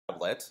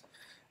tablet.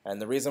 And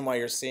the reason why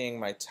you're seeing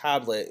my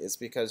tablet is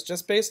because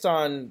just based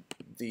on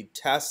the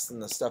tests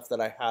and the stuff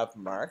that I have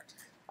marked,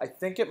 I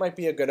think it might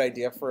be a good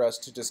idea for us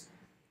to just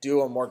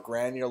do a more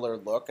granular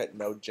look at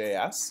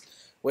Node.js,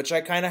 which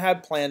I kind of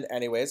had planned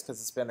anyways because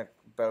it's been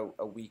about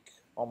a week,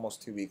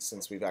 almost 2 weeks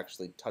since we've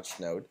actually touched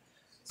Node.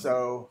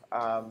 So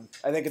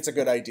I think it's a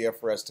good idea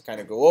for us to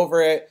kind of go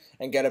over it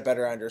and get a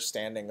better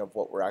understanding of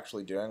what we're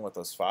actually doing with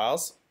those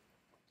files.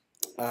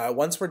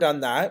 Once we're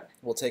done that,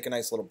 we'll take a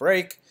nice little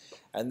break,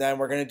 and then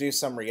we're going to do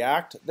some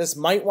React. This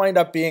might wind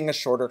up being a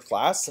shorter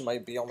class. It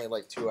might be only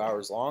like 2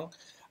 hours long,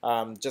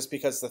 just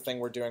because the thing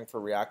we're doing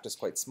for React is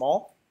quite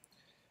small.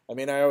 I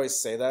mean, I always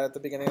say that at the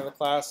beginning of the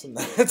class, and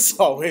then it's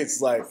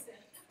always like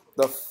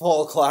the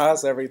full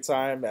class every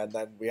time, and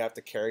then we have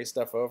to carry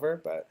stuff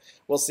over, but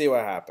we'll see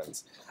what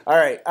happens. All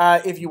right,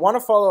 if you want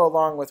to follow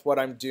along with what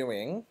I'm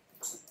doing,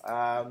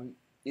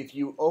 if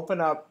you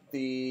open up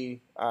the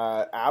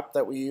app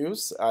that we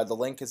use, the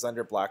link is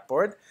under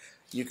Blackboard.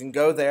 You can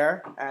go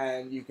there,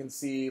 and you can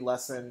see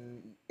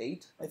lesson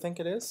 8, I think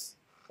it is.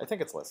 I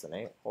think it's lesson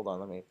 8. Hold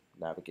on, let me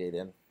navigate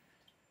in.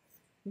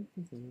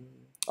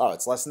 Oh,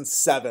 it's lesson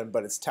 7,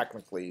 but it's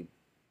technically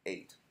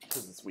 8,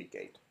 because it's week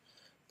 8.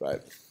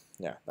 But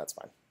yeah, that's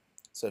fine.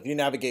 So if you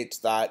navigate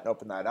to that and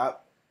open that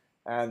up,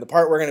 and the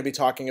part we're going to be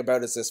talking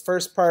about is this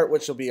first part,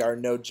 which will be our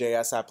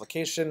Node.js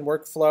application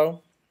workflow.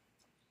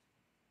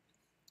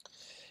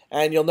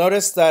 And you'll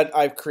notice that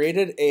I've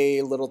created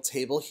a little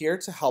table here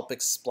to help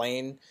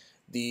explain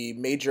the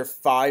major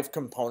 5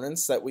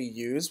 components that we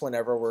use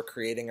whenever we're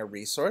creating a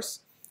resource.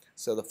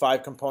 So the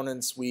 5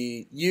 components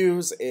we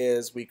use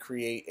is we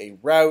create a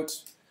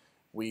route,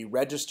 we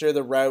register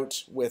the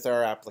route with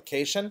our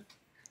application,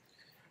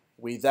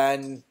 we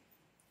then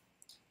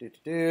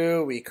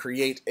we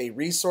create a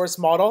resource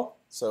model.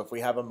 So if we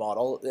have a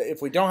model, if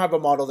we don't have a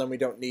model, then we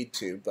don't need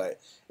to. But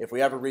if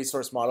we have a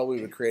resource model, we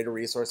would create a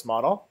resource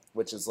model,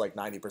 which is like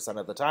 90%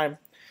 of the time.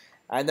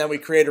 And then we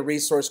create a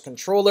resource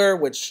controller,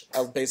 which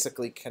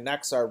basically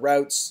connects our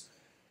routes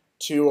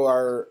to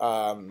our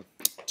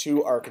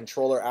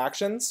controller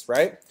actions,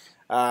 right?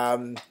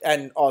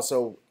 And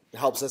also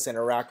helps us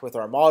interact with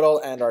our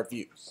model and our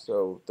views.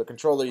 So the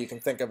controller you can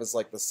think of as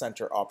like the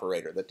center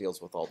operator that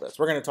deals with all this.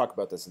 We're going to talk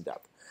about this in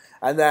depth.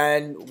 And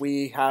then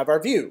we have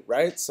our view,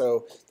 right?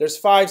 So there's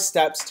 5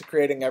 steps to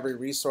creating every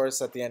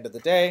resource at the end of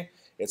the day.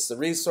 It's the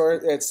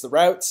resource, it's the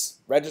routes,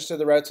 register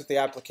the routes with the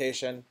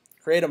application,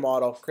 create a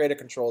model, create a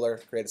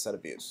controller, create a set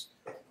of views.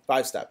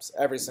 5 steps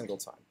every single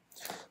time.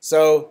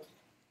 So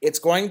it's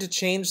going to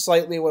change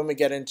slightly when we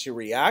get into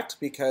React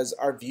because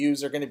our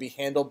views are going to be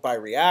handled by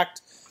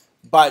React,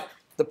 but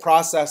the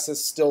process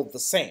is still the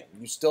same.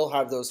 You still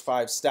have those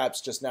 5 steps,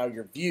 just now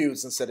your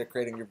views, instead of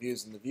creating your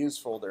views in the views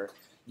folder,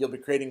 you'll be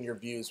creating your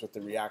views with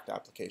the React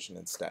application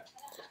instead.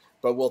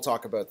 But we'll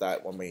talk about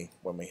that when we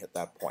hit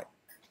that point.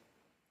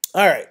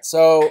 All right,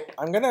 so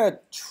I'm going to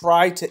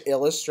try to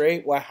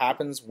illustrate what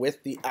happens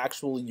with the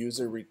actual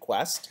user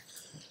request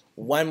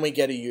when we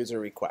get a user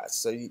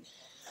request. So you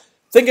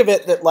think of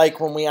it that like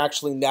when we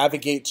actually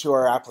navigate to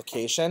our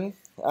application,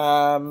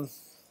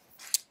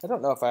 I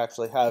don't know if I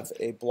actually have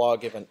a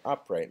blog even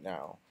up right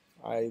now.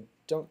 I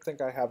don't think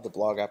I have the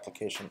blog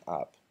application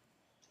up.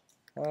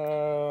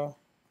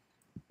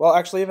 Well,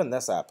 actually, even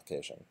this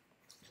application.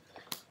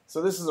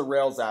 So this is a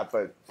Rails app,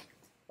 but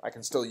I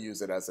can still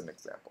use it as an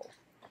example.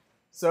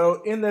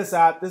 So in this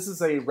app, this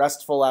is a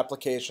RESTful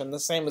application, the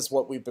same as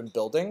what we've been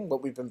building.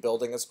 What we've been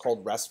building is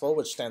called RESTful,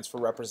 which stands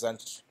for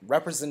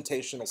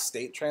Representational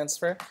State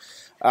Transfer.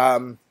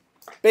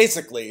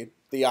 Basically,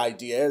 the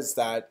idea is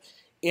that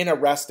in a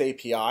REST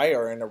API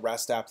or in a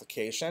REST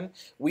application,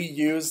 we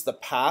use the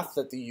path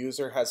that the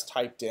user has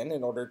typed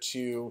in order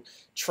to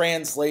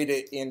translate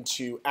it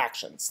into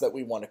actions that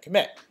we want to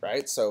commit,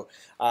 right? So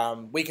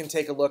we can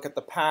take a look at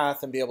the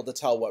path and be able to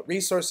tell what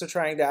resource they're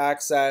trying to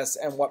access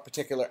and what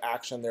particular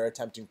action they're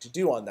attempting to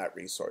do on that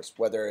resource,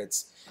 whether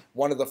it's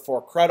one of the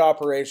 4 CRUD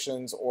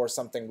operations or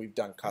something we've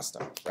done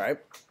custom, right?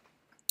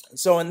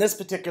 So in this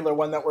particular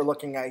one that we're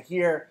looking at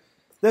here,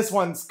 this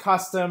one's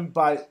custom,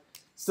 but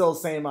still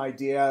same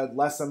idea.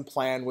 Lesson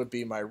plan would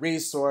be my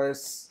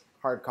resource.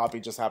 Hard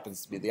copy just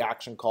happens to be the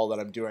action call that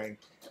I'm doing.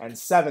 And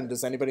 7,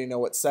 does anybody know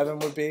what 7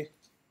 would be?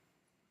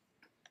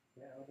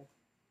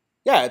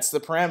 Yeah, it's the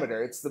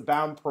parameter. It's the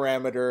bound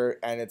parameter,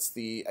 and it's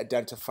the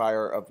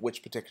identifier of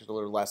which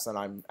particular lesson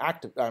I'm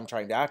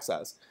trying to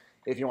access.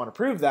 If you want to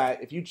prove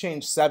that, if you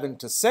change 7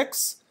 to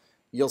 6,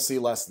 you'll see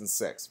lesson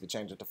 6. If you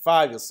change it to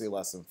 5, you'll see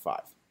lesson 5.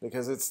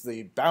 Because it's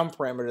the bound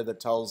parameter that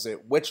tells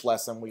it which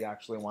lesson we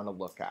actually want to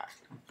look at,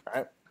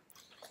 right?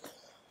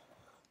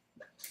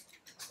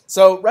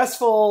 So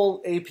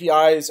RESTful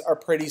APIs are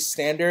pretty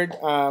standard.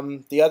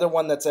 The other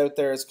one that's out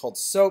there is called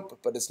SOAP,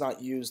 but it's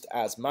not used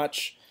as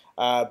much.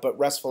 But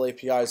RESTful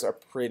APIs are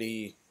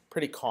pretty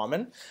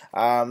common.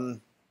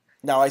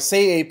 Now I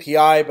say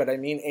API, but I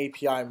mean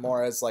API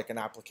more as like an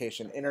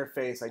application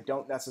interface. I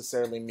don't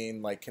necessarily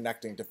mean like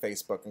connecting to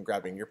Facebook and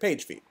grabbing your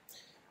page feed.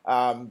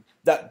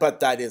 But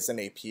that is an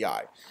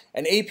API.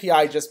 An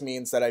API just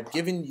means that I've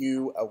given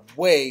you a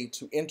way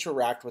to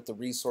interact with the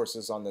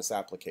resources on this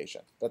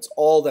application. That's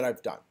all that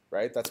I've done,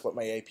 right? That's what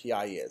my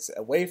API is.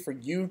 A way for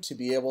you to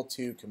be able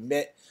to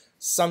commit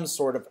some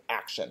sort of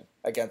action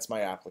against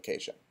my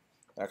application,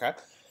 okay?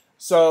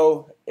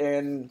 So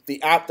in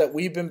the app that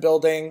we've been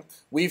building,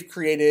 we've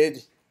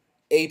created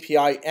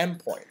API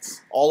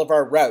endpoints. All of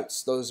our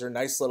routes, those are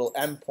nice little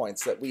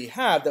endpoints that we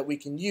have that we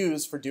can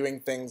use for doing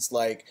things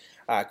like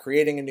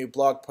creating a new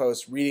blog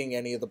post, reading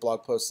any of the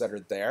blog posts that are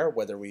there,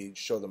 whether we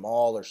show them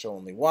all or show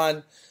only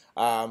one,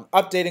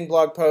 updating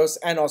blog posts,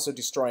 and also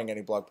destroying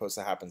any blog post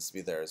that happens to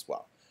be there as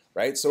well,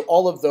 right? So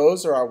all of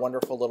those are our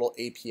wonderful little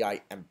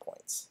API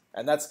endpoints.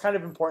 And that's kind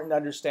of important to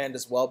understand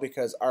as well,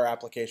 because our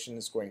application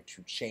is going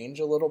to change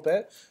a little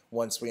bit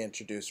once we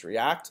introduce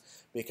React,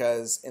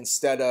 because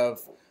instead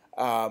of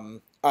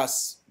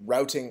us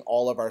routing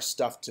all of our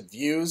stuff to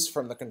views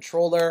from the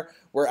controller,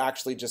 we're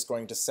actually just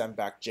going to send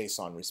back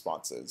JSON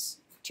responses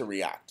to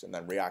React, and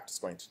then React is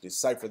going to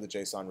decipher the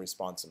JSON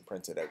response and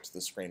print it out to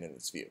the screen in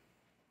its view,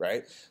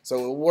 right? So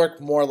it will work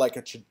more like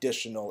a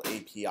traditional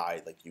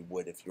API, like you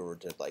would if you were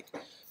to, like,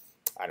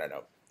 I don't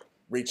know,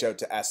 reach out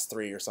to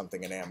S3 or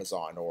something in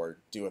Amazon, or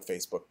do a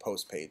Facebook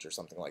post page or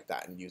something like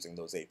that, and using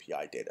those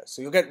API data.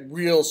 So you'll get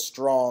real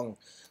strong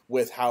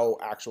with how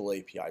actual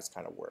APIs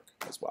kind of work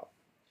as well.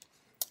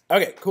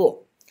 Okay,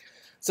 cool.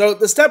 So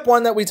the step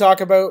one that we talk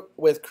about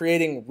with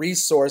creating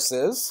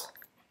resources,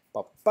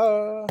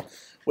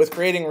 with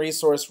creating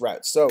resource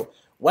routes. So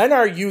when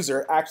our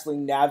user actually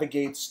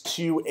navigates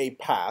to a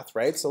path,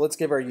 right? So let's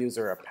give our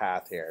user a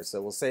path here.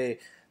 So we'll say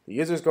the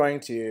user is going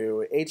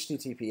to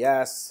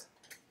HTTPS,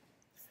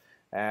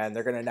 and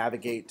they're going to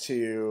navigate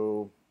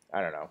to,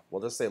 I don't know,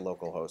 we'll just say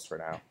localhost for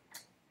now.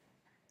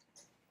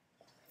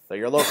 So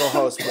your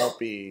localhost won't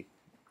be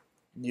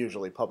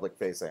usually public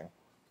facing,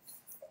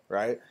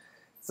 right?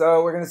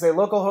 So we're going to say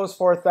localhost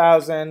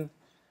 4000,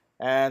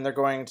 and they're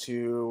going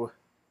to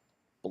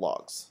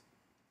blogs.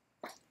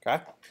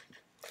 Okay?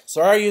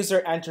 So our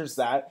user enters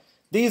that.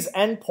 These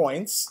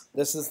endpoints,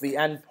 this is the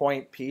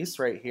endpoint piece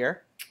right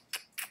here.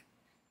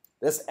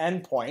 This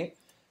endpoint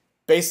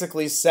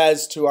basically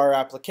says to our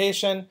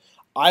application,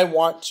 I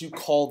want to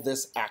call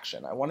this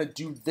action. I want to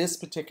do this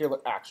particular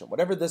action,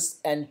 whatever this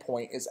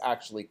endpoint is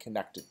actually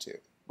connected to,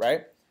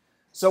 right?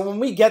 So when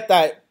we get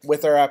that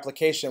with our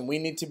application, we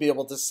need to be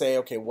able to say,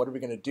 okay, what are we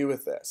going to do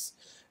with this?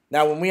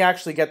 Now, when we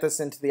actually get this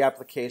into the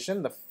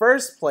application, the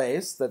first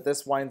place that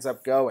this winds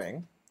up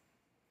going,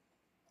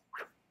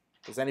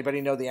 does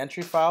anybody know the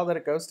entry file that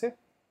it goes to?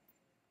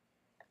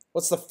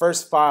 What's the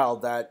first file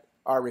that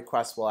our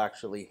request will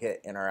actually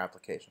hit in our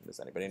application? Does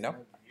anybody know?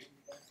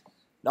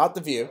 Not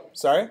the view,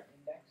 sorry?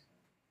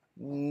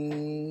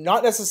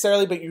 Not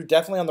necessarily, but you're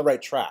definitely on the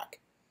right track.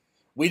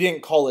 We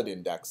didn't call it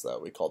index, though.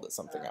 We called it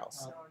something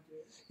else.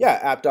 Yeah,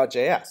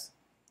 app.js.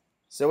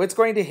 So it's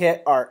going to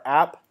hit our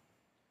app.js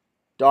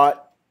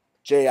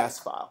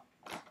file,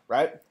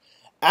 right?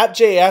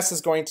 App.js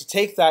is going to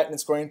take that and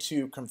it's going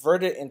to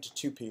convert it into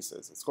two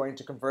pieces. It's going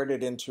to convert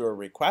it into a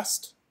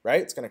request,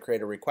 right? It's going to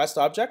create a request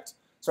object.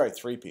 Sorry,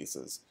 three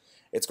pieces.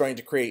 It's going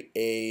to create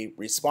a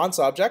response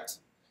object,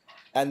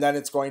 and then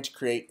it's going to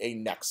create a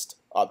next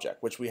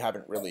object, which we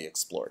haven't really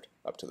explored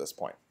up to this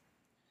point.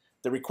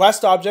 The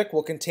request object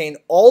will contain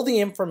all the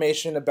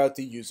information about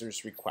the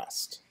user's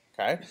request.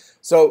 Okay,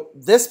 so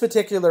this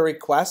particular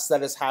request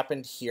that has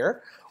happened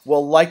here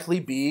will likely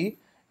be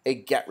a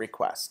GET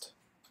request,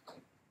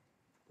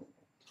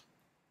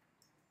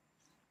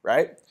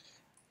 right?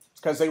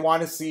 Because they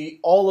want to see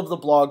all of the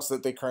blogs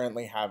that they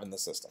currently have in the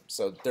system.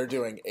 So they're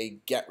doing a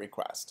GET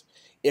request.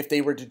 If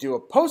they were to do a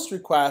POST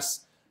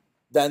request,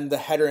 then the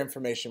header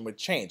information would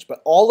change.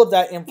 But all of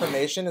that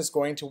information is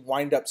going to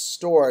wind up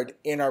stored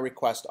in our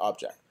request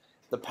object.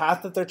 The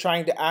path that they're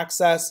trying to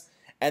access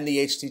and the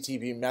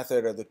HTTP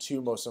method are the two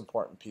most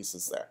important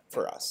pieces there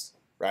for us,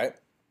 right?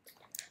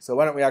 So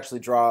why don't we actually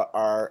draw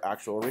our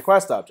actual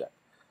request object?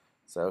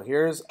 So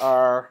here's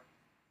our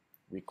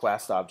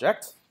request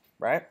object,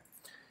 right?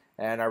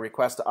 And our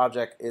request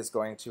object is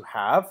going to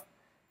have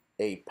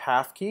a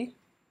path key,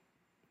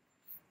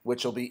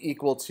 which will be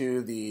equal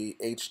to the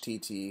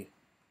HTTPS.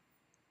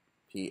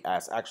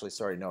 Actually,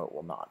 sorry, no, it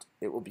will not.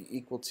 It will be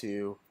equal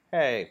to,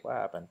 hey, what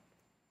happened?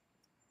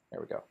 There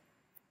we go.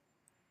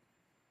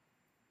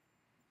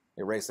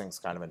 Erasing's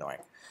kind of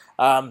annoying.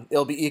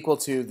 It'll be equal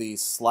to the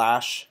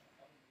 /blogs.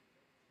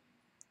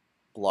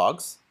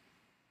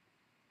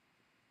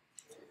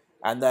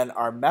 And then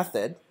our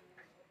method,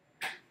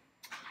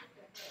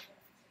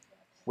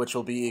 which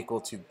will be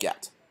equal to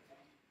get.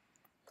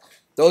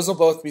 Those will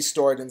both be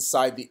stored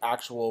inside the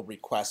actual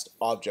request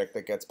object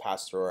that gets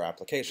passed through our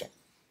application.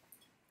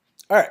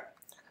 All right.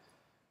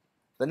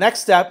 The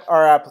next step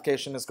our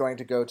application is going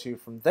to go to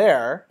from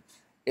there,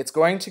 it's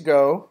going to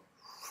go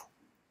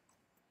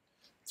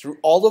through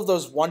all of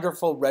those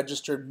wonderful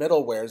registered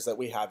middlewares that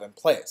we have in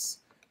place.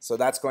 So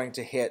that's going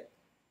to hit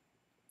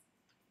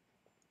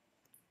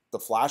the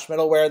Flash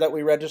middleware that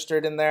we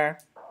registered in there.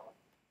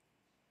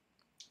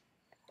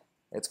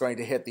 It's going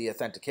to hit the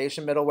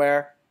authentication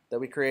middleware that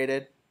we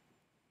created.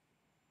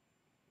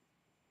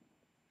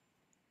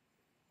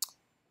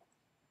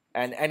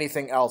 And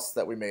anything else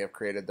that we may have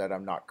created that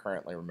I'm not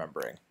currently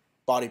remembering.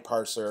 Body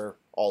parser,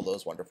 all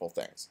those wonderful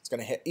things. It's going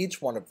to hit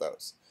each one of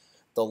those.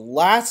 The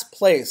last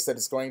place that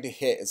it's going to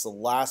hit is the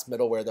last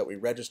middleware that we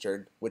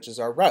registered, which is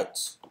our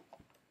routes.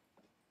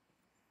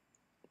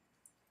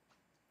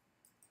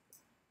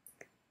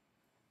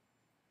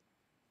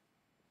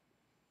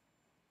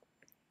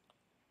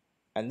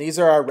 And these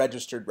are our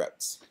registered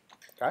routes.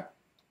 Okay?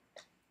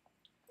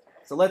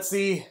 So let's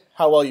see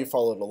how well you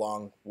followed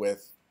along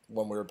with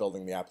when we were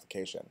building the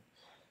application.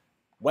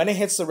 When it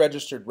hits the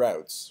registered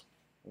routes,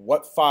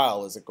 what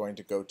file is it going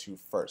to go to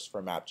first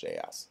from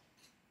app.js?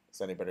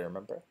 Does anybody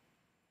remember?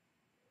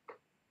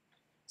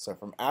 So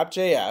from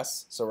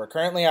app.js, so we're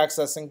currently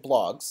accessing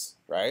blogs,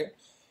 right?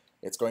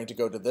 It's going to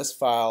go to this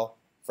file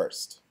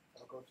first.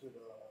 I'll go to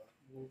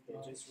the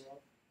pages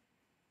route.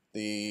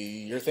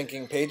 You're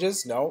thinking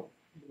pages? No.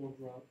 Blog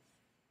routes.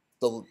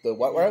 The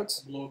what routes?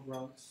 Blog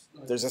routes.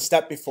 There's a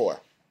step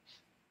before.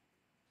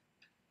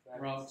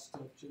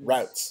 Routes.js.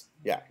 Routes.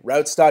 Yeah,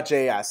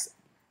 routes.js.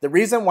 The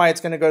reason why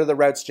it's going to go to the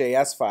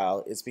routes.js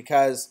file is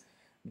because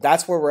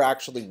that's where we're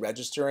actually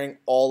registering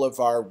all of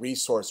our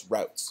resource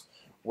routes.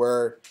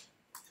 We're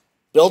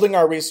building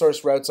our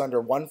resource routes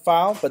under one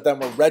file, but then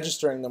we're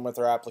registering them with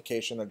our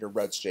application under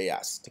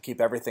routes.js to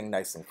keep everything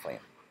nice and clean.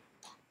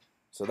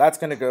 So that's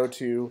going to go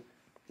to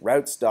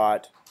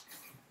routes.js.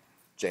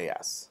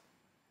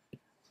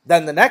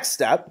 Then the next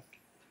step,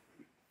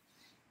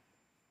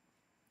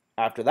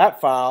 after that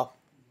file,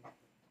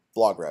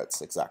 blog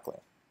routes, exactly.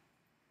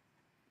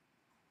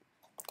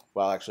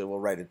 Well, actually, we'll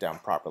write it down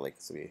properly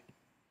because we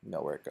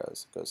know where it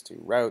goes. It goes to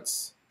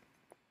routes,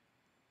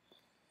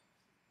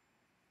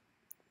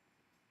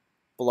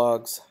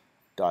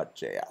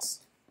 blogs.js,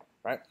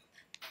 right?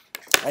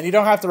 And you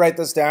don't have to write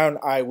this down.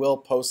 I will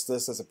post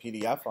this as a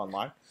PDF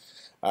online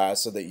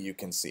so that you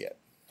can see it.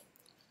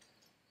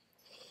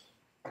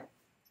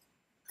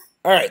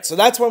 All right, so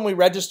that's when we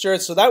register.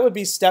 So that would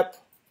be step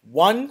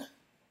 1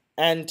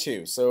 and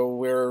 2. So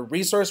where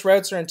resource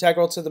routes are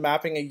integral to the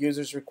mapping a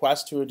user's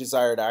request to a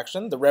desired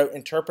action. The route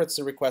interprets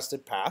the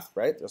requested path,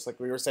 right? Just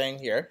like we were saying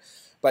here,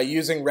 by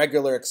using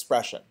regular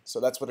expression. So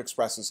that's what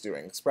Express is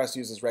doing. Express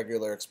uses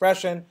regular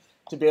expression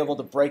to be able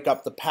to break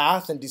up the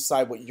path and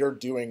decide what you're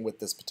doing with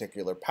this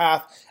particular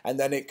path. And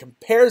then it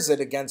compares it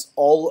against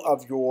all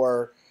of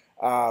your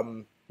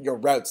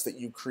routes that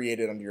you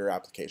created under your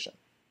application,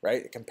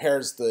 right? It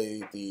compares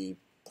the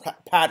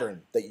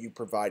pattern that you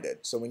provided.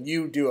 So when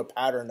you do a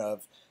pattern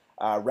of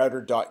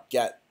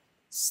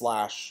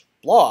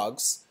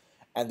router.get/blogs,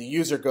 and the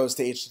user goes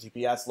to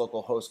https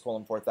localhost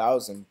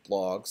 :4000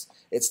 blogs,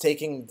 it's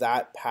taking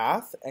that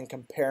path and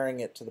comparing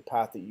it to the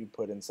path that you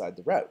put inside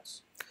the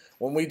routes.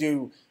 When we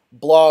do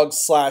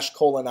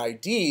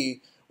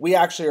blogs/:id, we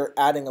actually are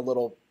adding a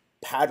little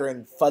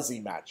pattern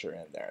fuzzy matcher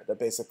in there that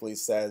basically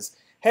says,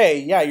 hey,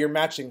 yeah, you're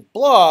matching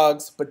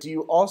blogs, but do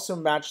you also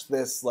match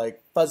this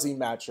like fuzzy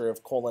matcher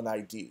of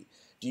 :id?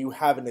 Do you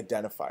have an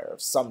identifier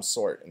of some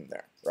sort in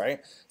there,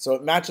 right? So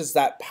it matches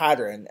that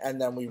pattern,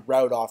 and then we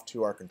route off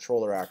to our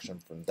controller action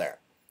from there.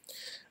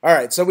 All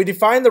right, so we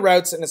define the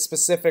routes in a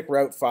specific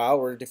route file.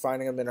 We're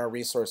defining them in our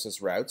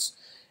resources routes.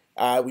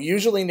 We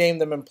usually name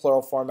them in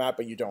plural format,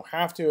 but you don't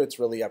have to. It's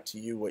really up to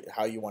you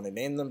how you want to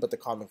name them, but the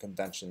common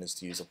convention is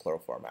to use a plural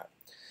format.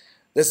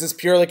 This is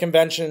purely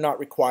convention and not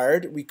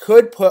required. We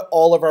could put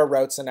all of our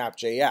routes in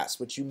app.js,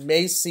 which you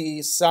may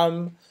see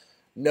some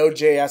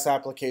Node.js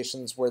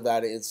applications where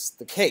that is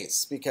the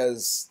case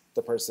because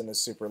the person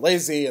is super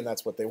lazy and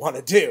that's what they want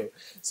to do.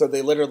 So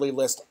they literally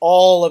list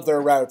all of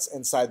their routes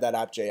inside that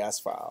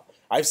app.js file.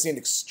 I've seen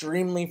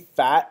extremely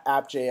fat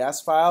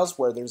app.js files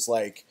where there's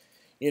like,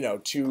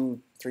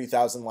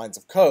 2,000-3,000 lines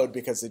of code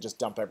because they just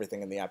dump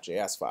everything in the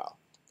app.js file.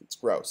 It's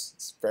gross.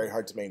 It's very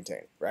hard to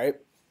maintain, right?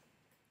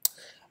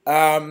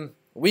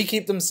 We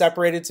keep them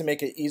separated to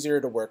make it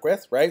easier to work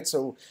with, right?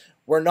 So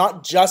we're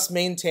not just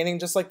maintaining,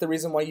 just like the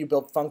reason why you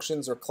build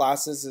functions or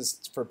classes is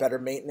for better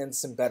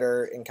maintenance and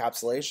better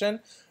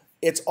encapsulation.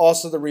 It's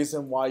also the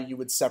reason why you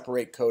would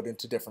separate code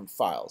into different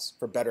files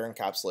for better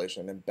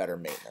encapsulation and better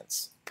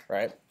maintenance,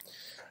 right?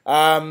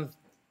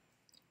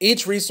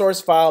 Each resource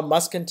file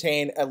must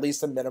contain at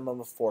least a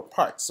minimum of 4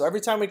 parts. So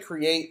every time we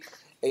create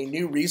a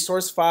new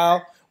resource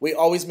file, we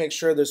always make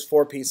sure there's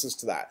 4 pieces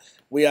to that.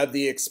 We have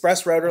the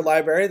Express router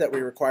library that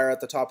we require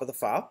at the top of the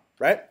file,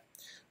 right?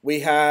 We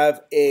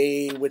have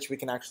which we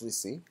can actually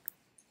see.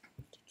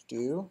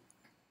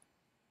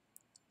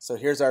 So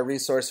here's our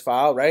resource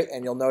file, right?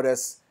 And you'll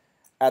notice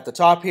at the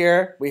top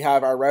here, we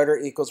have our router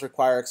equals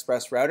require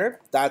express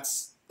router.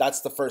 That's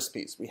the first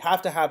piece. We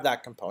have to have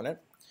that component.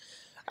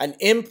 An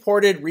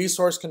imported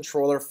resource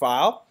controller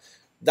file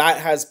that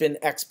has been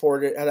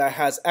exported, that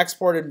has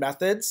exported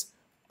methods,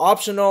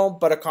 optional,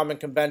 but a common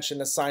convention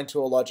assigned to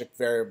a logic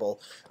variable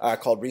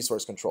called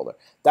resource controller.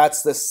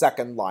 That's the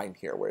second line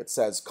here where it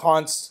says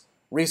const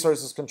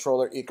resources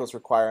controller equals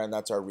require, and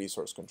that's our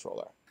resource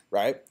controller,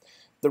 right?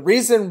 The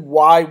reason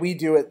why we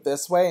do it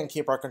this way and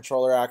keep our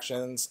controller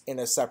actions in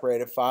a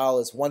separated file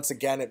is, once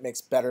again, it makes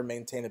better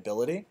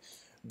maintainability.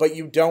 But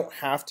you don't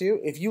have to.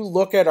 If you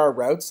look at our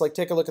routes, like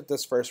take a look at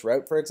this first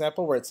route, for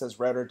example, where it says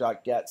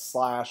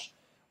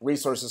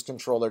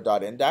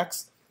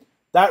router.get/resourcescontroller.index.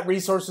 That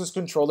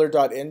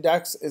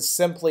resourcescontroller.index is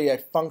simply a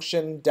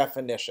function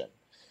definition.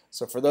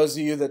 So for those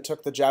of you that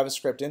took the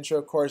JavaScript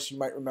intro course, you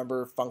might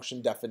remember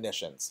function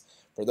definitions.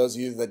 For those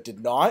of you that did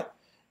not,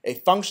 a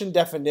function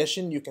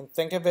definition, you can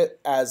think of it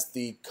as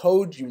the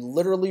code you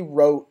literally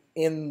wrote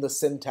in the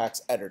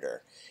syntax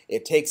editor.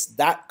 It takes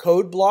that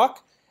code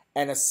block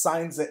and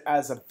assigns it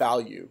as a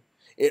value.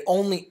 It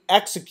only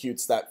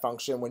executes that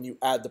function when you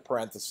add the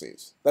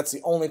parentheses. That's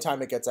the only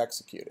time it gets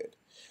executed.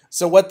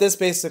 So what this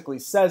basically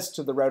says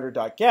to the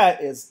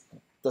router.get is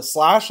the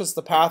slash is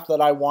the path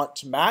that I want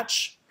to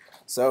match.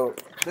 So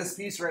this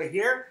piece right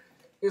here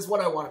is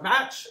what I want to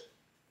match.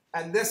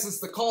 And this is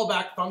the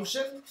callback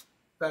function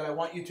that I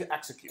want you to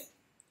execute.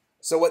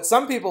 So what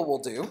some people will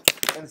do,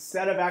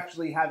 instead of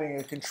actually having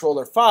a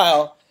controller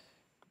file,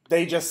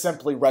 they just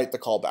simply write the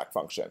callback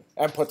function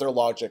and put their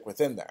logic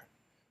within there.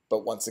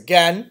 But once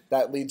again,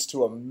 that leads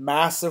to a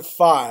massive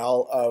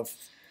file of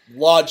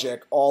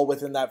logic all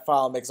within that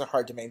file, makes it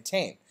hard to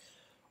maintain.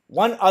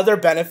 One other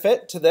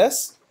benefit to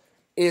this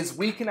is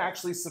we can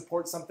actually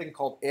support something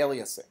called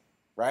aliasing,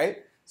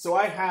 right? So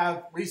I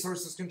have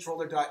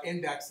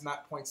resourcescontroller.index and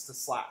that points to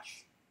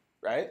slash,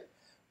 right?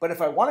 But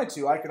if I wanted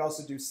to, I could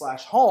also do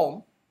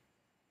 /home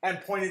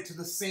and point it to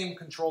the same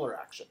controller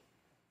action,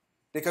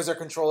 because our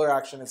controller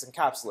action is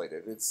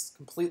encapsulated. It's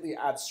completely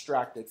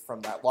abstracted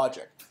from that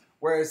logic.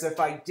 Whereas if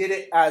I did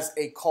it as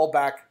a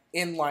callback,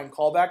 inline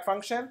callback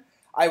function,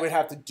 I would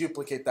have to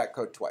duplicate that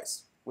code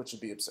twice, which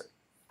would be absurd.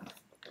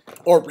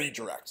 Or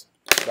redirect,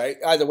 right?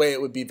 Either way,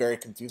 it would be very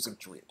confusing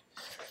to read.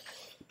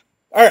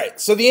 All right,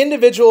 so the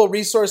individual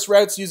resource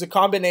routes use a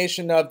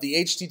combination of the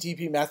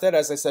HTTP method,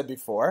 as I said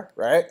before,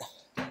 right?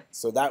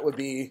 So that would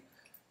be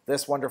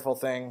this wonderful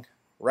thing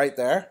right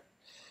there.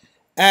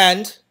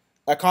 And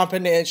a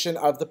combination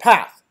of the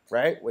path,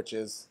 right? Which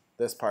is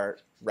this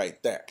part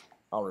right there.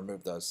 I'll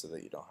remove those so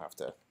that you don't have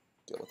to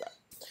deal with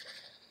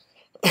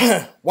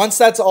that. Once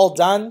that's all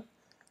done,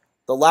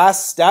 the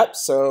last step,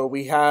 so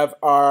we have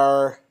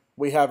our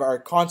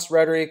const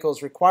router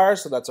equals require,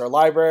 so that's our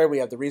library. We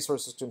have the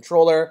resources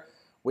controller.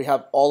 We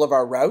have all of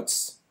our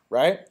routes,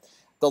 right?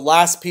 The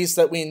last piece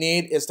that we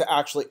need is to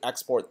actually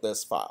export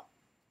this file.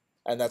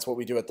 And that's what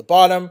we do at the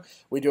bottom.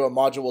 We do a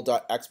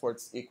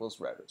module.exports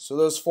equals router. So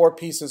those 4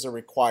 pieces are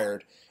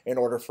required in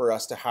order for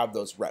us to have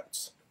those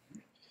routes.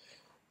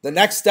 The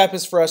next step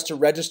is for us to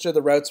register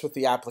the routes with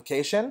the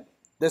application.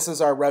 This is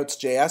our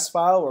routes.js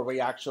file where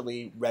we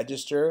actually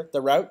register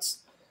the routes.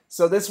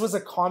 So this was a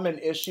common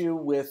issue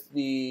with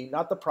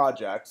not the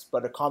projects,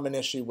 but a common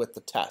issue with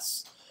the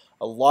tests.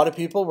 A lot of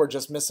people were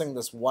just missing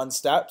this one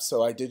step,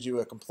 so I did you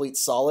a complete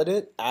solid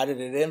it, added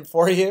it in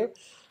for you,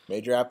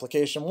 made your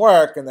application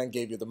work, and then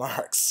gave you the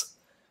marks.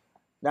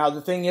 Now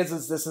the thing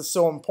is this is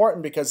so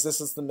important because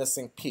this is the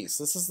missing piece.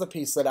 This is the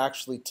piece that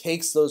actually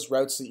takes those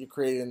routes that you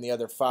created in the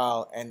other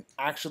file and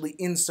actually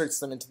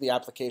inserts them into the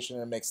application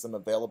and makes them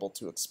available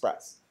to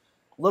express.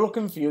 A little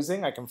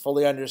confusing, I can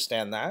fully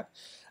understand that.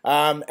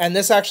 And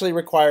this actually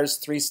requires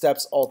 3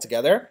 steps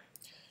altogether.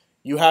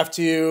 You have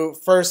to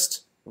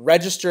first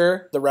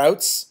register the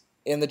routes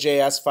in the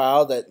JS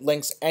file that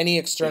links any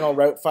external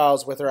route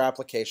files with our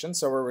application,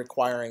 so we're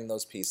requiring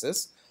those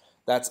pieces.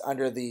 That's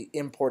under the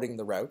importing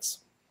the routes.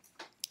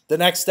 The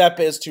next step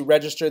is to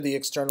register the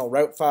external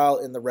route file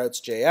in the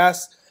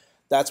routes.js.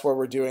 That's where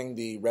we're doing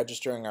the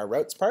registering our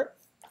routes part.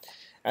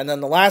 And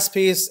then the last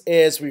piece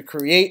is we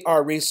create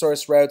our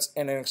resource routes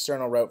in an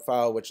external route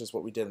file, which is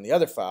what we did in the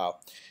other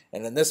file.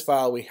 And in this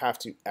file, we have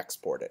to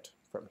export it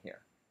from here,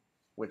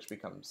 which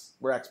becomes,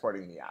 we're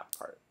exporting the app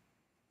part,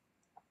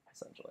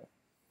 essentially.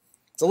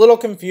 It's a little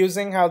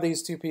confusing how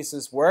these 2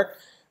 pieces work,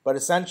 but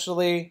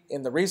essentially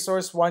in the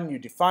resource one, you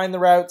define the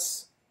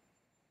routes,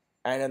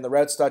 and in the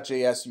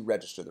routes.js, you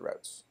register the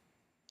routes.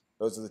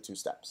 Those are the 2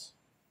 steps.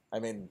 I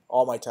mean,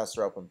 all my tests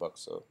are open book,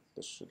 so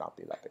this should not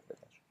be that big of an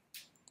issue.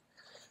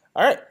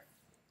 All right,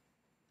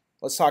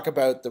 let's talk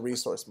about the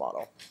resource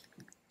model.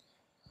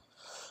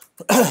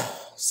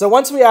 So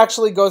once we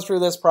actually go through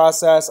this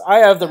process, I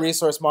have the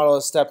resource model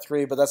as step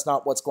 3, but that's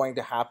not what's going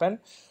to happen.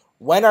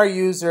 When our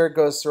user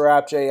goes through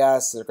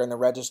app.js, they're going to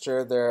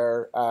register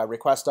their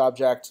request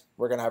object.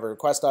 We're going to have a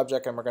request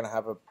object and we're going to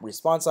have a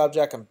response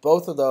object, and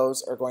both of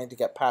those are going to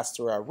get passed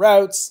through our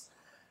routes.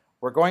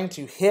 We're going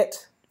to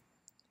hit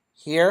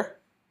here,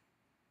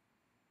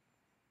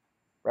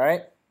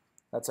 right?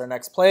 That's our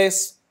next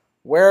place.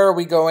 Where are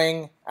we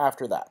going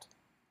after that?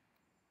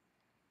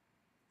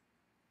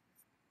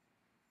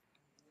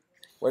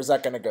 Where's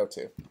that going to go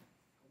to?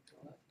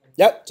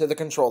 Yep, to the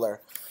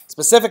controller.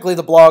 Specifically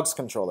the blogs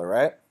controller,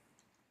 right?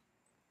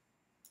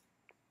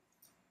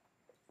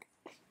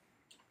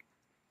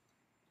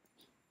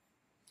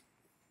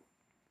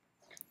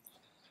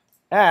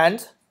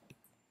 And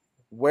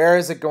where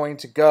is it going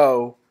to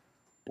go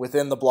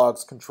within the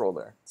blogs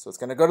controller. So it's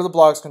going to go to the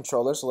blogs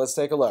controller. So let's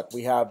take a look.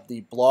 We have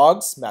the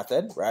blogs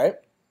method, right?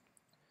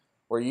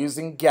 We're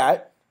using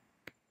get.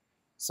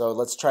 So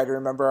let's try to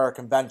remember our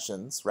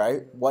conventions,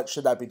 right? What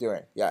should that be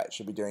doing? Yeah, it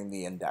should be doing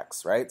the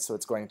index, right? So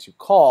it's going to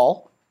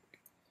call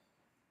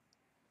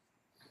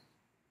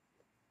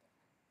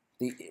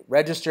the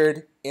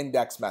registered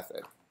index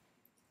method,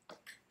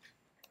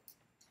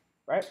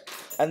 right?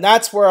 And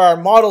that's where our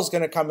model is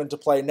going to come into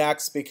play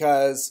next,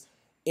 because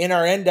in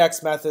our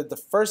index method, the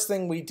first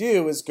thing we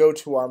do is go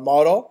to our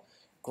model,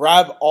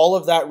 grab all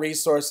of that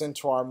resource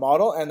into our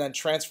model, and then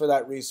transfer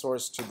that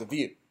resource to the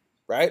view,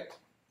 right?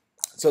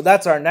 So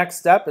that's our next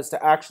step, is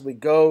to actually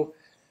go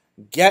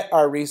get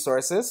our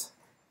resources.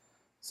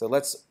 So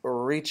let's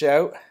reach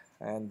out,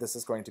 and this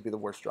is going to be the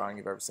worst drawing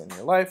you've ever seen in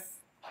your life.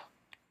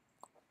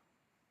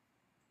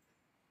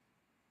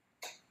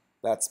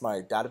 That's my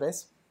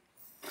database.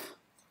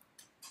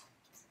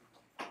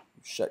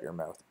 Shut your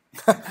mouth.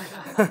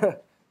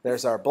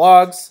 There's our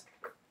blogs.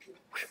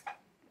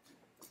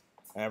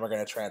 And we're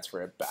going to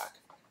transfer it back.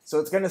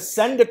 So it's going to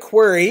send a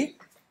query.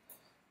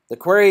 The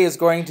query is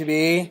going to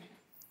be,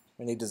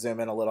 we need to zoom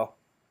in a little,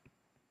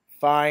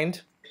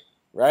 find,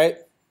 right?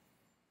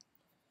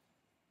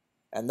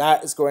 And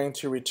that is going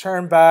to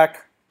return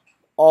back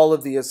all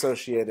of the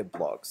associated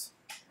blogs.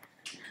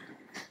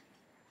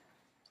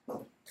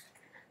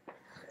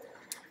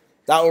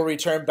 That will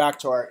return back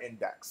to our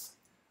index.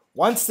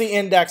 Once the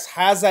index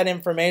has that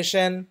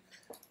information,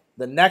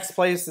 the next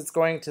place it's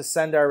going to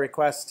send our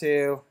request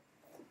to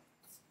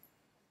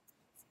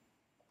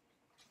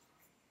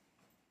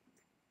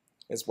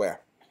is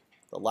where?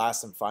 The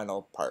last and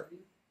final part.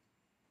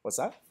 What's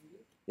that?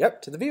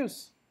 Yep, to the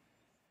views.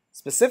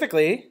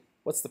 Specifically,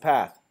 what's the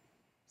path?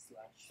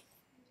 Slash.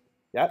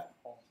 Yep.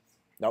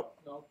 Nope.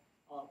 No.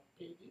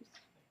 Pages.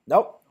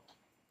 Nope.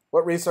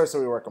 What resource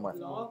are we working with?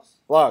 Blogs.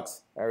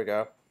 Blogs. There we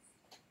go.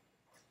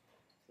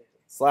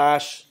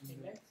 Slash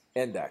Index.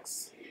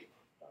 index.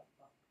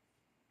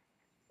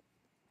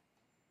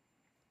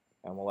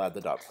 And we'll add the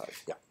dot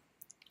product. Yeah.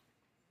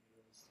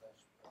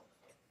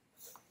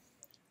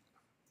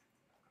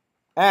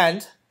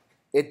 And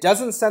it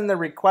doesn't send the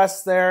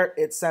request there.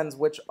 It sends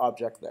which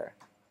object there?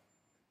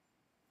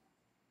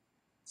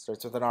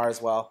 Starts with an R as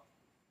well.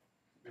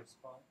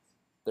 Response.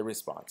 The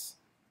response.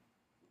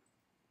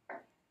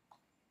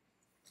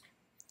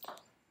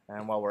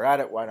 And while we're at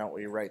it, why don't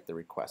we write the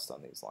request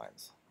on these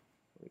lines?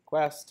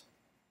 Request,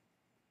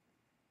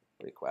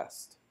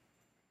 request,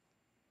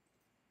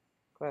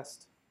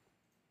 request,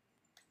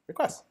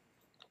 request.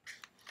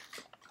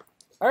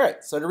 All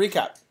right, so to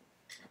recap,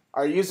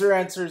 our user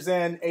enters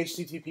in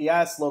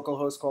HTTPS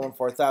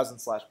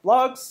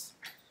localhost:4000/blogs.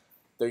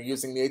 They're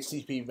using the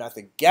HTTP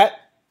method get,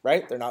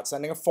 right? They're not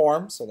sending a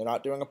form, so they're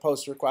not doing a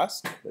post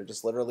request. They're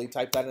just literally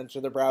type that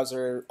into the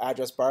browser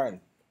address bar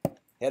and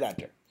hit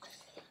enter.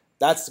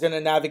 That's going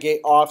to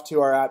navigate off to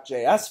our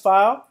app.js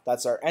file.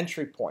 That's our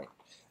entry point.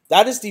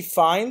 That is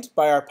defined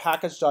by our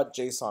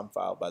package.json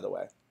file, by the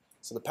way.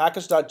 So the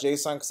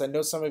package.json, because I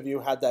know some of you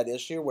had that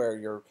issue where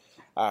your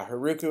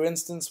Heroku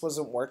instance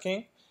wasn't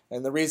working.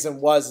 And the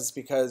reason is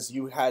because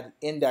you had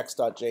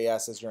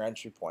index.js as your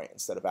entry point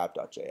instead of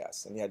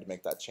app.js. And you had to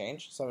make that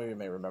change. Some of you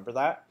may remember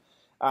that.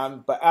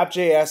 But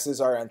app.js is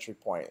our entry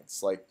point.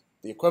 It's like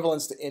the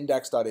equivalence to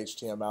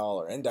index.html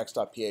or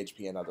index.php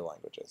in other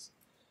languages.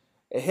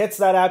 It hits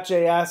that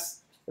app.js.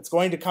 It's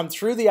going to come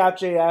through the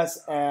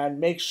app.js and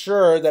make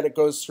sure that it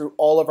goes through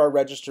all of our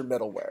registered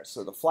middleware.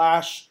 So the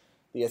Flash,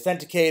 the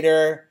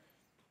authenticator,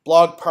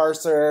 blog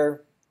parser,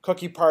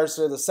 cookie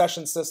parser, the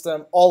session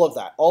system, all of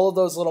that. All of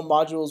those little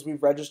modules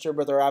we've registered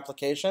with our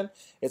application,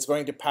 it's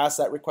going to pass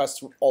that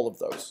request through all of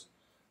those.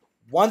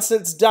 Once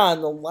it's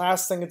done, the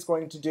last thing it's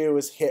going to do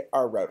is hit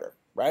our router,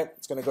 right?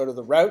 It's going to go to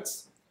the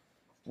routes.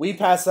 We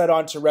pass that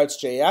on to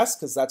routes.js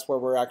because that's where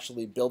we're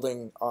actually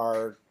building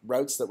our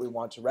routes that we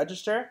want to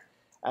register.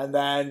 And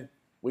then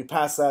we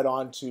pass that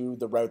on to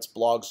the routes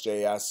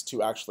blogs.js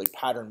to actually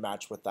pattern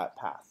match with that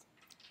path.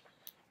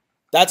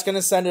 That's going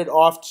to send it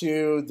off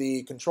to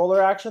the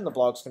controller action, the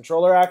blogs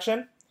controller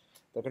action.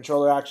 The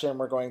controller action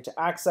we're going to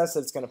access,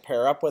 it's going to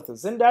pair up with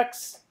its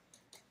index.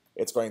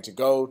 It's going to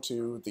go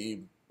to the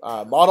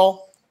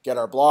model, get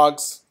our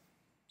blogs,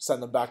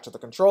 send them back to the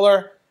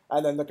controller,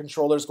 and then the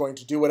controller is going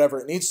to do whatever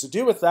it needs to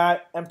do with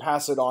that and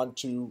pass it on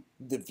to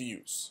the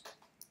views,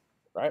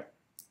 right?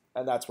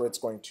 And that's where it's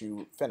going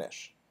to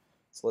finish.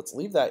 So let's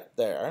leave that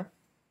there.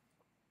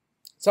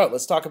 So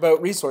let's talk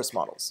about resource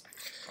models.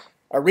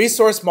 A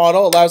resource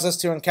model allows us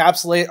to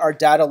encapsulate our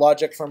data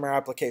logic from our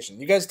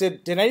application. You guys,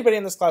 did anybody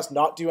in this class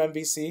not do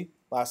MVC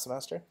last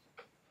semester?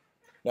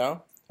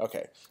 No?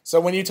 Okay. So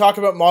when you talk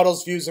about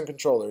models, views, and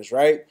controllers,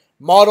 right?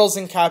 Models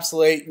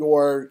encapsulate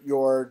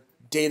your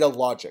data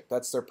logic.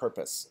 That's their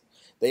purpose.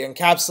 They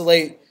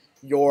encapsulate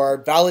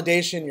your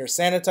validation, your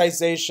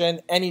sanitization,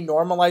 any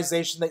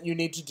normalization that you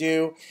need to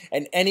do,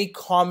 and any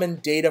common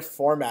data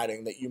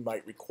formatting that you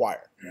might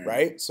require,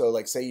 right? So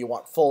like say you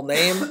want full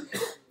name,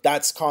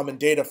 that's common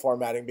data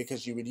formatting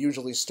because you would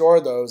usually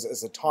store those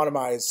as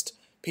autonomized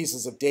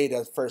pieces of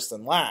data first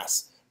and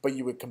last. but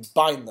you would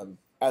combine them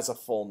as a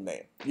full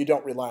name. You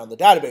don't rely on the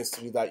database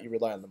to do that. You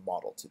rely on the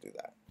model to do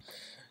that.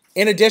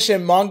 In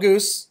addition,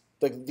 Mongoose,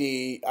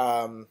 the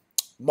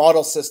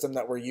model system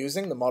that we're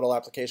using, the model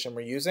application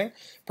we're using,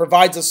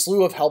 provides a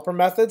slew of helper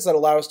methods that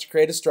allow us to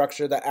create a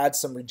structure that adds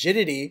some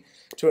rigidity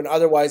to an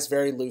otherwise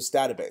very loose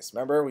database.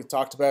 Remember, we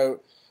talked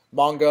about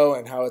Mongo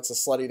and how it's a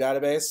slutty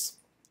database.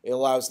 It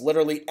allows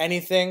literally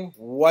anything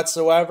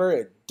whatsoever.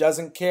 It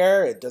doesn't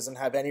care. It doesn't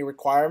have any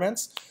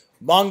requirements.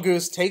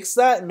 Mongoose takes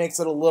that and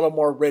makes it a little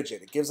more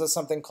rigid. It gives us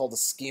something called a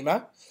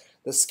schema.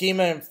 The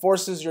schema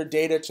enforces your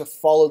data to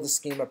follow the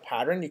schema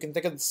pattern. You can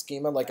think of the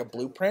schema like a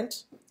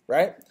blueprint,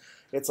 right?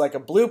 It's like a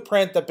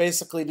blueprint that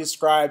basically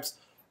describes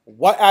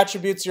what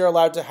attributes you're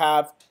allowed to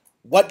have,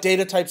 what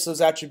data types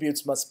those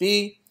attributes must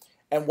be,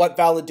 and what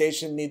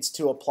validation needs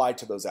to apply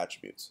to those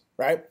attributes,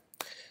 right?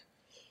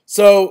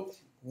 So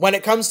when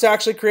it comes to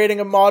actually creating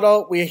a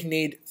model, we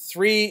need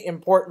three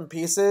important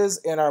pieces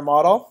in our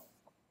model.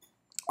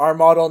 Our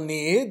model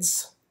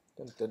needs,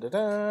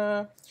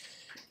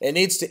 it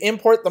needs to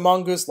import the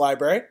Mongoose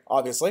library,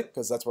 obviously,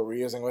 because that's what we're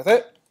using with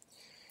it.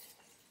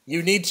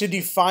 You need to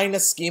define a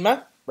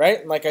schema,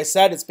 right? And like I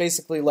said, it's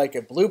basically like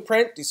a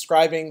blueprint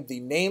describing the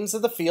names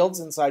of the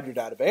fields inside your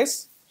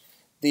database,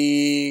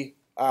 any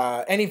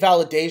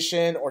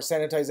validation or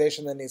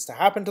sanitization that needs to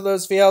happen to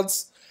those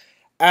fields,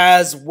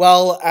 as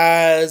well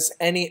as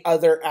any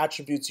other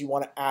attributes you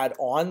want to add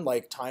on,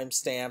 like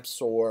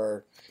timestamps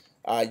or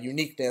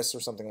uniqueness or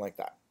something like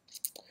that.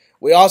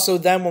 We also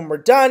then, when we're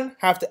done,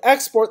 have to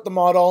export the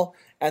model,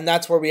 and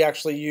that's where we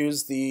actually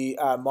use the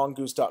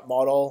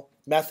mongoose.model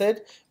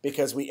method,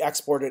 because we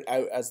export it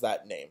out as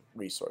that name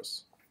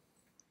resource.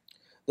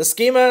 The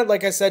schema,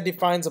 like I said,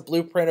 defines a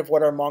blueprint of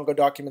what our Mongo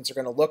documents are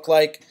going to look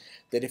like.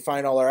 They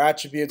define all our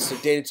attributes, their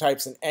data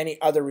types, and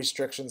any other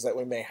restrictions that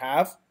we may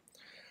have.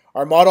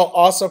 Our model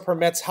also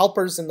permits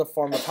helpers in the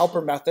form of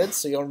helper methods.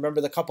 So you'll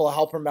remember the couple of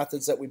helper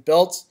methods that we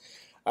built.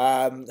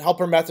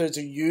 Helper methods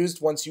are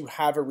used once you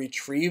have a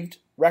retrieved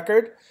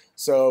record.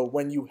 So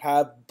when you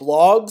have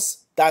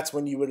blogs, that's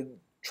when you would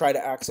try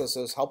to access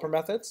those helper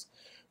methods.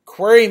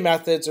 Query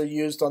methods are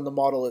used on the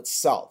model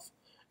itself,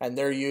 and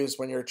they're used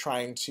when you're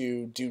trying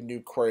to do new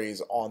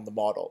queries on the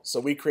model. So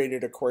we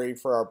created a query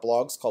for our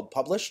blogs called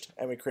published,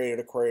 and we created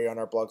a query on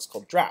our blogs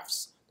called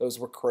drafts. Those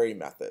were query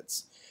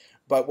methods.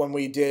 But when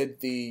we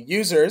did the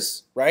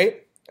users,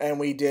 right, and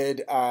we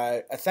did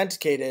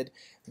authenticated,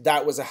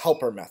 that was a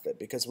helper method,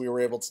 because we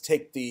were able to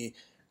take the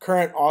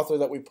current author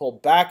that we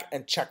pulled back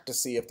and check to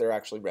see if they're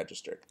actually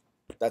registered.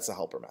 That's a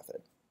helper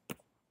method.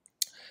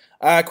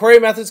 Query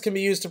methods can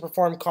be used to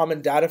perform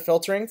common data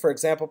filtering. For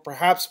example,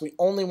 perhaps we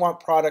only want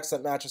products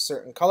that match a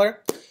certain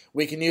color.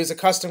 We can use a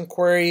custom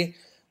query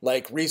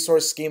like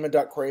resource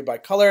schema.query by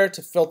color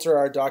to filter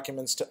our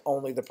documents to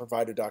only the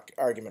provided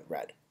argument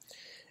read.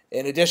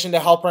 In addition to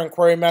helper and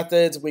query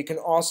methods, we can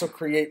also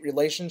create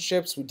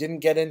relationships. We didn't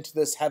get into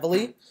this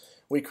heavily.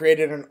 We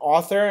created an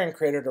author and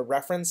created a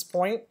reference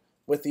point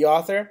with the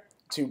author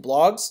to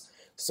blogs.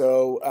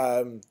 So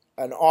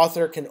an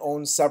author can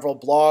own several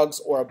blogs,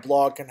 or a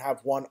blog can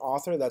have one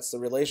author. That's the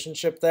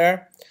relationship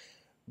there.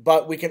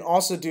 But we can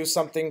also do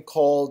something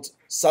called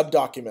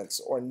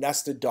subdocuments or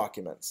nested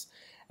documents.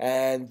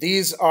 And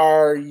these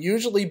are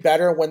usually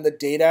better when the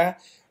data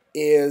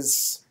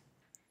is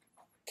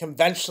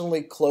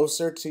conventionally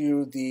closer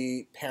to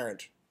the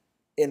parent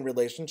in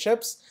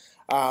relationships,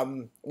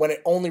 when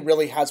it only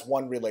really has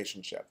one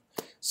relationship.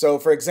 So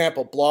for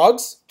example,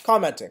 blogs,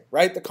 commenting,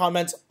 right? The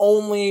comments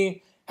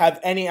only have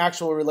any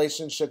actual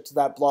relationship to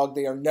that blog.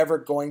 They are never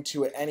going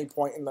to, at any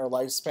point in their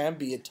lifespan,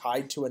 be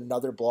tied to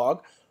another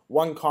blog.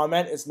 One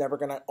comment is never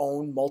going to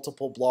own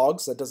multiple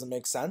blogs. That doesn't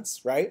make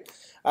sense, right?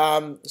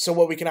 So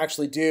what we can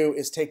actually do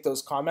is take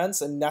those comments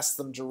and nest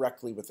them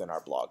directly within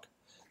our blog.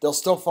 They'll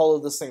still follow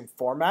the same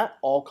format.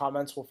 All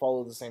comments will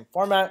follow the same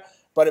format,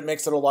 but it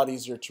makes it a lot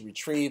easier to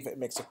retrieve. It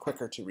makes it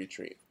quicker to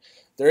retrieve.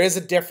 There is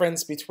a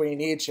difference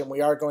between each, and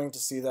we are going to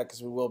see that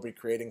because we will be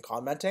creating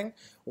commenting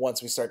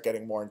once we start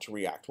getting more into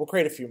React. We'll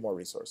create a few more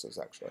resources,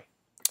 actually.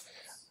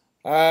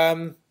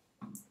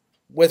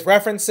 With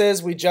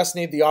references, we just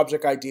need the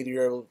object ID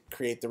to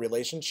create the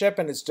relationship,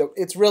 and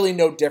it's really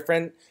no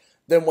different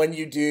than when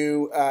you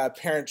do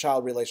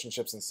parent-child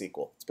relationships in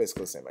SQL. It's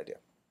basically the same idea.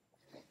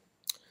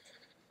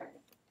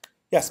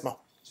 Yes, Mo?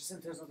 Just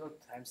in terms of the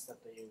time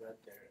step that you read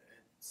there,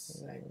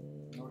 it's like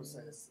notice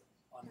that it's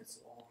on its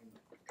own.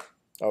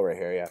 Oh, right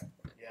here, yeah.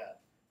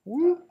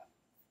 Yeah.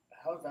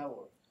 How does that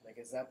work? Like,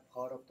 is that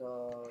part of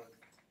the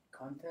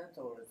content,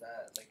 or is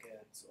that like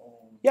its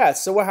own? Yeah,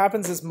 so what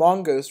happens is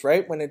Mongoose,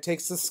 right, when it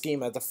takes the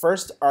schema, the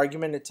first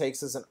argument it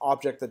takes is an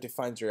object that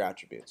defines your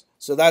attributes.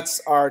 So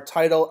that's our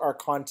title, our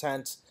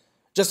content,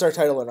 just our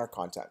title and our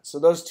content. So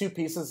those two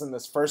pieces in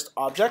this first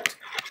object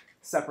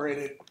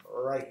separated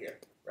right here,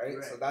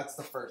 right? So that's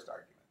the first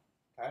argument,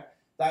 okay?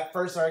 That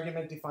first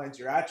argument defines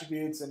your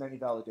attributes and any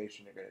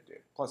validation you're going to do,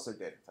 plus their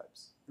data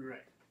types.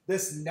 Right.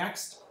 This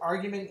next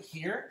argument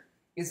here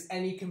is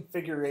any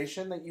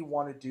configuration that you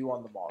want to do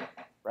on the model,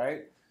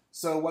 right?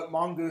 So what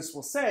Mongoose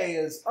will say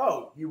is,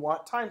 oh, you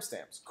want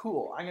timestamps.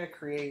 Cool. I'm going to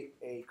create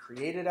a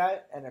created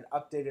at and an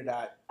updated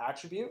at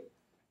attribute,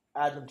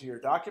 add them to your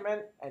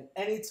document, and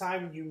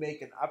anytime you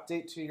make an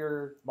update to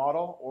your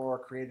model or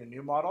create a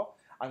new model,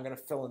 I'm going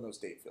to fill in those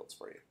date fields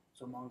for you.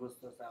 So Mongoose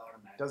does that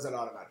automatically? Does it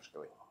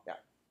automatically, yeah.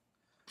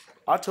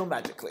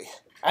 Automagically.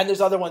 And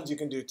there's other ones you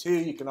can do too.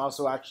 You can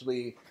also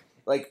actually,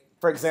 like,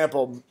 for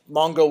example,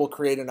 Mongo will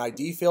create an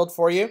ID field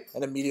for you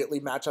and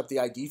immediately match up the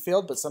ID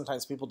field, but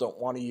sometimes people don't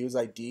want to use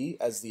ID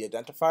as the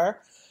identifier.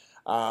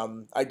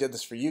 I did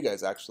this for you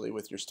guys, actually,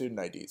 with your student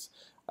IDs.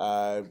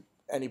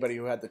 Anybody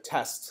who had the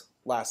test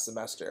last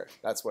semester,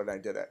 that's when I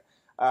did it.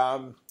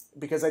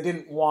 Because I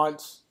didn't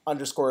want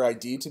underscore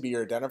ID to be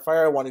your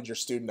identifier. I wanted your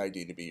student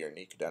ID to be your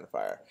unique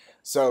identifier.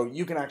 So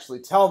you can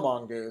actually tell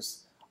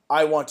Mongoose,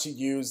 I want to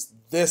use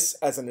this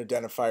as an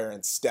identifier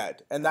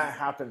instead. And that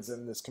happens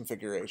in this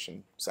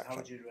configuration section. How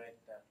would you write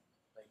that?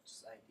 Like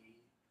just ID?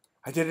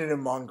 I did it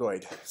in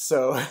Mongoid.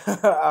 So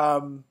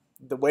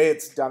the way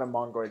it's done in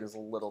Mongoid is a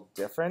little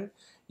different.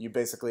 You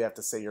basically have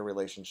to say your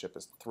relationship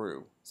is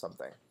through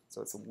something.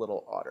 So it's a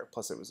little odder.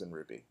 Plus it was in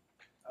Ruby.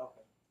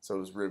 Okay. So it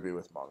was Ruby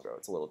with Mongo.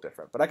 It's a little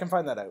different. But I can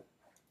find that out.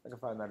 I can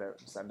find that out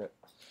and send it.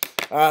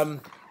 All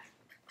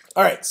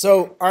right,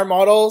 so our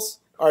models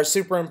are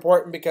super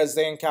important because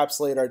they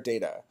encapsulate our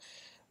data.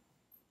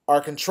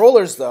 Our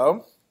controllers,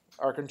 though,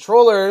 our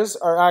controllers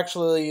are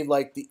actually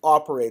like the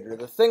operator,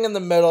 the thing in the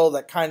middle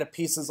that kind of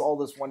pieces all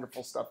this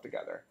wonderful stuff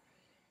together.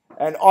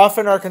 And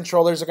often our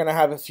controllers are going to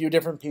have a few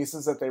different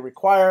pieces that they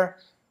require.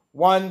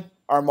 One,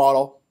 our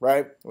model,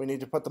 right? We need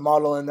to put the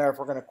model in there if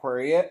we're going to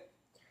query it.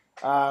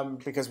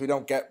 Because we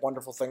don't get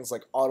wonderful things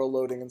like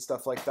auto-loading and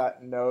stuff like that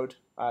in Node.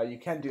 You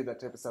can do that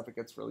type of stuff. It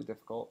gets really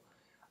difficult.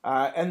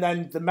 And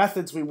then the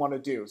methods we want to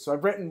do. So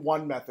I've written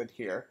one method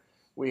here.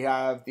 We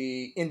have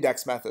the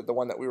index method, the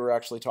one that we were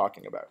actually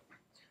talking about.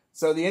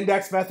 So the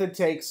index method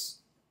takes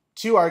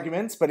 2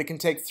 arguments, but it can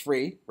take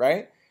 3,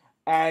 right?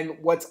 And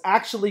what's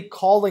actually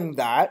calling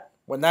that,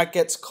 when that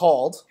gets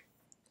called,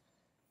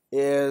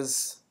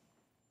 is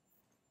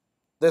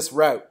this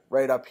route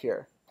right up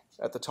here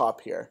at the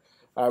top here.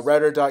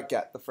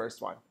 Router.get, the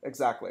first one.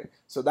 Exactly.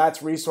 So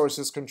that's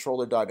resources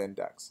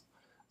controller.index.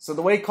 So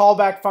the way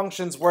callback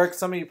functions work,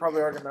 some of you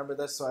probably already remember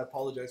this, so I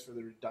apologize for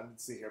the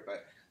redundancy here,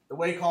 but the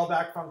way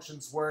callback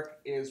functions work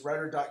is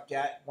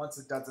router.get, once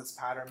it does its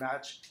pattern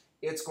match,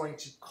 it's going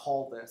to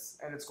call this,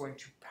 and it's going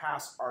to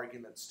pass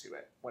arguments to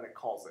it when it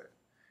calls it.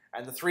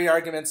 And the 3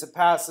 arguments it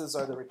passes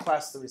are the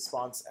request, the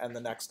response, and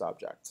the next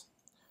object.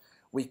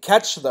 We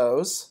catch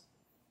those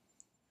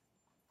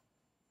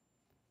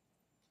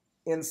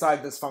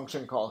inside this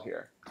function call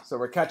here. So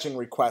we're catching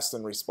request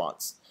and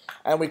response.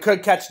 And we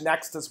could catch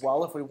next as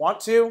well if we want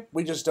to.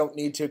 We just don't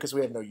need to because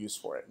we have no use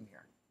for it in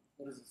here.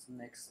 What is this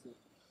next?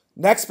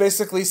 Next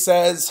basically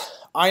says,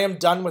 I am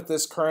done with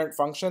this current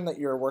function that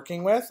you're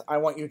working with. I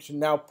want you to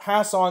now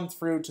pass on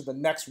through to the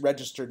next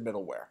registered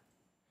middleware.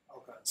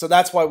 Okay. So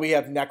that's why we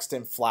have next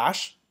in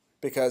Flash,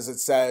 because it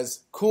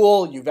says,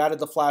 cool, you've added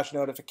the Flash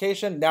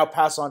notification. Now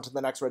pass on to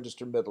the next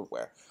registered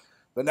middleware.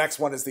 The next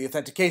one is the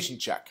authentication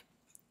check.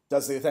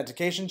 Does the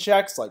authentication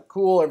checks, like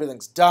cool,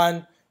 everything's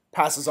done,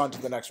 passes on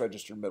to the next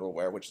registered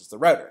middleware, which is the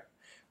router.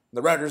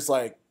 The router's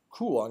like,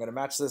 cool, I'm going to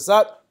match this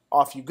up,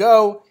 off you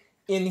go.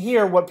 In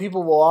here, what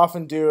people will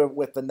often do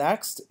with the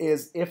next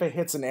is if it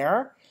hits an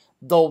error,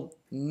 they'll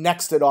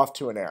next it off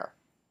to an error.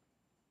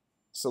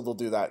 So they'll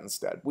do that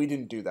instead. We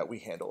didn't do that. We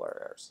handle our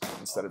errors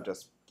instead of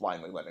just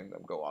blindly letting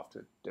them go off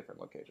to different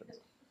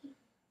locations.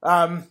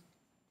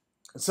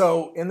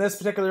 So in this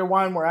particular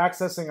one, we're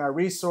accessing our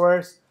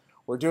resource.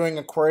 We're doing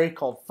a query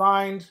called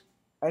find.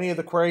 Any of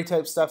the query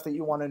type stuff that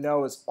you want to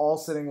know is all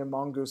sitting in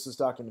Mongoose's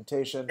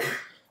documentation.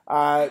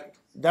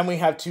 Then we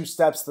have 2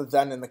 steps, the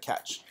then and the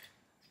catch.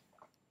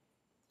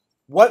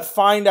 What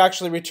find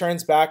actually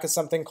returns back is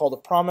something called a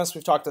promise.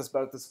 We've talked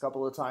about this a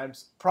couple of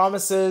times.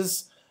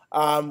 Promises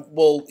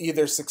will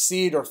either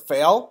succeed or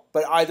fail,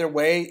 but either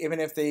way, even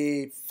if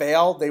they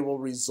fail, they will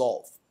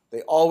resolve.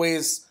 They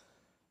always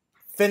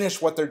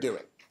finish what they're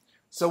doing.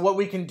 So what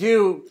we can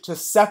do to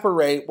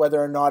separate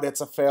whether or not it's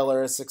a fail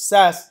or a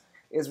success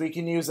is we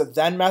can use a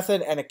then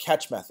method and a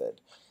catch method.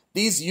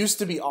 These used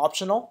to be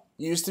optional.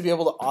 You used to be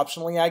able to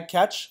optionally add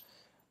catch.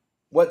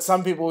 What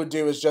some people would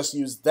do is just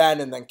use then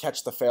and then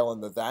catch the fail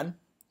in the then.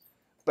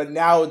 But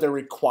now they're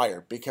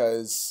required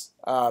because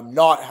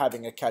not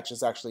having a catch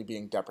is actually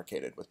being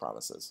deprecated with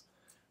promises.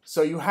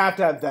 So you have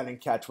to have then and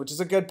catch, which is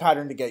a good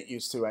pattern to get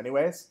used to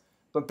anyways.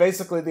 But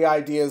basically the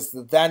idea is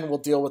that then we'll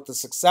deal with the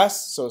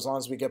success. So as long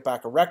as we get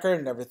back a record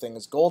and everything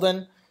is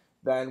golden,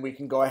 then we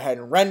can go ahead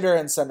and render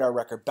and send our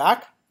record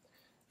back.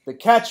 The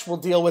catch will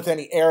deal with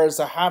any errors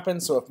that happen.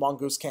 So if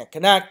Mongoose can't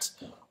connect,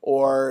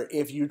 or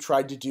if you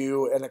tried to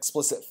do an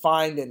explicit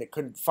find and it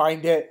couldn't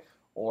find it,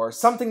 or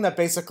something that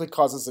basically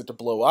causes it to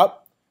blow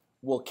up,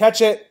 we'll catch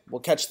it, we'll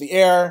catch the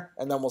error,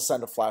 and then we'll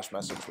send a flash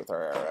message with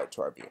our error out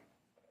to our view.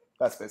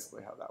 That's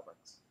basically how that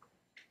works.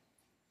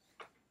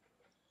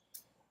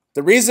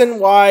 The reason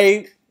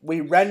why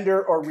we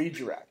render or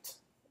redirect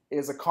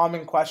is a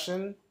common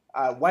question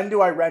When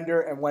do I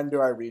render and when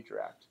do I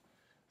redirect?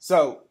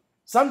 So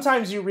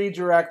sometimes you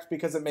redirect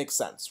because it makes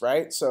sense,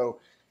 right? So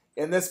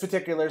in this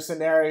particular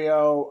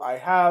scenario, I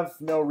have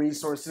no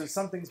resources,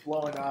 something's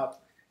blowing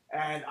up,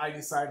 and I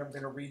decide I'm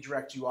going to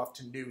redirect you off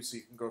to new so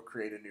you can go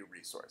create a new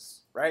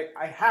resource, right?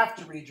 I have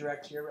to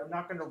redirect here. I'm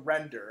not going to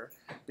render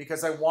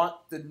because I want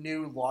the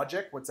new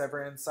logic,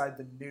 whatever inside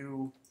the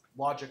new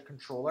logic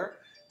controller,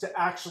 to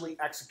actually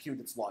execute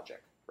its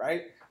logic,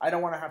 right? I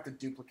don't want to have to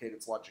duplicate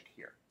its logic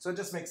here. So it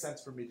just makes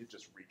sense for me to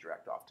just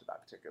redirect off to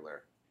that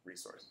particular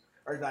resource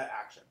or that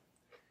action.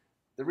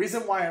 The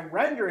reason why I'm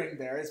rendering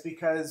there is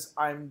because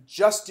I'm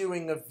just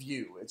doing a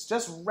view. It's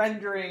just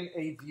rendering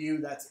a view,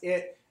 that's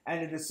it,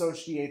 and it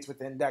associates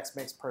with index,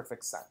 makes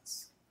perfect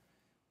sense.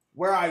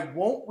 Where I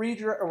won't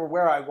redirect, or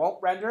where I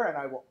won't render and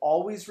I will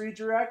always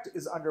redirect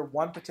is under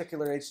one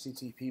particular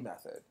HTTP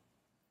method.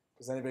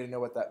 Does anybody know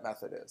what that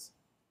method is?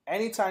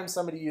 Anytime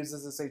somebody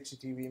uses this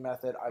HTTP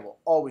method, I will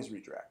always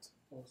redirect.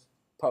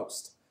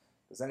 Post.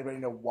 Does anybody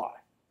know why?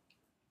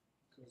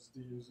 Because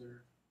the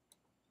user,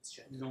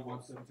 you don't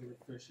want them to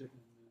refresh it. And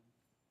then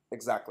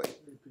exactly.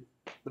 repeat.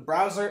 The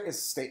browser is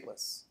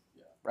stateless,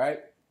 Yeah. right?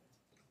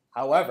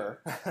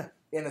 However,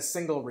 in a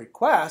single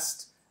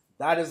request,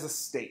 that is a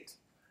state.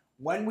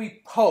 When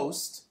we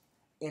post,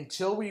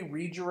 until we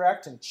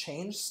redirect and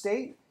change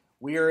state,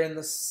 we are in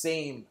the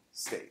same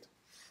state.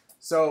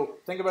 So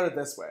think about it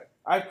this way.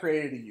 I've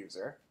created a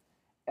user,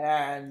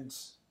 and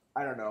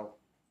I don't know,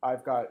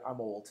 I'm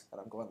old, and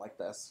I'm going like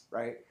this,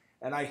 right?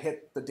 And I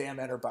hit the damn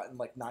enter button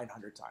like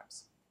 900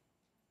 times.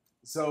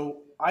 So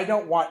I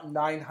don't want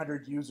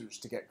 900 users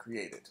to get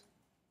created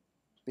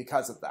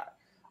because of that.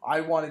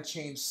 I want to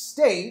change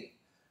state,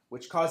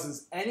 which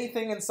causes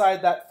anything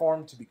inside that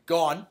form to be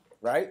gone,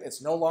 right?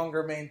 It's no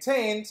longer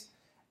maintained,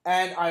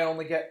 and I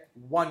only get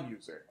one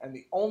user. And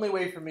the only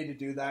way for me to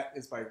do that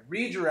is by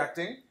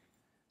redirecting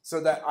so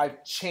that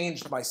I've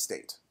changed my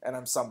state and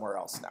I'm somewhere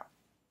else now,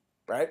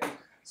 right?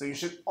 So you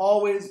should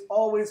always,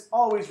 always,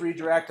 always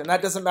redirect, and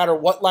that doesn't matter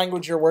what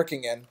language you're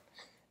working in.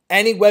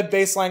 Any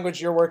web-based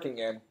language you're working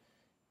in,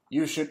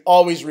 you should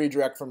always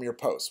redirect from your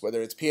post,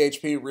 whether it's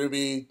PHP,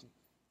 Ruby,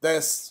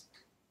 this,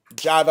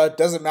 Java,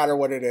 doesn't matter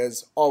what it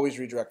is, always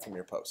redirect from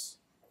your posts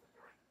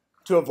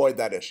to avoid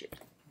that issue.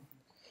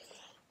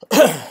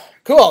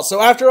 Cool,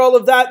 so after all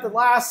of that,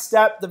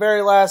 the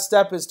very last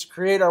step is to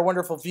create our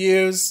wonderful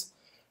views,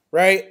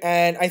 right?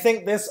 And I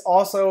think this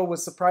also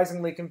was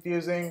surprisingly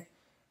confusing.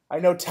 I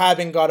know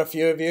tabbing got a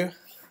few of you.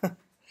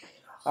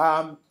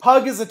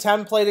 Pug is a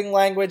templating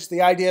language.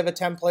 The idea of a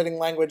templating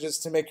language is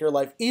to make your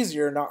life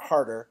easier, not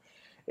harder.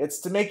 It's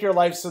to make your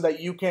life so that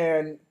you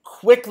can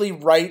quickly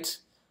write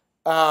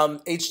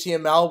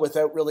HTML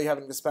without really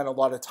having to spend a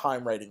lot of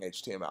time writing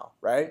HTML,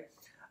 right?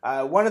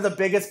 One of the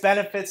biggest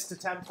benefits to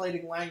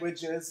templating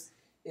languages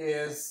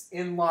is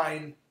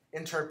inline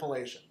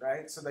interpolation,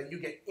 right? So that you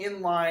get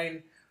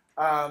inline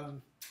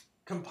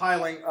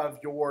compiling of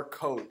your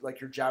code, like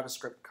your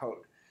JavaScript code.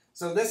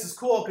 So this is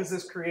cool because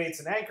this creates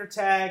an anchor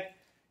tag,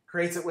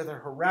 creates it with a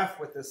href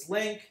with this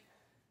link.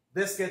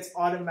 This gets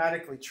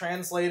automatically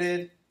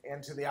translated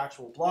into the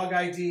actual blog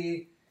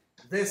ID.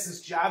 This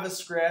is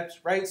JavaScript,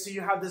 right? So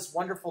you have this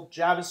wonderful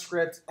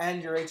JavaScript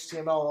and your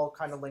HTML all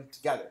kind of linked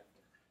together.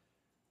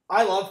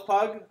 I love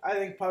Pug. I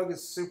think Pug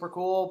is super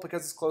cool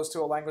because it's close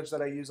to a language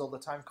that I use all the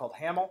time called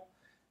Haml.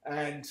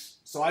 And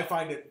so I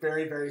find it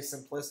very, very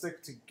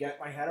simplistic to get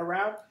my head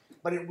around.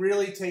 But it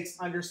really takes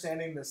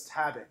understanding this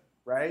tabbing,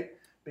 right?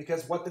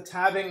 Because what the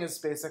tabbing is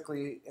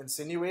basically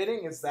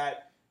insinuating is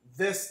that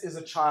this is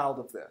a child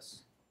of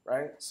this,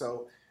 right?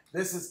 So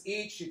this is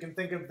each. You can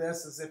think of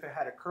this as if it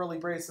had a curly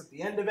brace at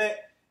the end of it,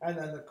 and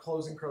then the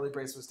closing curly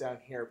brace was down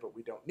here, but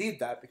we don't need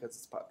that because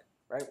it's Pug,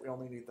 right? We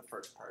only need the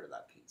first part of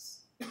that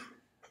piece.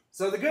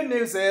 So the good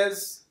news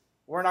is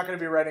we're not going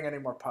to be writing any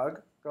more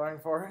Pug going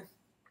forward.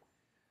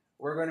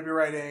 We're going to be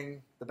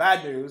writing the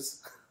bad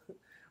news.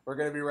 We're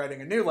going to be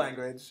writing a new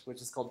language,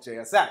 which is called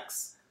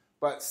JSX.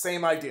 But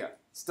same idea.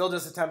 Still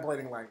just a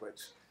templating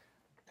language.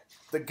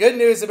 The good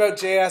news about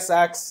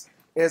JSX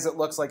is it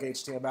looks like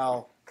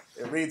HTML.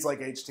 It reads like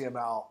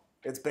HTML.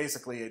 It's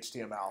basically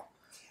HTML.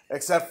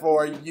 Except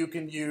for you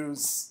can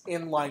use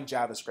inline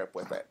JavaScript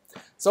with it.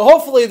 So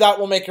hopefully that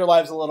will make your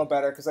lives a little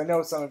better, because I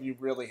know some of you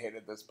really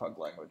hated this Pug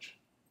language.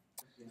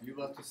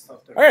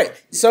 All right,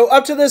 so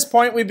up to this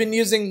point, we've been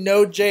using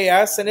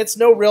Node.js, and it's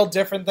no real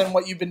different than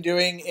what you've been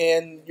doing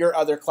in your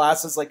other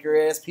classes, like your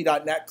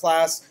ASP.NET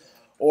class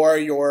or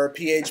your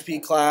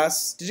PHP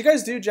class. Did you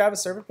guys do Java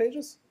server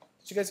pages?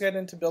 Did you guys get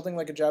into building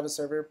like a Java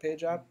server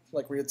page app,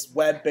 like where it's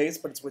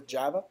web-based, but it's with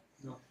Java?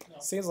 No.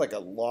 Seems like a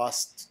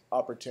lost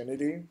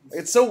opportunity.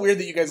 It's so weird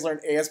that you guys learn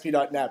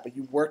ASP.NET, but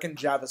you work in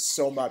Java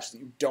so much that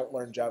you don't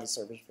learn Java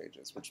server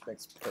pages, which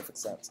makes perfect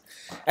sense.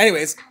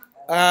 Anyways,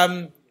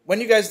 when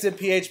you guys did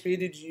PHP,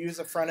 did you use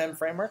a front-end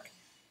framework?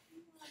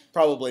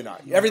 Probably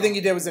not. Everything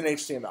you did was in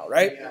HTML,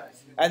 right?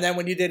 And then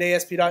when you did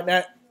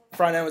ASP.NET,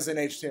 front-end was in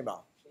HTML,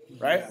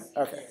 right?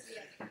 Okay.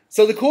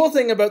 So the cool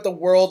thing about the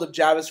world of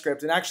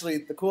JavaScript, and actually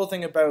the cool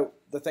thing about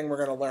the thing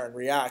we're going to learn,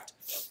 React,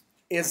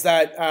 is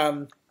that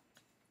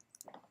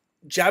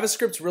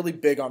JavaScript's really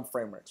big on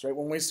frameworks, right?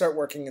 When we start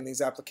working in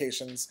these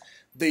applications,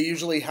 they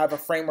usually have a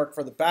framework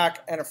for the back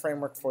and a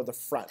framework for the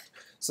front.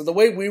 So the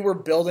way we were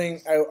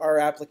building out our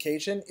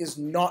application is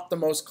not the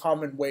most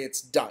common way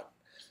it's done.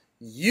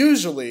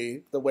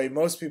 Usually, the way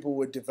most people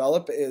would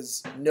develop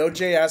is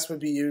Node.js would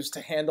be used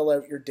to handle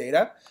out your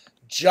data,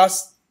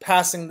 just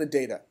passing the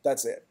data.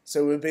 That's it.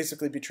 So it would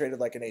basically be treated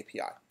like an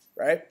API,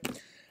 right?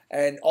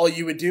 And all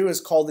you would do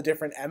is call the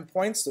different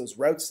endpoints, those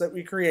routes that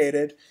we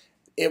created.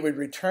 It would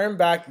return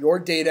back your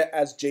data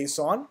as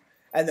JSON,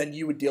 and then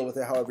you would deal with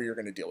it however you're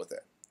going to deal with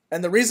it.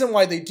 And the reason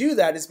why they do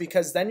that is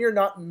because then you're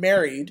not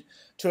married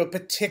to a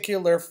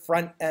particular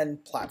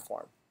front-end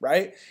platform,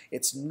 right?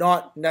 It's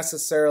not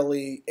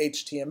necessarily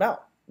HTML.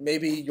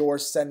 Maybe you're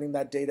sending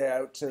that data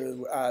out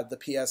to the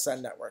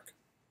PSN network,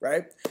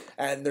 right?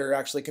 And they're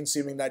actually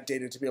consuming that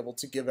data to be able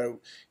to give out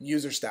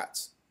user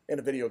stats in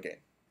a video game.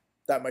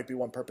 That might be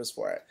one purpose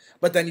for it.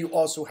 But then you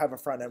also have a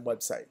front-end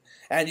website.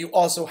 And you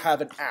also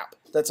have an app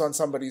that's on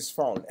somebody's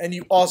phone. And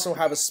you also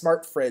have a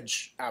smart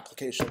fridge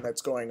application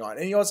that's going on.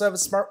 And you also have a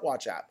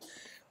smartwatch app.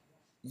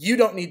 You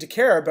don't need to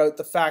care about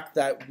the fact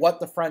that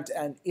what the front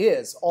end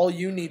is. All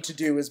you need to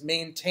do is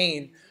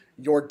maintain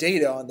your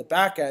data on the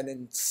back end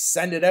and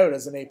send it out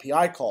as an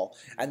API call.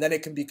 And then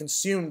it can be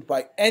consumed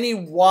by any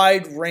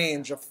wide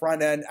range of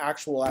front-end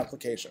actual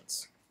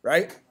applications,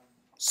 right?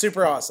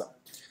 Super awesome.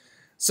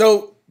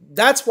 So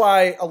that's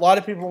why a lot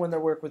of people, when they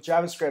work with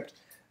JavaScript,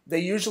 they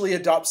usually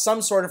adopt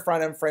some sort of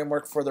front-end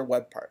framework for their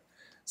web part.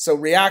 So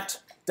React,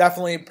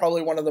 definitely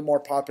probably one of the more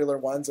popular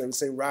ones. I would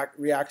say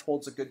React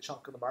holds a good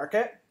chunk of the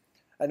market.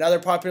 Another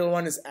popular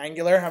one is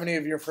Angular. How many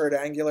of you have heard of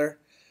Angular?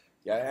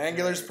 Yeah,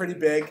 Angular's pretty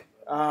big.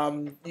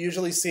 You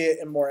usually see it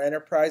in more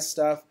enterprise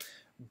stuff.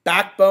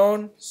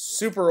 Backbone,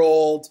 super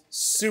old,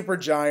 super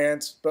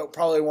giant, but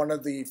probably one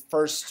of the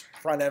first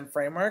front-end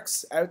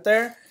frameworks out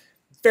there.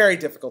 Very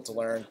difficult to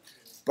learn,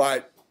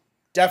 but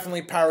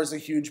definitely powers a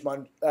huge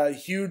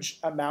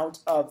amount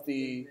of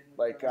the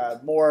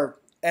more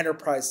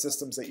enterprise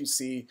systems that you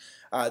see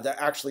that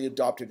actually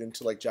adopted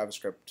into like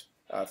JavaScript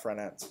front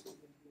ends.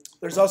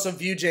 There's also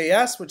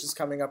Vue.js, which is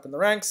coming up in the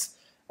ranks,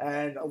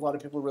 and a lot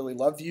of people really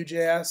love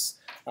Vue.js.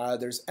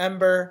 There's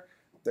Ember.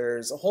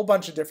 There's a whole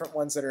bunch of different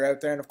ones that are out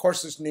there, and of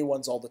course there's new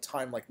ones all the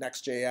time like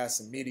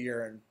Next.js and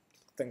Meteor and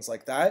things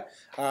like that,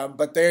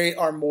 but they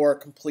are more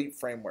complete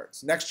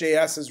frameworks.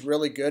 Next.js is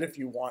really good if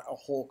you want a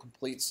whole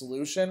complete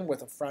solution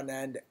with a front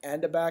end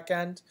and a back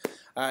end,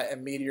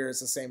 and Meteor is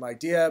the same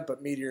idea,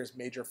 but Meteor's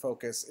major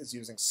focus is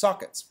using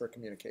sockets for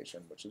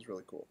communication, which is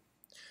really cool.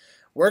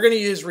 We're going to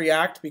use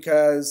React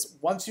because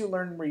once you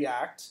learn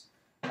React,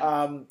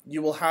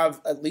 you will have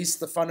at least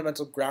the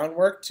fundamental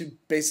groundwork to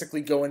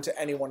basically go into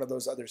any one of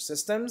those other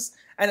systems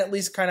and at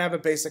least kind of have a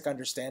basic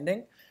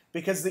understanding,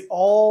 because they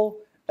all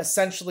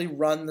essentially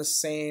run the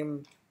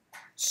same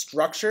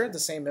structure, the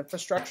same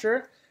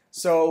infrastructure.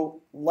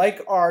 So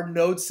like our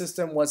node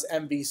system was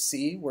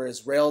MVC,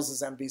 whereas Rails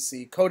is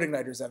MVC,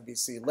 CodeIgniter is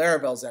MVC,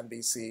 Laravel is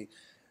MVC,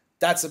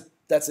 that's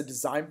a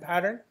design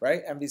pattern,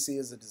 right? MVC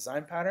is a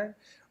design pattern.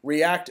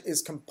 React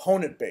is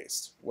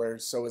component-based, where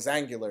so is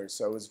Angular,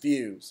 so is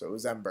Vue, so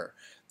is Ember.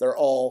 They're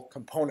all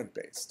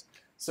component-based.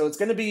 So it's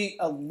going to be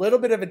a little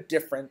bit of a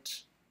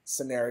different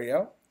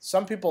scenario.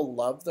 Some people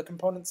love the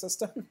component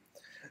system.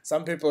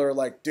 Some people are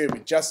like, dude,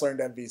 we just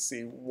learned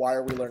MVC. Why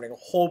are we learning a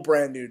whole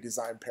brand new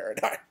design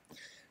paradigm?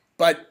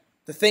 But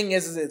the thing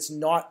is it's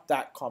not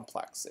that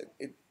complex.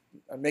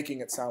 I'm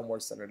making it sound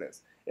worse than it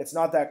is. It's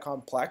not that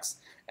complex,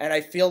 and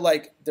I feel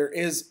like there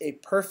is a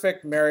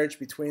perfect marriage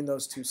between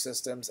those two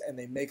systems, and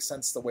they make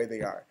sense the way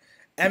they are.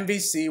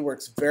 MVC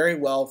works very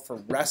well for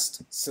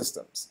REST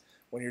systems.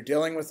 When you're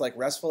dealing with like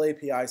RESTful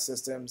API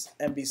systems,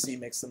 MVC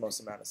makes the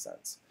most amount of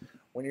sense.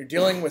 When you're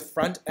dealing with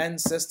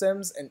front-end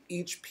systems and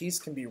each piece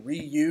can be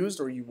reused,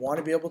 or you want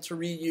to be able to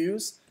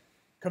reuse,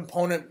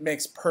 component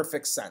makes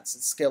perfect sense.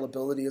 Its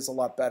scalability is a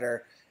lot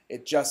better.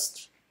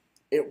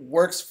 It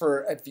works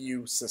for a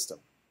Vue system.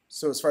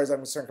 So as far as I'm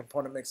concerned,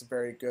 component makes a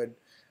very good,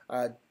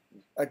 a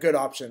good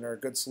option or a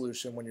good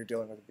solution when you're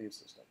dealing with a Vue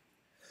system.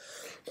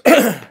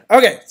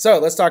 Okay, so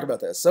let's talk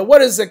about this. So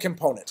what is a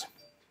component?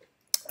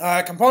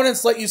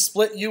 Components let you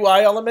split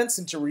UI elements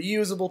into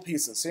reusable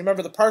pieces. So you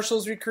remember the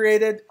partials we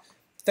created?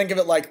 Think of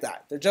it like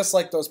that. They're just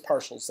like those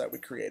partials that we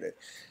created.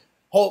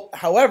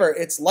 However,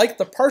 it's like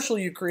the partial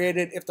you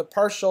created if the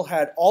partial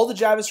had all the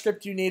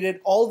JavaScript you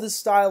needed, all the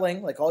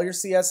styling, like all your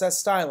CSS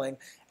styling,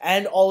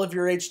 and all of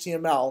your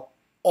HTML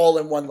all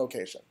in one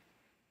location.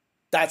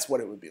 That's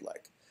what it would be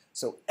like.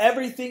 So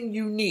everything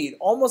you need,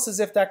 almost as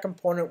if that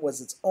component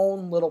was its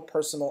own little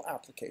personal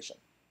application,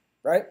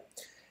 right?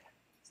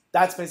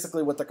 That's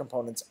basically what the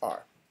components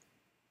are.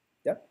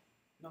 Yeah?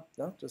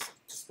 No? Just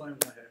playing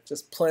with my hair.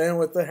 Just playing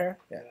with the hair?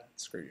 Yeah.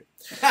 Screw you.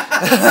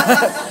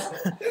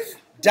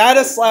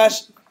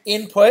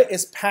 Data/input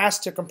is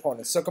passed to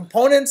components. So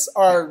components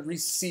are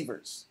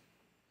receivers.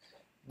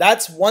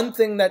 That's one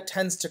thing that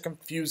tends to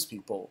confuse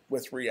people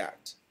with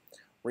React.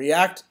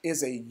 React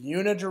is a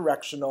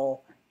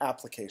unidirectional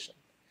application,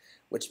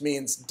 which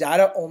means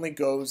data only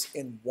goes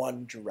in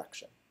one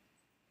direction.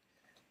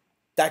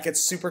 that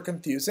gets super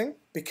confusing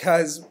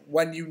because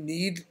when you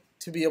need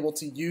to be able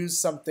to use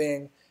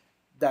something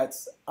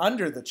that's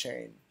under the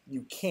chain,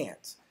 you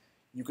can't.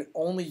 You can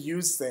only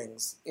use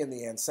things in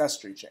the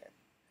ancestry chain.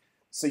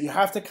 So you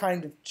have to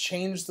kind of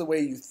change the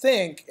way you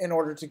think in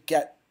order to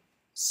get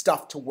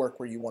stuff to work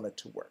where you want it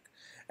to work.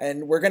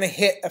 And we're going to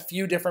hit a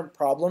few different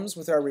problems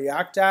with our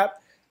React app.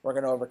 We're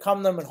going to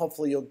overcome them, and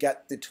hopefully you'll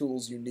get the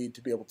tools you need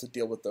to be able to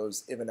deal with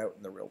those even out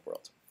in the real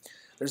world.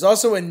 There's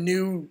also a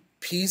new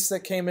piece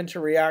that came into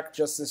React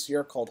just this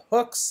year called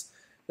hooks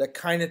that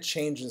kind of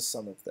changes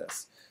some of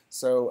this.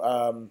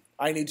 So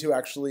I need to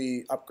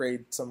actually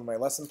upgrade some of my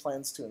lesson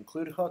plans to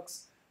include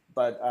hooks,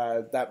 but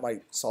that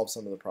might solve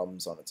some of the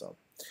problems on its own.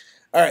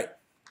 All right.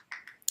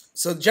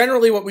 So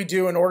generally what we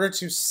do in order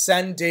to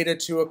send data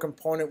to a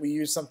component, we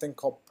use something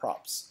called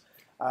props.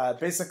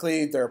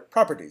 Basically, they're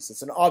properties.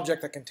 It's an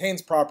object that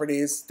contains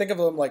properties. Think of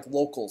them like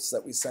locals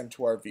that we send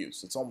to our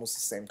views. It's almost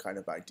the same kind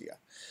of idea.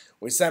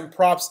 We send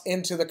props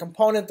into the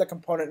component. The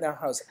component now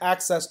has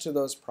access to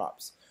those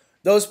props.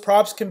 Those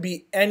props can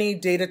be any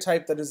data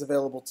type that is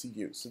available to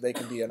you. So they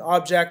can be an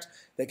object,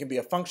 they can be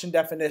a function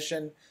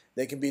definition,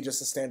 they can be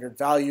just a standard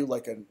value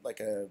like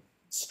a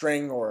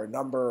string or a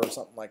number or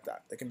something like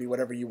that. They can be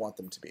whatever you want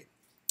them to be.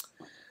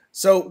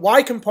 So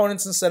why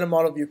components instead of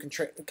model view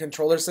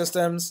controller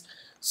systems?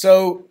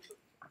 So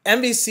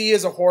MVC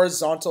is a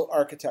horizontal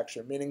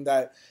architecture, meaning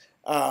that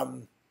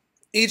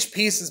each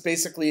piece is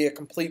basically a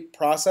complete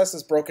process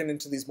is broken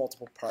into these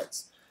multiple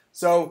parts.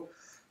 So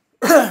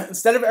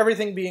instead of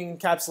everything being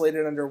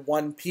encapsulated under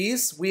one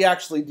piece, we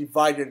actually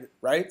divided it,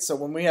 right? So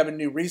when we have a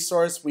new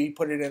resource, we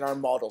put it in our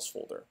models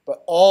folder,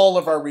 but all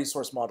of our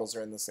resource models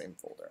are in the same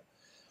folder.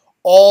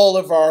 All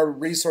of our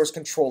resource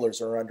controllers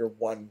are under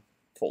one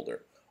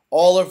folder.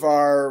 All of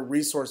our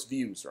resource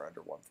views are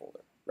under one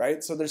folder,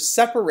 right? So they're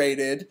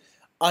separated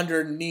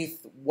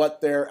underneath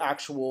what their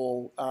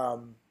actual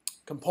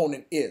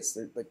component is.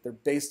 They're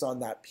based on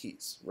that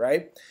piece,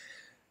 right?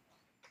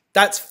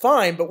 That's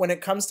fine, but when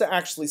it comes to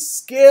actually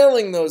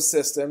scaling those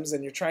systems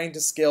and you're trying to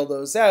scale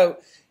those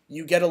out,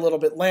 you get a little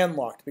bit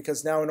landlocked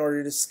because now in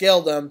order to scale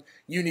them,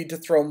 you need to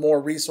throw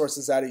more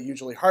resources at it,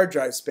 usually hard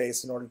drive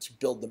space, in order to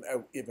build them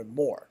out even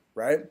more,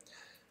 right?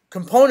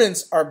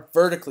 Components are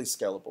vertically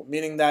scalable,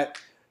 meaning that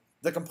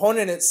the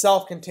component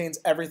itself contains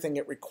everything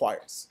it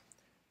requires.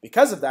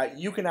 Because of that,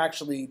 you can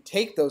actually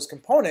take those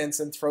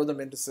components and throw them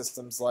into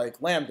systems like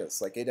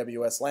Lambdas, like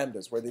AWS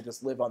Lambdas, where they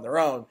just live on their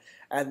own,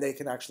 and they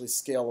can actually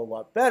scale a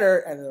lot better,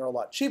 and they're a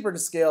lot cheaper to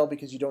scale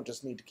because you don't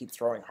just need to keep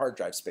throwing hard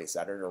drive space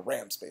at it or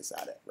RAM space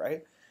at it,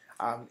 right?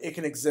 It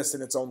can exist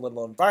in its own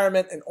little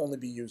environment and only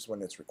be used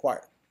when it's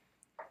required.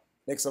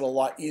 Makes it a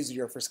lot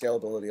easier for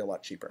scalability, a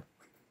lot cheaper.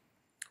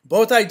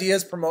 Both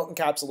ideas promote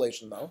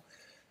encapsulation, though.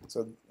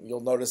 So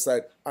you'll notice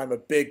that I'm a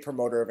big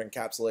promoter of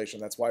encapsulation.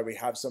 That's why we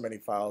have so many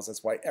files.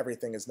 That's why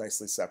everything is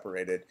nicely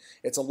separated.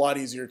 It's a lot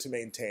easier to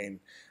maintain.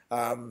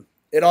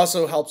 It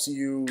also helps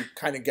you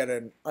kind of get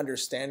an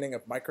understanding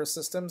of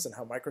microsystems and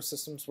how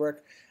microsystems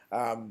work,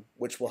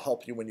 which will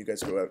help you when you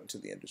guys go out into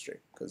the industry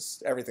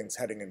because everything's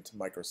heading into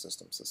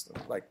microsystem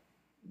like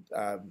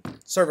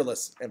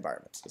serverless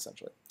environments,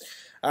 essentially.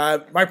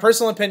 My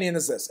personal opinion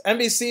is this.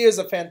 MVC is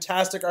a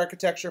fantastic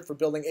architecture for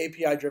building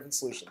API-driven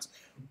solutions.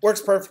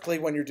 Works perfectly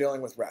when you're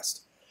dealing with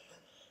REST.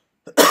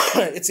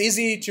 It's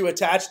easy to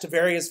attach to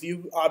various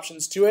view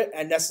options to it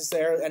and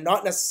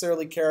not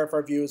necessarily care if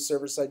our view is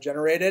server-side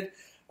generated,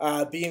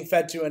 being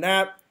fed to an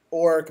app,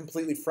 or a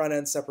completely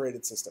front-end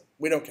separated system.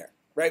 We don't care,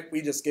 right?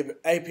 We just give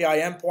API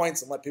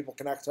endpoints and let people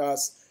connect to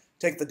us,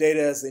 take the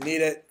data as they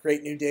need it,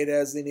 create new data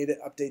as they need it,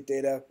 update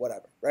data,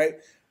 whatever, right?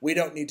 We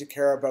don't need to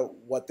care about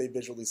what they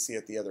visually see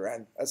at the other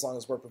end, as long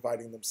as we're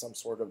providing them some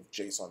sort of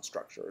JSON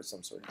structure or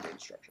some sort of data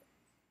structure.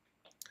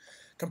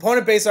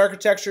 Component-based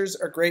architectures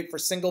are great for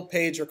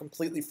single-page or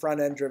completely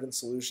front-end driven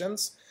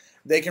solutions.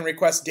 They can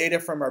request data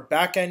from our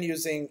backend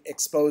using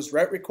exposed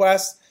route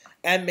requests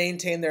and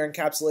maintain their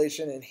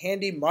encapsulation in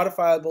handy,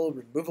 modifiable,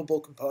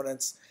 removable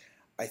components.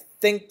 I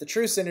think the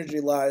true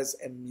synergy lies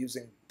in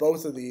using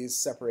both of these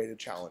separated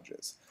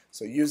challenges.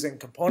 So using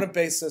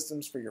component-based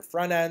systems for your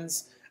front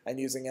ends and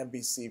using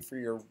MVC for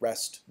your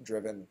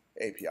REST-driven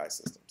API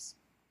systems.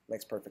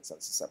 Makes perfect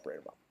sense to separate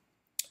them up.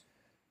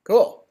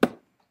 Cool.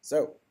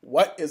 So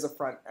what is a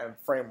front-end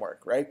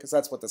framework, right? Because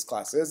that's what this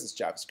class is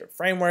JavaScript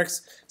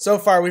frameworks. So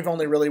far, we've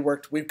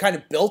kind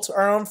of built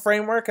our own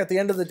framework at the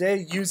end of the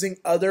day using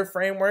other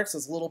frameworks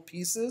as little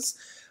pieces.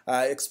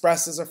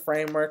 Express is a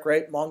framework,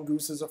 right?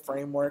 Mongoose is a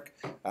framework.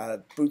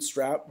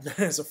 Bootstrap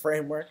is a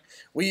framework.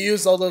 We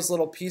use all those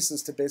little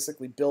pieces to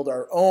basically build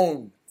our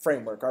own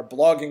framework, our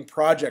blogging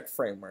project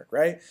framework,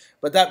 right?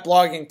 But that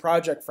blogging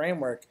project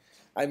framework,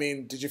 I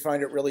mean, did you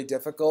find it really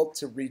difficult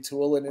to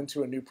retool it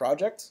into a new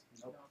project?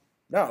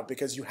 No,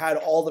 because you had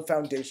all the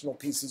foundational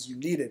pieces you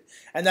needed.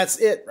 And that's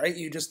it, right?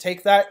 You just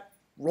take that,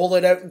 roll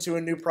it out into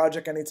a new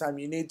project anytime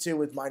you need to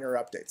with minor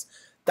updates.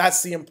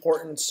 That's the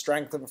important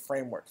strength of a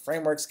framework.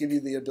 Frameworks give you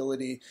the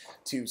ability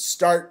to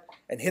start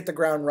and hit the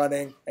ground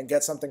running and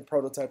get something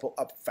prototypal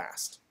up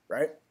fast,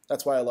 right?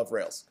 That's why I love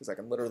Rails, because I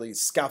can literally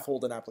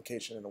scaffold an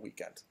application in a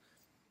weekend.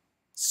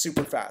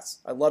 Super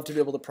fast. I love to be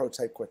able to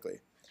prototype quickly,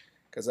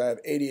 because I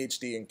have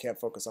ADHD and can't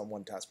focus on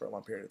one task for a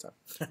long period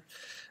of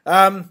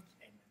time.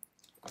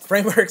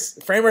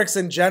 Frameworks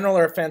in general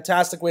are a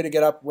fantastic way to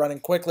get up running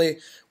quickly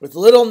with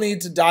little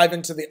need to dive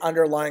into the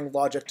underlying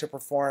logic to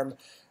perform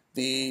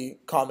the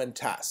common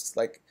tasks.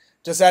 Like,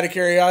 just out of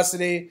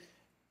curiosity,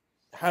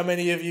 how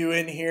many of you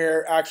in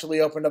here actually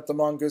opened up the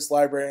Mongoose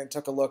library and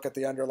took a look at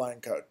the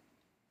underlying code?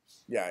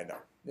 Yeah, I know.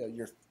 Yeah,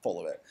 you're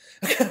full of it.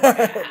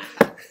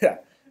 Yeah,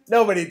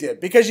 nobody did,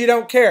 because you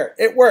don't care.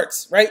 It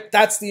works, right?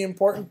 That's the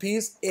important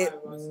piece. It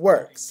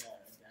works.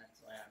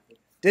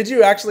 Did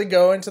you actually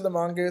go into the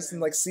Mongoose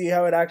and like see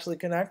how it actually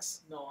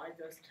connects? No, I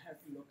just had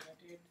to look at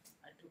it.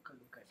 I took a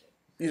look at it.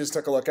 You just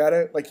took a look at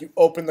it? Like, you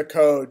opened the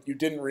code, you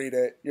didn't read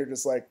it, you're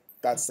just like,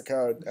 that's the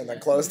code, and then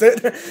closed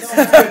it?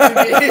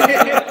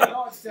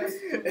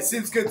 It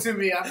seems good to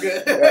me. I'm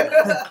good.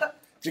 Yeah.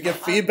 Did you get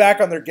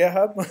feedback on their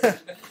GitHub?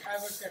 I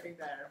was getting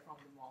the error from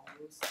the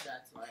Mongoose.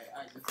 That's why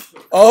I just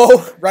took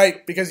Oh,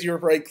 right, because you were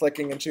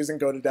right-clicking and choosing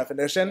go to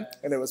definition, Yes.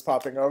 and it was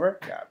popping over?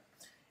 Yeah.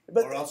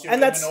 But, Or else you and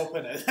wouldn't that's, even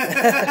open it.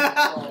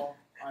 so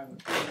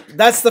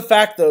that's the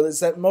fact, though, is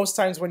that most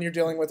times when you're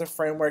dealing with a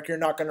framework, you're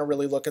not going to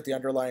really look at the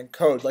underlying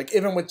code. Like,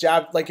 even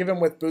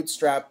with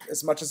Bootstrap,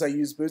 as much as I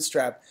use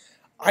Bootstrap,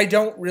 I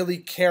don't really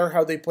care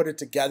how they put it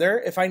together.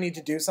 If I need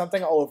to do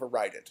something, I'll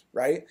override it,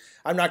 right?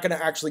 I'm not going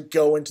to actually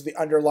go into the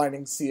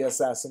underlying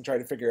CSS and try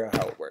to figure out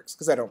how it works,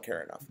 because I don't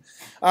care enough.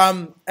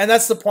 And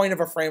that's the point of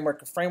a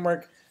framework. A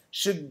framework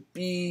should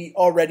be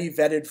already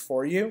vetted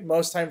for you.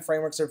 Most time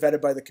frameworks are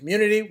vetted by the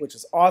community, which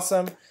is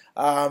awesome.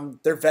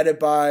 They're vetted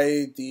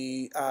by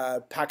the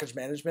package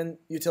management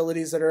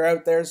utilities that are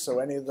out there. So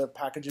any of the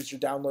packages you're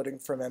downloading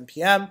from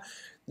NPM,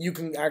 you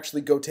can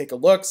actually go take a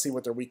look, see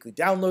what their weekly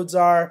downloads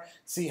are,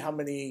 see how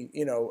many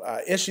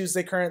issues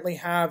they currently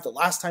have, the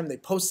last time they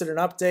posted an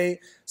update,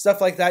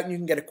 stuff like that. And you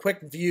can get a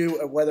quick view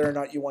of whether or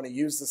not you want to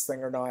use this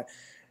thing or not.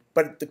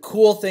 But the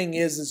cool thing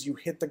is you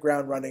hit the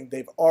ground running.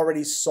 They've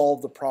already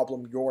solved the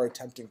problem you're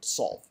attempting to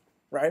solve,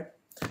 right?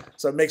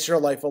 So it makes your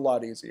life a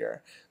lot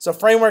easier. So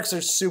frameworks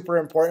are super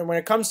important. When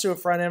it comes to a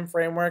front-end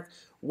framework,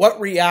 what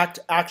React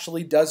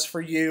actually does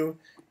for you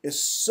is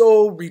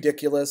so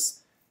ridiculous.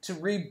 To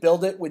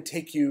rebuild it would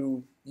take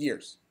you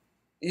years,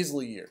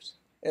 easily years,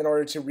 in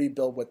order to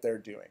rebuild what they're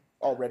doing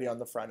already on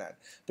the front end.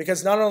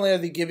 Because not only are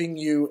they giving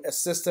you a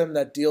system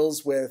that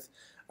deals with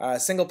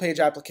single-page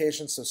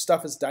applications, so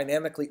stuff is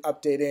dynamically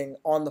updating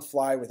on the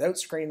fly without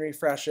screen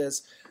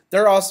refreshes.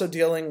 They're also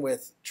dealing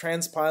with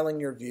transpiling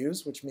your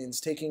views, which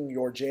means taking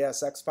your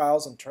JSX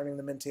files and turning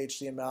them into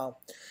HTML.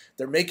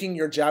 They're making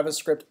your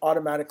JavaScript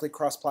automatically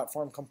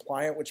cross-platform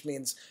compliant, which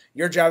means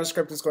your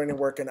JavaScript is going to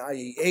work in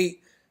IE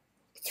 8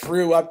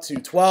 through up to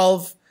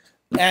 12,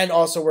 and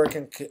also work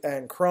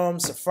in Chrome,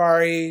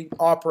 Safari,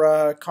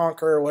 Opera,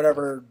 Conquer,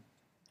 whatever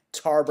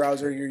tar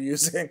browser you're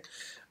using.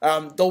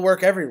 They'll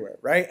work everywhere,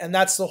 right? And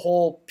that's the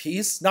whole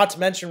piece. Not to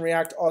mention,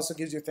 React also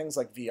gives you things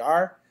like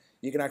VR.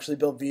 You can actually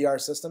build VR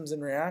systems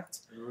in React.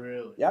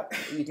 Really? Yep.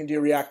 You can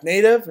do React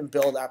Native and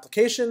build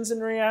applications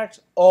in React,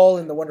 all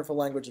in the wonderful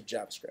language of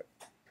JavaScript,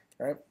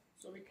 right?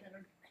 So we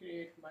cannot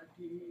create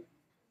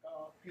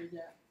multi-page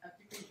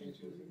applications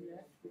using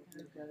React.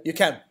 You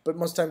can, but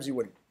most times you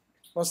wouldn't.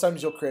 Most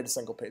times you'll create a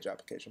single-page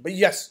application. But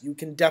yes, you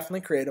can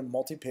definitely create a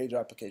multi-page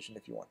application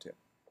if you want to.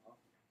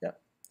 Yeah.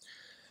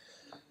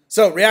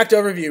 So React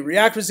overview.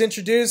 React was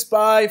introduced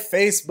by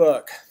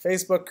Facebook.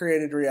 Facebook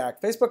created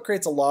React. Facebook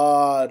creates a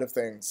lot of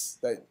things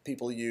that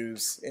people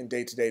use in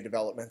day-to-day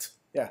development.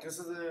 Yeah. This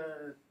is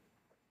a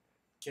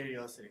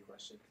curiosity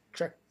question.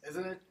 Sure.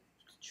 Isn't it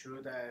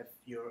true that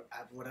your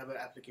whatever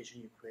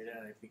application you created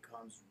and it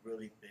becomes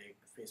really big,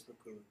 Facebook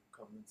could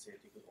come and say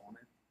they could own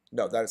it?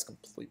 No, that is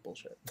complete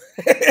bullshit.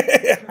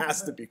 It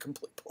has to be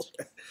complete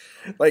bullshit.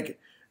 Like,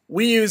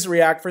 we use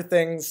React for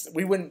things.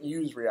 We wouldn't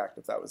use React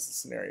if that was the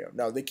scenario.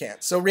 No, they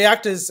can't. So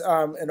React is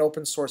an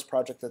open source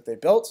project that they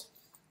built.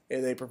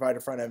 They provide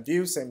a front-end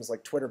view, same as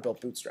like Twitter built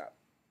Bootstrap,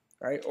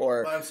 right?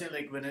 Or Well, I'm saying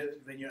like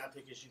when your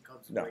application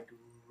comes like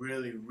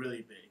really,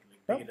 really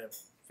big, like bigger than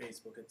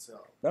Facebook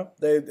itself. no,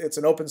 it's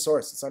an open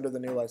source. It's under the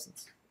new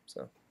license.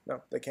 So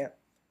no, they can't.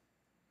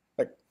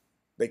 Like,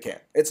 they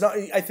can't. It's not.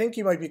 I think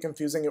you might be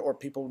confusing it, or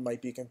people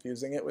might be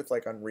confusing it with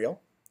like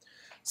Unreal.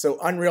 So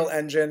Unreal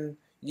Engine,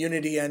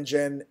 Unity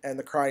Engine, and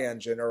the Cry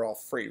Engine are all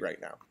free right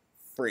now.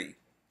 Free.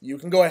 You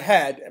can go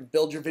ahead and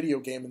build your video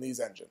game in these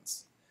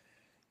engines.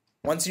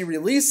 Once you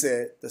release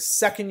it, the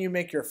second you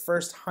make your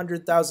first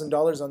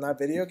 $100,000 on that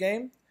video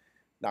game,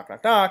 knock,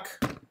 knock,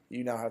 knock,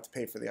 you now have to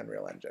pay for the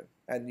Unreal Engine.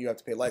 And you have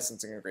to pay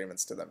licensing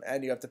agreements to them.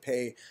 And you have to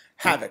pay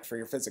Havok for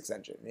your physics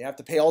engine. You have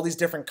to pay all these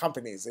different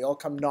companies. They all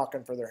come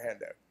knocking for their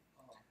handout.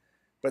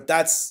 But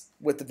that's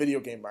with the video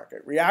game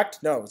market.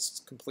 React, no,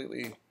 it's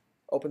completely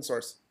open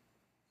source.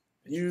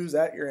 Use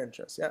at your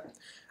interest. Yeah.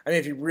 I mean,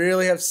 if you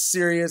really have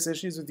serious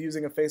issues with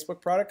using a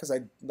Facebook product, because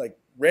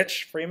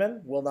Rich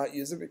Freeman will not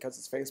use it because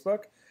it's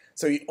Facebook.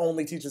 So he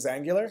only teaches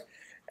Angular.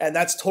 And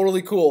that's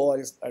totally cool.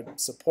 I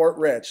support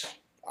Rich.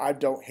 I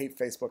don't hate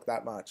Facebook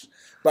that much,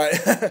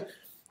 but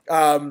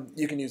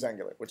you can use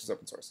Angular, which is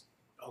open source.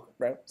 Okay.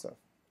 Right? So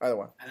either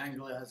one. And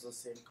Angular has the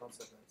same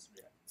concept as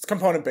React. It's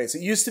component based.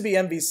 It used to be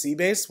MVC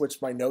based,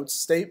 which my notes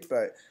state,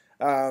 but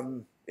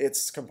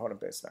it's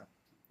component based now.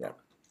 Yeah,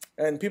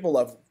 and people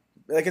love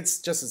it's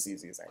just as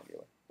easy as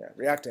Angular. Yeah,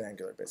 React and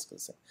Angular are basically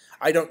the same.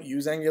 I don't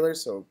use Angular,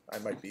 so I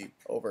might be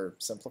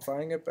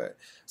oversimplifying it, but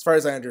as far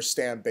as I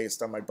understand,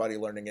 based on my buddy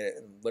learning it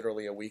in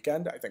literally a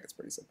weekend, I think it's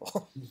pretty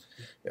simple.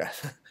 Yeah.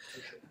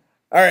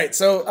 All right,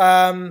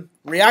 so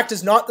React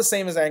is not the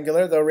same as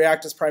Angular, though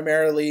React is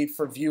primarily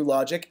for view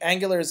logic.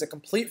 Angular is a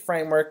complete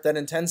framework that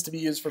intends to be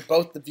used for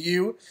both the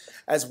view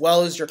as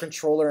well as your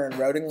controller and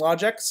routing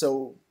logic.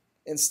 So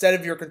instead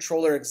of your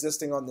controller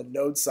existing on the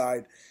node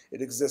side,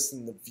 it exists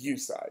in the view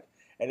side.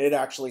 And it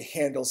actually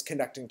handles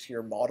connecting to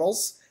your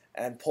models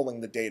and pulling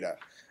the data.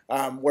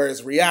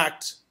 Whereas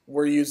React,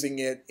 we're using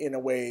it in a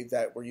way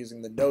that we're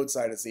using the node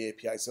side as the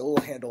API, so it'll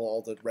handle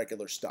all the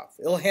regular stuff.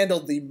 It'll handle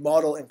the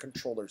model and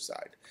controller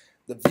side.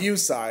 The view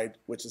side,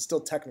 which is still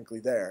technically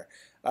there,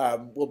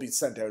 will be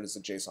sent out as a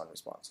JSON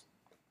response.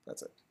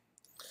 That's it.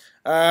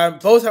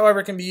 Both,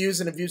 however, can be used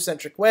in a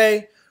view-centric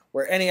way,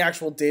 where any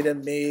actual data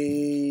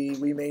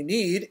we may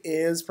need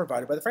is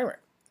provided by the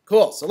framework.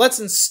 Cool, so let's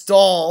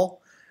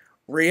install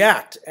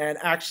React and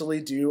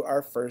actually do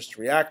our first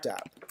React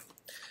app.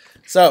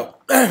 So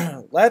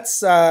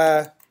let's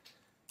go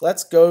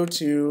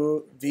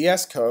to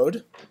VS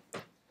Code,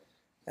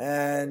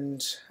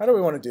 and how do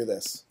we want to do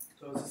this?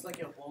 So is this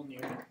like a whole new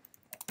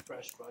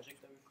fresh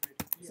project that we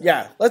created?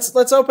 Yeah,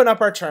 let's open up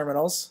our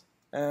terminals,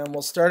 and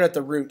we'll start at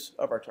the root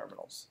of our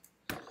terminals.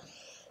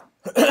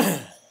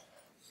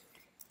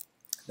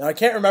 Now I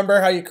can't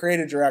remember how you create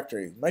a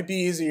directory. It might be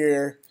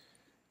easier.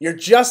 You're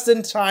just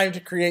in time to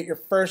create your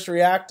first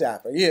React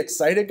app. Are you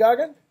excited,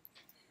 Gagan?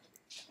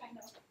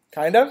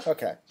 Kind of?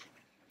 Okay.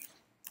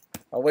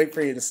 I'll wait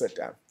for you to sit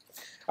down.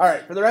 All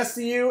right, for the rest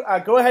of you,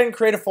 go ahead and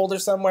create a folder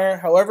somewhere,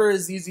 however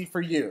is easy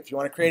for you. If you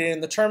want to create it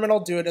in the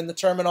terminal, do it in the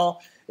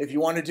terminal. If you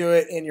want to do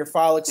it in your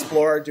file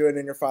explorer, do it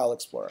in your file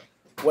explorer.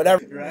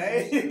 Whatever.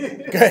 Right?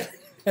 Good.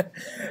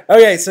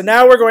 Okay, so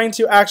now we're going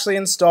to actually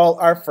install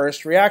our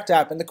first React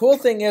app. And the cool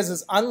thing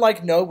is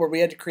unlike Node, where we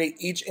had to create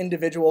each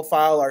individual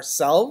file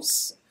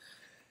ourselves,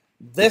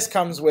 this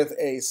comes with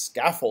a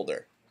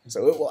scaffolder.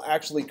 So it will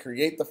actually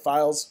create the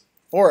files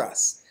for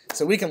us.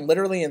 So we can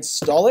literally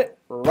install it,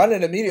 run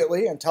it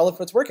immediately, and tell if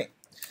it's working,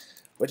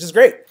 which is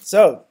great.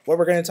 So what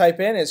we're going to type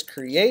in is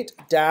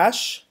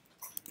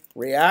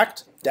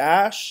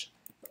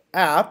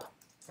create-react-app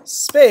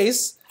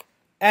space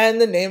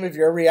and the name of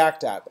your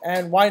React app.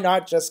 And why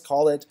not just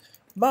call it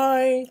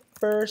my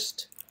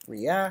first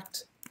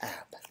React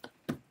app?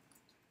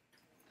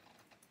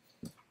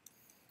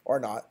 Or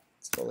not.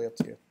 It's totally up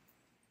to you.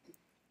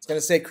 It's going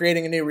to say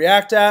creating a new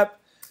React app.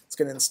 It's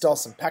going to install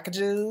some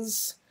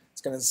packages.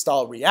 It's going to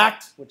install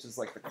React, which is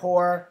like the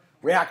core.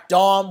 React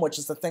DOM, which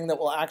is the thing that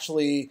will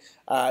actually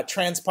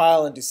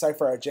transpile and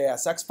decipher our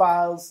JSX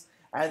files.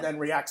 And then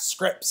React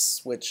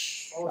scripts,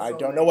 which I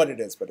don't know what it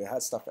is, but it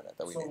has stuff in it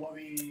that we need. So what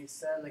we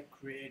said, like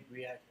create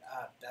React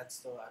app, that's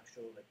the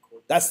actual like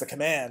code. That's the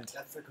command.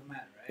 That's the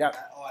command, right? Yeah.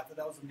 I thought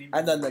that was the name.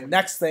 And then the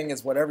next thing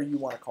is whatever you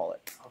want to call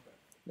it. Okay.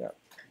 Yeah.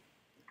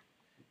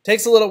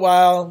 Takes a little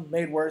while,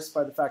 made worse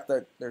by the fact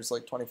that there's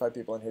like 25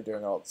 people in here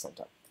doing it all at the same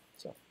time.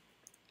 So.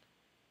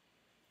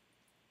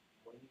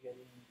 What are you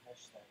getting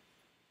hashtag?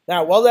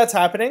 Now, while that's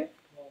happening,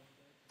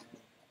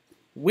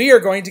 we are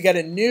going to get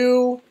a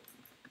new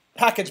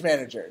package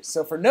manager.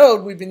 So for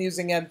Node, we've been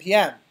using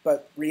NPM,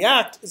 but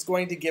React is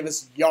going to give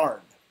us Yarn.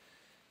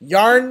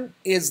 Yarn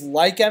is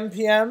like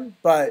NPM,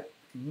 but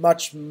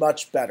much,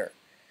 much better.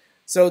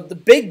 So the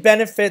big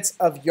benefits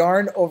of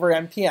Yarn over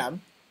NPM,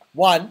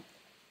 one,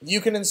 you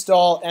can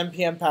install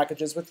NPM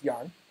packages with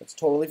Yarn. That's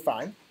totally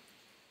fine.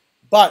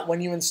 But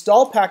when you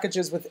install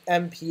packages with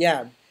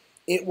NPM,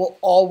 it will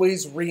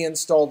always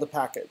reinstall the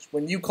package.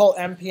 When you call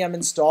NPM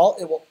install,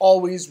 it will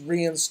always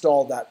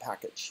reinstall that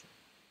package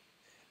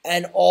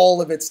and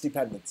all of its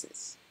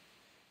dependencies.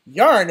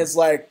 Yarn is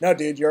like, no,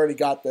 dude, you already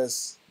got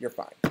this. You're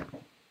fine.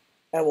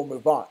 And we'll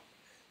move on.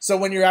 So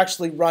when you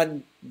actually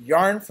run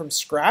Yarn from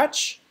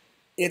scratch,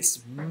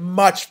 it's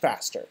much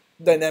faster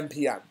than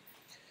NPM.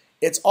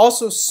 It's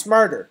also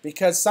smarter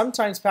because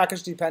sometimes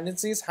package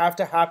dependencies have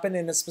to happen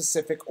in a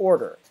specific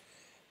order.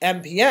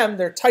 NPM,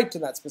 they're typed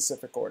in that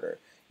specific order.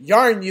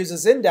 Yarn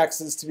uses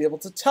indexes to be able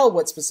to tell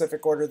what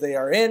specific order they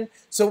are in,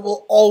 so it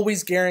will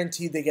always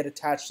guarantee they get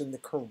attached in the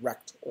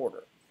correct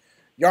order.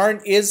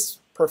 Yarn is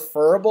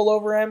preferable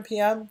over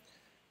NPM.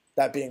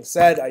 That being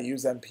said, I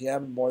use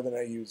NPM more than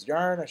I use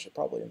Yarn. I should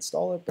probably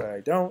install it, but I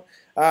don't.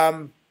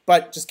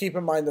 But just keep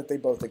in mind that they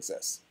both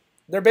exist.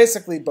 They're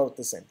basically both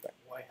the same thing.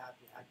 Why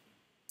happy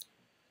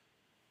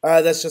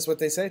hacking? That's just what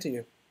they say to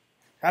you.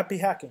 Happy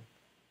hacking.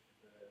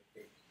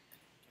 Can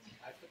you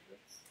hack with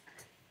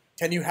this?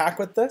 Can you hack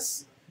with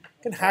this?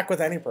 You can hack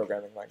with any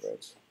programming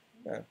language.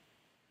 Yeah.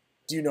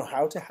 Do you know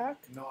how to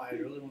hack? No, I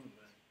really want to learn.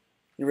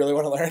 You really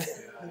want to learn?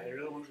 Yeah, I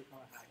really want to become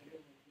a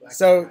hacker.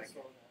 So,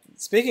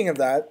 speaking of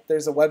that,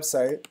 there's a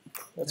website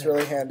That's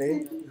really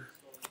handy.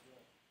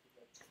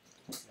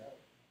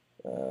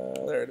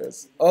 There it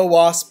is.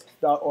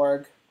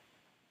 OWASP.org.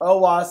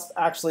 OWASP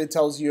actually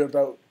tells you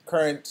about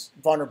current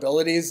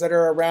vulnerabilities that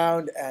are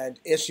around and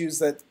issues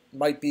that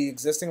might be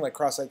existing, like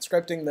cross-site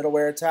scripting,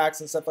 middleware attacks,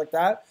 and stuff like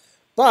that.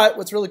 But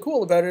what's really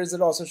cool about it is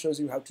it also shows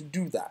you how to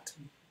do that.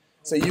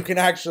 So you can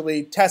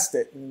actually test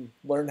it and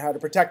learn how to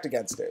protect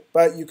against it.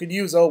 But you could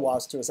use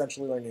OWASP to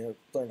essentially learn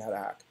how to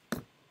hack if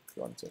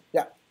you wanted to.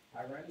 Yeah?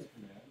 I ran the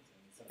commands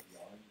and instead of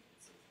yarn,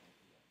 it says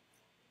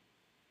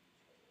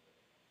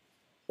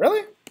NPM.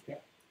 Really? Yeah.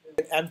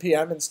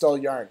 npm install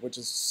yarn, which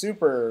is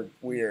super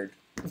weird.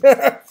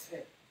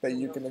 That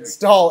you can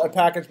install a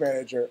package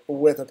manager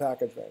with a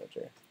package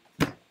manager.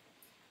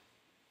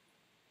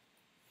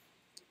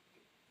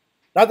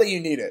 Not that you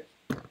need it,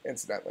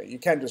 incidentally. You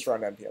can just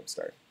run npm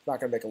start. It's not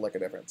going to make a lick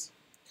of difference.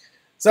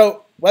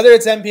 So whether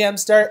it's npm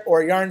start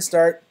or yarn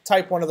start,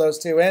 type one of those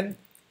two in.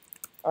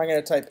 I'm going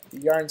to type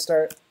yarn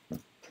start.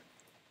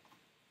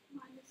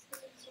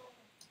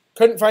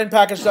 Couldn't find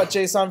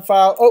package.json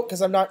file. Oh,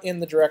 because I'm not in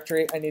the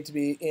directory. I need to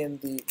be in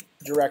the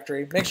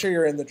directory. Make sure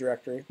you're in the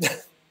directory.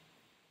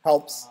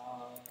 Helps.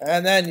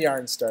 And then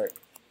yarn start.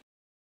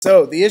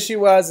 So the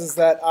issue is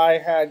that I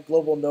had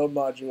global node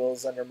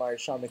modules under my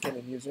Sean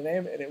McKinnon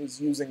username, and it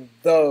was using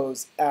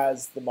those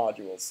as the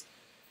modules.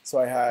 So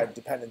I had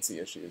dependency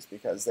issues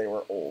because they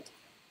were old.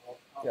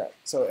 Yeah.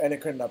 So and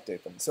it couldn't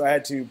update them. So I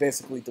had to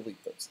basically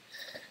delete those.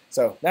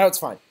 So now it's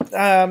fine.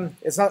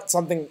 It's not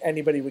something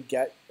anybody would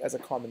get as a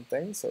common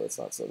thing, so it's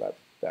not so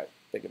that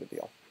big of a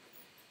deal.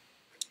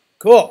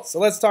 Cool. So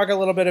let's talk a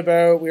little bit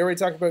about, we already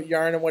talked about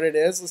yarn and what it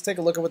is. Let's take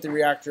a look at what the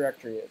React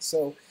directory is.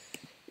 So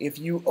if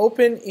you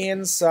open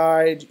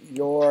inside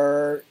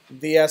your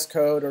VS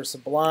Code or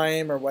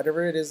Sublime or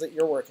whatever it is that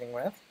you're working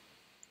with,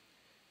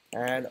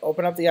 and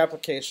open up the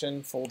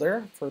application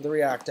folder for the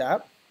React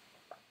app.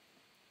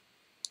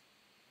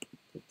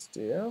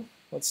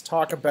 Let's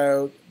talk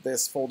about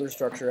this folder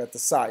structure at the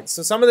side.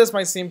 So some of this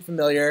might seem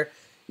familiar.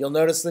 You'll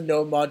notice the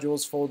node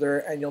modules folder,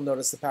 and you'll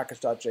notice the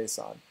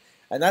package.json.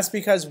 And that's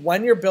because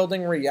when you're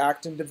building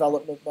React in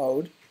development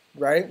mode,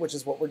 right, which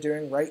is what we're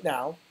doing right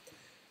now,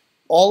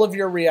 all of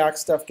your React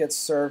stuff gets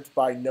served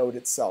by Node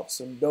itself.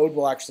 So Node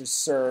will actually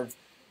serve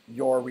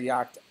your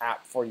React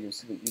app for you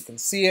so that you can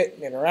see it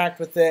and interact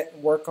with it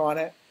and work on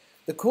it.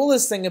 The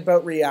coolest thing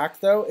about React,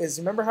 though, is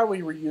remember how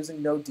we were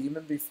using Node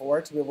daemon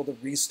before to be able to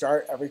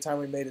restart every time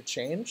we made a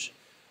change?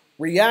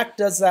 React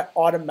does that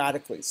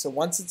automatically. So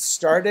once it's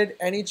started,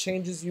 any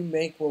changes you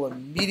make will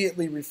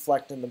immediately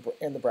reflect in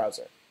the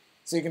browser.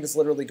 So you can just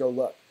literally go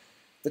look.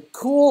 The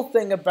cool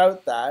thing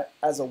about that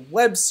as a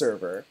web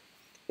server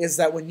is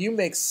that when you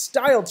make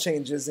style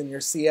changes in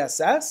your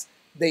CSS,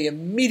 they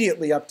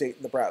immediately update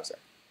in the browser.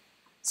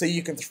 So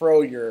you can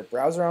throw your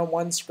browser on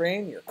one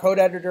screen, your code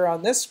editor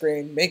on this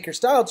screen, make your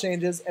style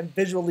changes, and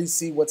visually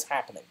see what's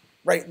happening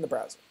right in the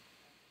browser.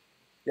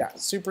 Yeah,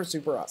 super,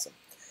 super awesome.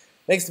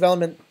 Makes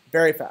development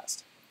very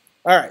fast.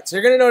 All right, so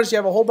you're going to notice you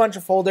have a whole bunch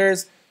of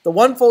folders. The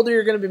one folder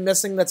you're going to be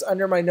missing that's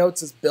under my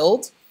notes is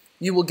build.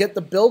 You will get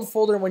the build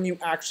folder when you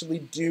actually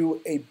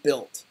do a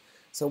build.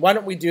 So why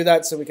don't we do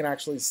that so we can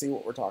actually see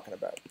what we're talking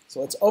about.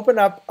 So let's open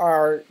up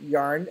our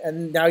yarn,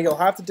 and now you'll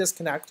have to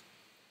disconnect.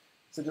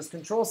 So just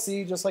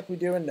Control-C, just like we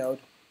do in Node.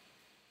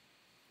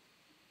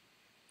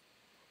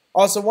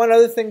 Also, one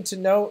other thing to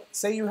note,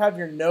 say you have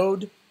your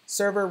Node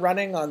server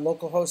running on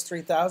localhost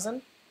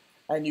 3000,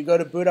 and you go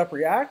to boot up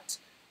React,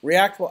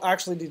 React will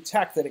actually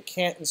detect that it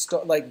can't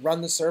install, like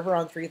run the server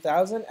on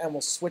 3000, and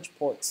will switch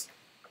ports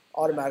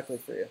automatically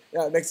for you.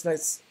 Yeah, it makes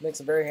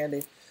it very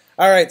handy.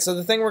 All right, so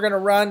the thing we're going to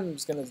run, I'm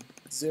just going to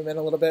zoom in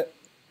a little bit.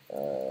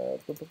 Oh,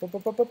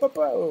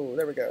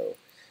 there we go.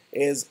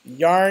 Is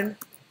yarn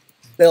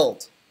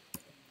build.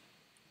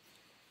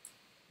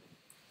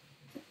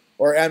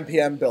 Or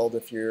npm build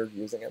if you're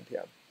using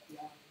npm.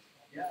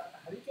 Yeah,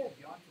 how do you get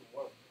yarn to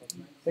work?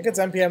 I think it's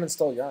npm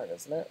install yarn,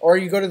 isn't it? Or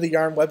you go to the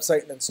yarn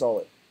website and install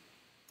it.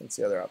 That's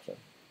the other option.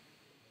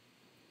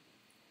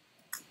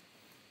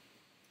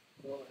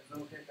 So it's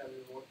okay that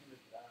we're working with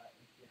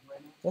npm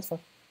right now? That's fine.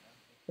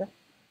 Yeah.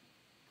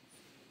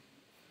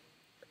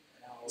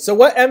 So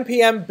what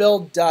npm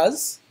build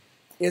does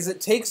is it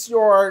takes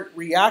your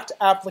React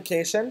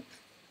application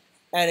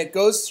and it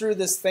goes through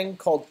this thing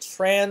called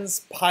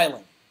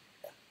transpiling.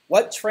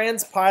 What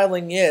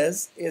transpiling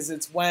is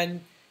it's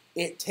when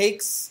it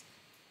takes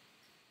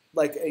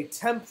like a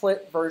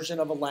template version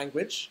of a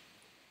language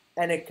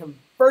and it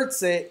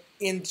converts it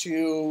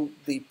into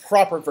the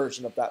proper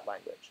version of that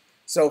language.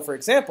 So for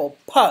example,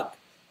 Pug.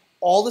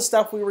 All the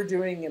stuff we were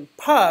doing in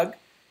Pug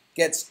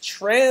gets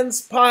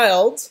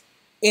transpiled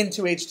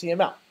into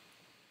HTML.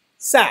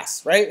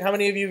 Sass, right? How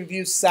many of you have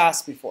used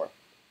Sass before?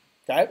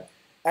 Okay.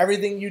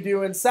 Everything you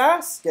do in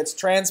Sass gets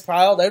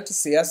transpiled out to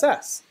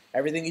CSS.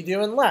 Everything you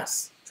do in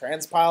Less,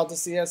 transpiled to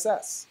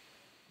CSS.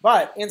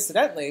 But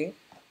incidentally,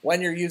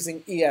 when you're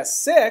using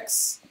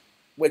ES6,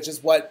 which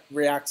is what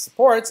React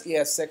supports,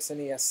 ES6 and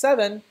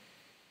ES7,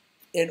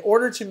 in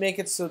order to make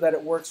it so that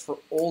it works for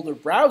older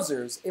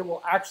browsers, it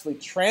will actually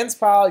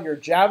transpile your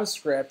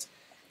JavaScript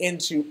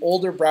into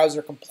older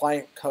browser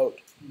compliant code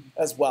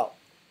as well.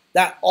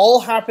 That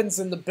all happens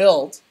in the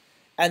build,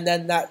 and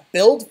then that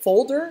build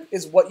folder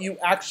is what you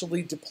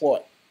actually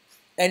deploy.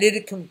 And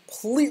it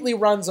completely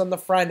runs on the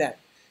front end.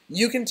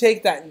 You can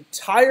take that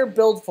entire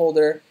build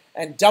folder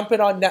and dump it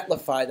on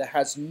Netlify that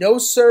has no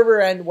server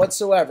end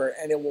whatsoever,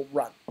 and it will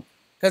run.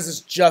 Because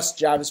it's just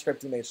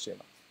JavaScript and HTML.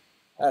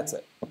 That's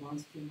it.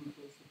 Once came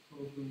across a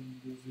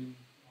problem using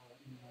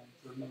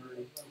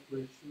ternary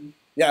operation.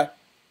 Yeah.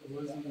 It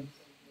wasn't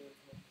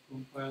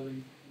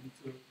compiling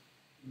into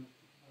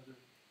other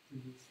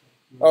previous.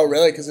 Oh,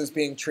 really? Because it's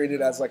being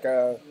treated as like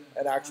an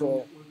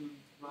actual. It wouldn't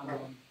run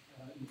on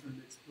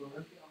Internet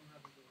Explorer.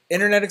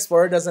 Internet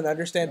Explorer doesn't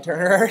understand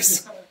ternary.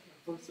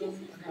 For some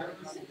reason, I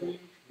was doing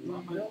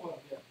my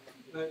fault.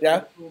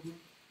 Yeah?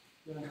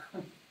 Yeah.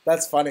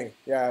 That's funny.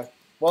 Yeah.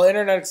 Well,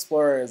 Internet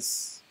Explorer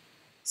is.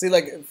 See,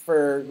 like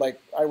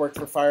I worked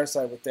for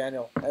Fireside with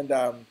Daniel,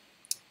 and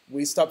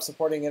we stopped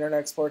supporting Internet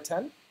Explorer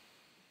 10.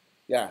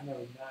 Yeah.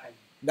 No,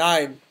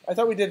 9. I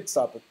thought we did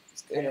stop at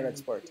Internet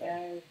Explorer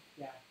 10.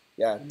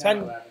 Yeah,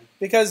 10,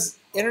 because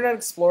Internet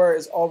Explorer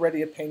is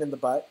already a pain in the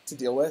butt to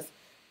deal with.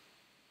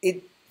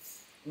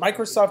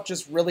 Microsoft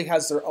just really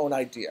has their own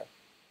idea.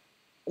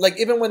 Like,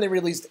 even when they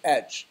released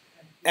Edge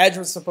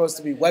was supposed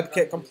to be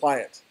WebKit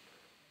compliant,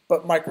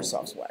 but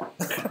Microsoft's way.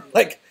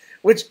 Like,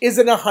 which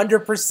isn't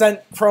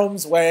 100%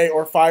 Chrome's way,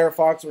 or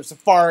Firefox, or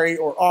Safari,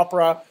 or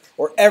Opera,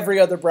 or every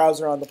other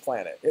browser on the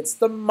planet. It's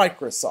the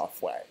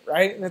Microsoft way,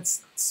 right? And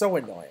it's so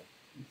annoying.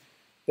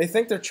 They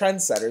think they're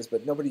trendsetters,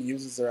 but nobody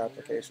uses their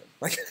application.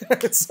 Like,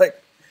 it's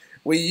like,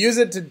 we use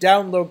it to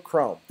download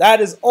Chrome.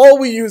 That is all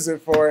we use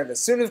it for, and as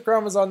soon as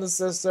Chrome is on the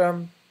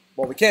system,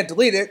 well, we can't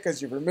delete it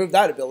because you've removed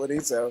that ability,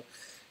 so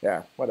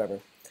yeah, whatever.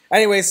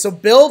 Anyway, so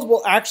build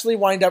will actually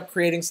wind up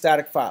creating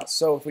static files.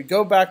 So if we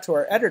go back to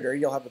our editor,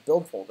 you'll have a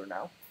build folder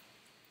now.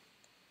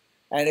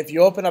 And if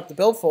you open up the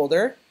build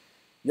folder,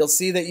 you'll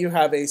see that you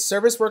have a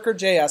service worker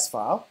JS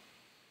file.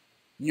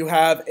 You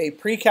have a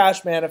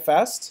pre-cache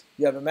manifest.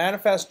 You have a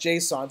manifest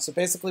JSON. So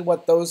basically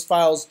what those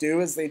files do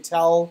is they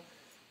tell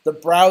the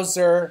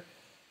browser,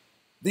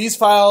 these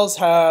files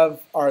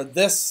are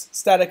this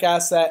static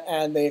asset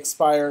and they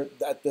expire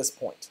at this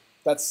point.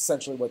 That's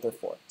essentially what they're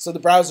for. So the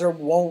browser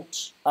will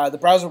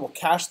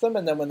cache them,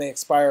 and then when they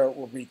expire, it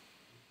will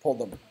pull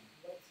them.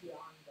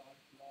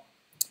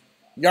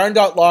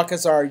 Yarn.lock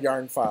is our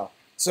yarn file.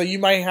 So you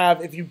might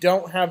have, if you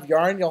don't have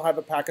yarn, you'll have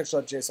a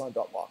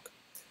package.json.lock.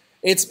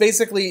 It's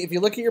basically, if you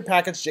look at your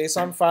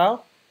package.json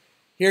file,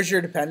 here's your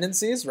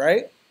dependencies,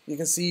 right? You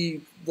can see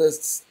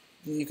this.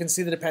 You can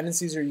see the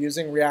dependencies you're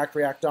using: React,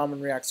 React DOM,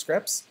 and React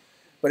scripts.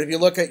 But if you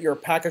look at your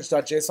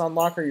package.json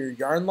lock or your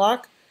yarn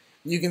lock,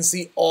 you can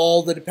see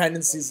all the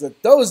dependencies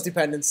that those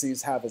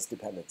dependencies have as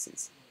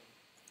dependencies.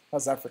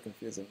 How's that for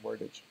confusing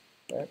wordage,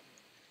 right?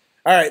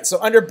 All right, so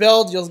under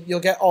build, you'll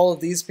get all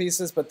of these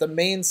pieces, but the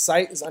main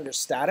site is under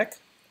static.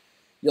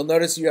 You'll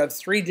notice you have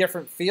 3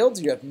 different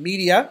fields. You have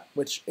media,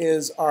 which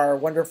is our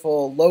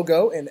wonderful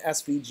logo in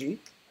SVG.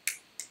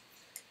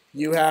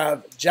 You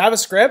have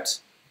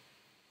JavaScript,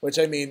 which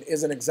I mean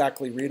isn't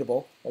exactly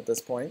readable at this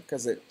point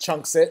because it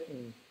chunks it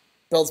and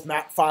builds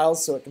map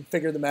files so it can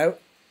figure them out.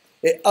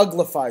 It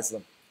uglifies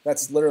them.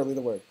 That's literally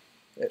the word.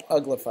 It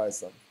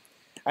uglifies them.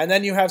 And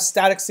then you have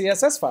static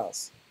CSS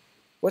files,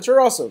 which are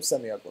also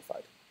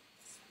semi-uglified.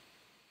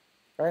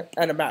 Right?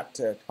 And a map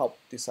to help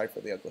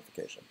decipher the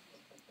uglification.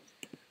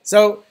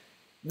 So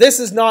this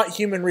is not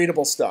human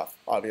readable stuff,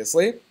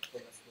 obviously,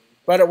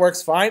 but it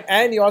works fine.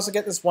 And you also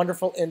get this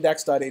wonderful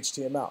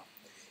index.html.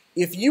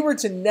 If you were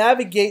to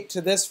navigate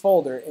to this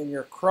folder in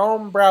your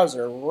Chrome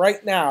browser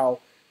right now,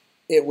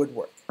 it would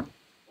work.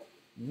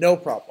 No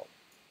problem.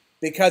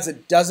 Because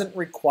it doesn't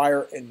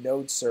require a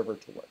node server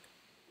to work.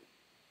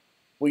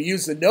 We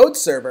use the node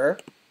server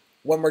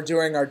when we're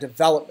doing our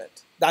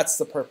development. That's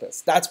the purpose.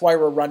 That's why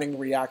we're running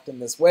React in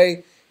this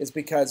way, is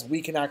because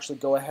we can actually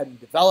go ahead and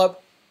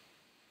develop,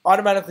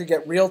 automatically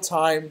get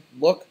real-time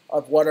look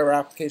of what our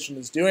application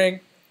is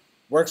doing,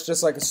 works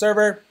just like a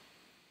server,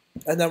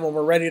 and then when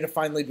we're ready to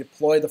finally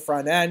deploy the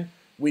front end,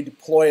 we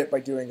deploy it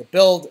by doing a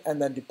build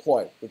and then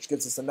deploy, which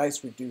gives us a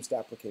nice reduced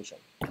application.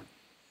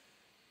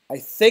 I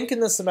think in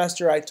the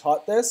semester I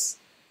taught this,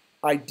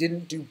 I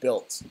didn't do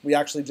builds. We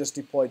actually just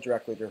deployed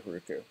directly to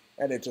Heroku,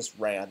 and it just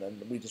ran,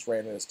 and we just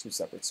ran it as 2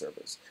 separate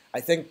servers.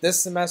 I think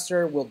this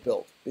semester we'll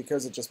build,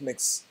 because it just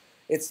makes,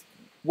 it's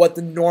what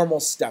the normal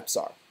steps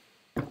are,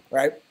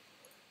 right?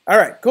 All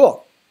right,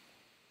 cool.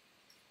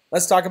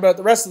 Let's talk about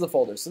the rest of the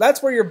folders. So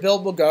that's where your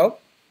build will go.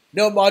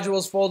 Node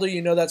modules folder,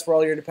 you know that's where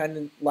all your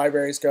dependent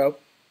libraries go.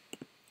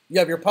 You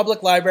have your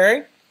public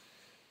library.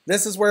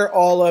 This is where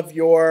all of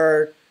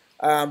your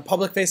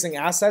public-facing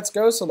assets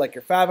go, so like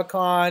your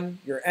favicon,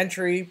 your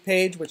entry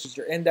page, which is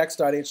your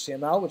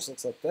index.html, which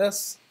looks like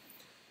this,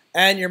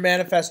 and your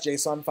manifest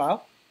JSON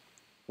file,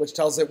 which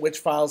tells it which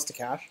files to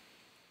cache.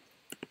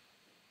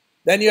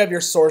 Then you have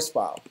your source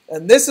file,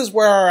 and this is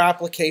where our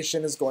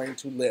application is going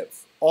to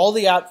live. All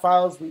the app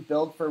files we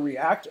build for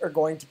React are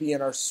going to be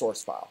in our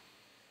source file.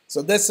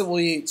 So this will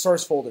be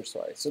source folder,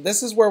 sorry. So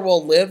this is where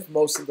we'll live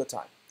most of the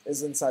time.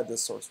 is inside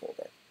this source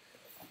folder.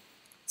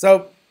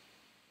 So,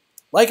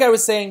 like I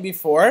was saying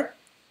before,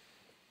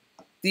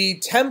 the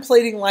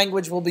templating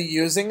language we'll be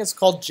using is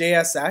called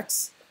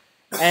JSX,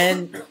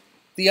 and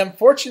the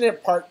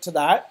unfortunate part to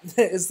that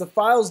is the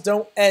files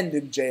don't end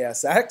in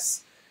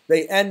JSX,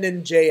 they end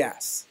in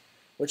JS,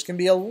 which can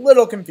be a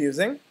little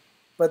confusing,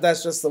 but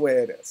that's just the way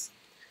it is.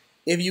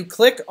 If you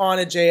click on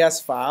a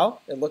JS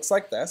file, it looks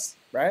like this,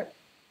 right?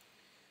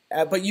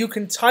 But you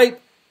can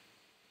type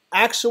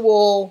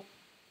actual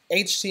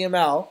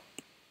HTML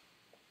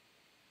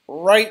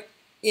right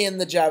in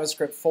the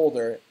JavaScript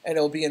folder, and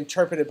it'll be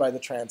interpreted by the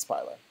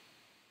transpiler.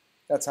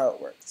 That's how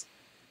it works.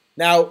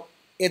 Now,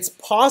 it's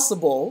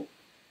possible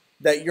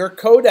that your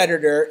code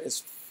editor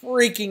is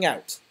freaking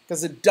out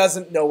because it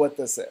doesn't know what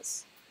this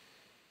is.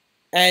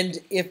 And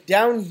if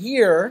down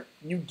here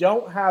you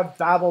don't have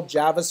Babel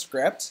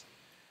JavaScript,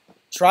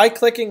 try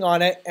clicking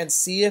on it and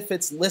see if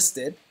it's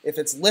listed. If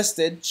it's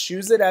listed,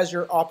 choose it as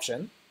your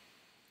option.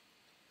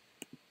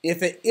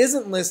 If it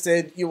isn't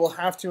listed, you will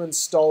have to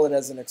install it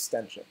as an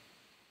extension,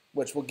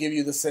 which will give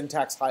you the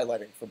syntax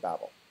highlighting for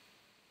Babel.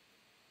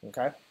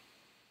 Okay?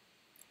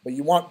 But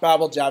you want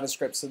Babel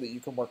JavaScript so that you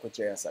can work with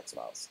JSX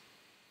files.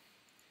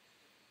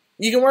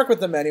 You can work with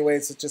them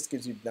anyways, it just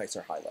gives you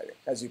nicer highlighting.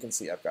 As you can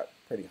see, I've got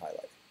pretty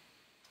highlight.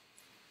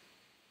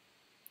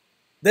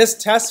 This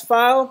test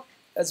file,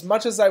 as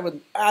much as I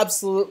would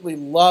absolutely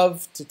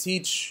love to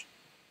teach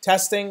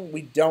testing,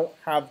 we don't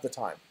have the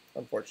time,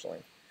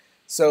 unfortunately.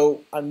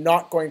 So I'm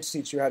not going to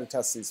teach you how to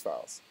test these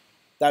files.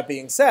 That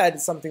being said,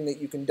 it's something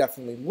that you can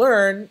definitely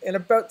learn in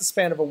about the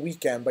span of a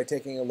weekend by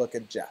taking a look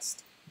at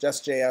Jest.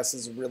 Jest.js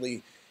is a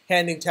really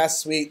handy test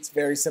suite. It's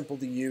very simple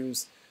to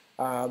use.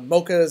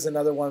 Mocha is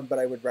another one, but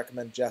I would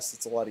recommend Jest.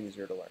 It's a lot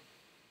easier to learn.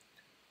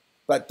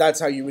 But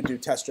that's how you would do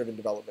test-driven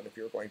development if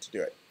you were going to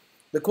do it.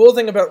 The cool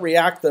thing about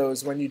React, though,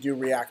 is when you do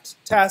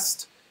React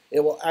test,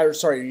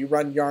 you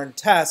run yarn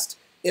test,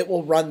 it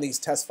will run these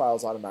test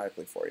files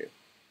automatically for you.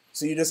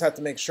 So you just have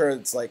to make sure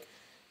it's like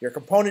your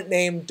component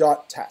name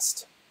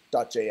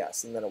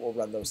 .test.js, and then it will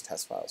run those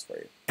test files for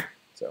you.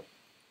 So,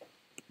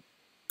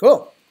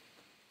 cool.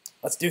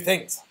 Let's do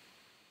things.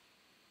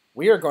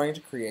 We are going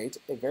to create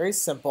a very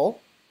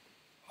simple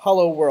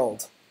hello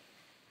world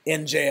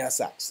in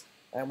JSX.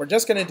 And we're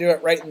just going to do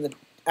it right in the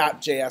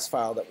app.js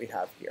file that we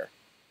have here.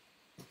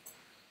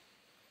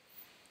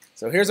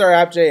 So here's our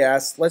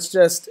app.js. Let's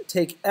just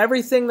take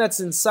everything that's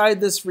inside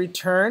this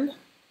return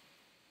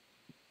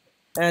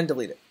and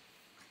delete it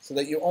so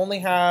that you only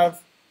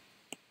have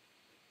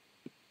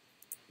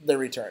the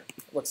return.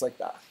 It looks like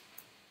that.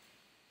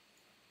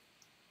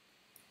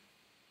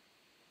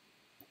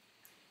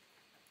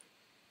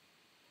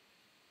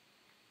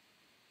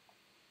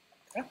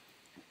 Okay.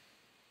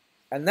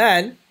 And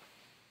then,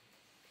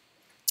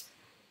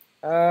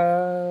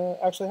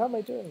 actually, how am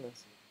I doing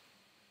this?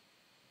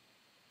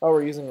 Oh,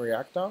 we're using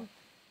React DOM?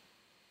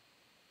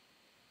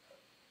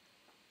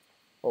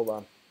 Hold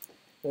on.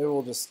 Maybe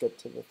we'll just skip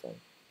to the thing.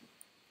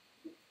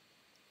 I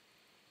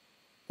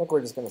think we're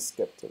just going to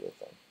skip to the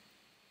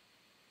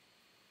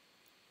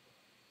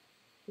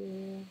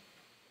thing.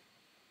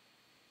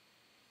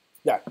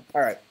 Yeah,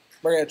 all right.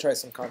 We're going to try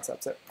some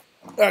concepts here.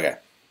 Okay.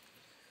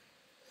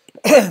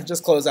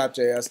 Just close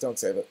app.js, don't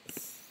save it.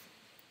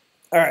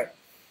 All right.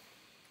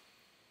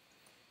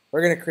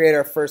 We're going to create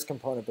our first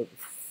component, but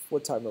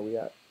what time are we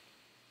at?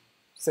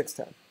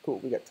 6:10. Cool,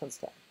 we got tons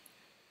of time.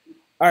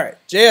 All right,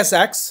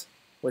 JSX,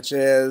 which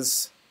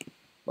is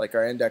like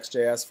our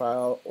index.js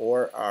file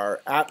or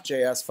our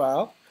app.js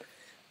file.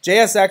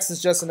 JSX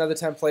is just another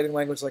templating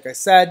language, like I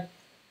said.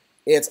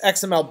 It's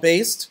XML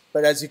based,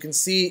 but as you can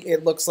see,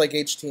 it looks like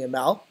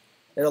HTML.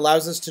 It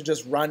allows us to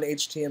just run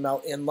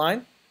HTML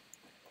inline,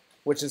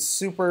 which is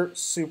super,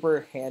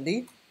 super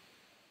handy.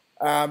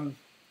 I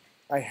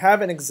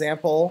have an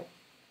example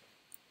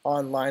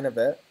online of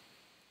it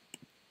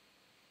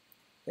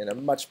in a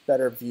much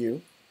better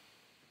view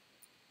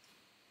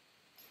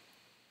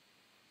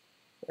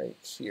right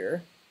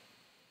here.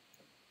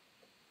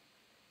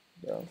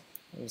 So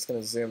I'm just going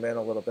to zoom in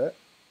a little bit.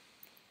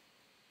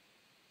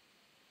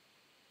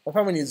 I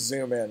find when you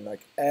zoom in,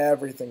 like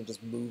everything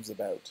just moves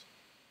about.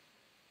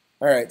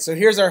 All right, so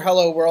here's our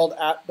Hello World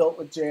app built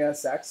with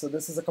JSX. So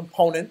this is a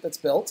component that's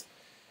built.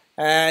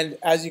 And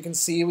as you can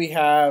see, we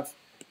have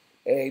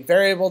a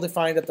variable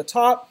defined at the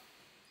top,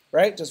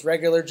 right? Just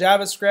regular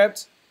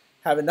JavaScript.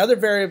 Have another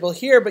variable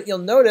here, but you'll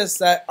notice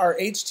that our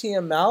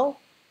HTML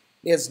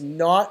is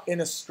not in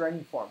a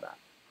string format.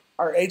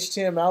 Our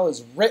HTML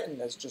is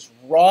written as just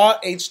raw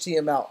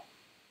HTML.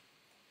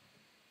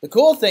 The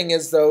cool thing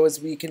is, though, is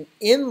we can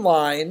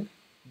inline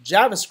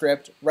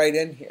JavaScript right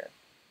in here.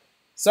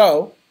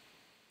 So,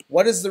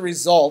 what is the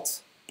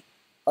result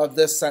of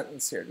this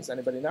sentence here? Does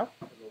anybody know?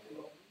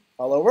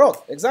 Hello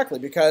world, exactly,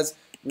 because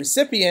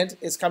recipient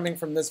is coming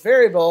from this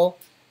variable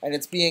and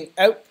it's being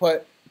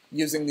output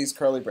using these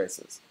curly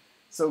braces.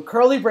 So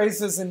curly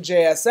braces in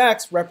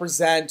JSX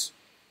represent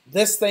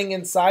this thing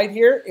inside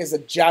here is a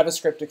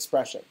JavaScript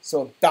expression.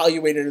 So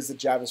evaluated as a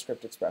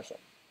JavaScript expression.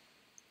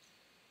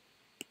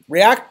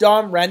 React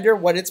DOM render,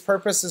 what its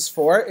purpose is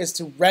for, is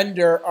to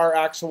render our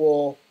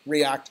actual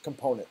React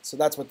component. So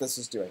that's what this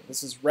is doing.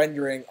 This is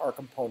rendering our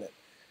component.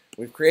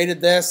 We've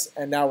created this,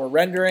 and now we're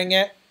rendering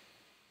it.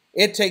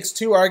 It takes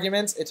two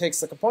arguments. It takes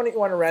the component you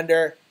want to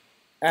render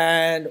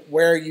and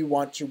where you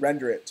want to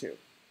render it to.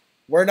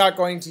 We're not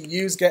going to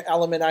use get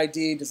element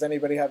ID. Does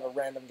anybody have a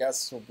random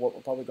guess of what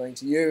we're probably going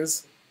to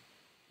use?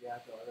 Yeah,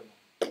 the other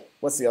one.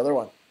 What's the other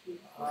one?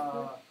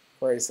 Uh,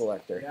 Query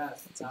selector.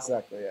 yes, That's that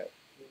exactly it.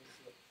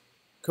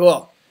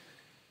 Cool.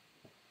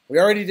 We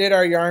already did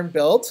our yarn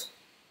build.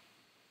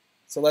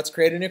 So let's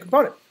create a new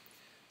component.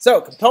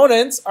 So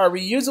components are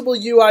reusable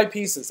UI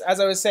pieces. As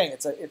I was saying,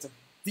 it's a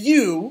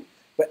view,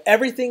 but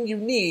everything you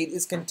need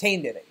is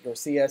contained in it. Your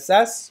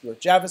CSS, your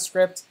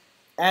JavaScript,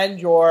 and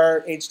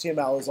your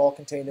HTML is all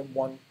contained in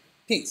one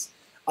piece.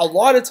 A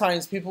lot of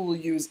times people will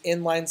use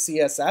inline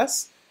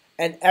CSS,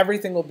 and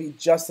everything will be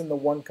just in the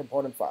one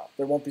component file.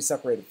 There won't be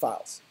separated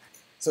files.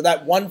 So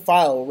that one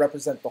file will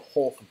represent the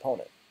whole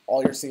component.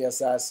 All your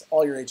CSS,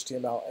 all your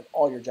HTML, and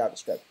all your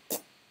JavaScript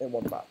in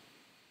one file.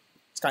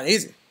 It's kind of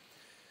easy.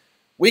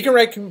 We can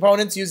write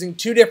components using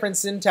two different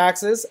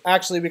syntaxes.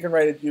 Actually, we can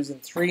write it using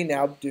three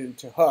now due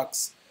to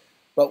hooks.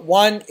 But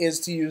one is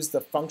to use the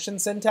function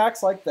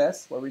syntax like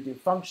this, where we do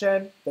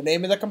function, the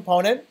name of the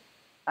component,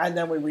 and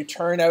then we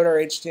return out our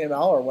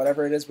HTML or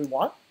whatever it is we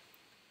want.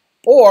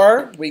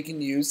 Or we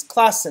can use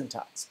class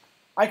syntax.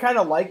 I kind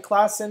of like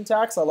class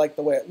syntax. I like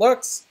the way it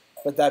looks.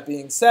 But that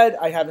being said,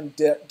 I haven't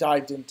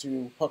dived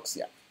into hooks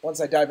yet.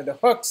 Once I dive into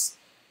hooks,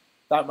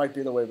 that might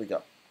be the way we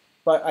go.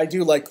 But I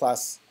do like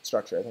class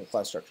structure. I think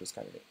class structure is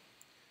kind of neat.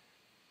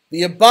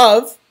 The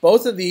above,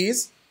 both of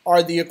these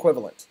are the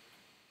equivalent.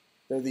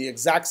 They're the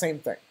exact same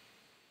thing.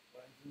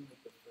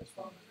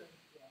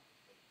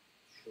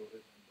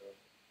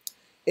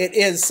 It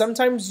is.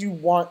 Sometimes you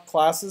want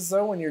classes,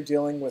 though, when you're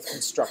dealing with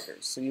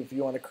constructors. So if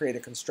you want to create a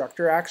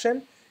constructor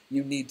action,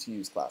 you need to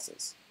use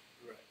classes.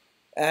 Right.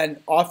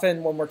 And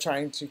often when we're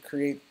trying to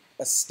create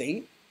a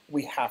state,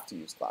 we have to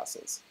use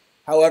classes.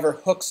 However,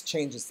 hooks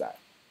changes that.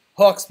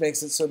 Hooks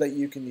makes it so that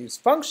you can use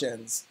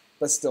functions,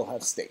 but still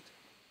have state.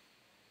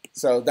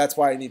 So that's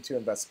why I need to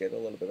investigate a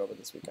little bit over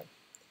this weekend.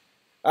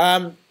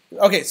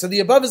 Okay, so the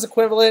above is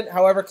equivalent.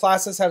 However,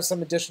 classes have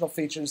some additional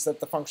features that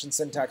the function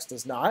syntax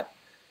does not.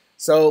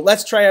 So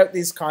let's try out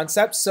these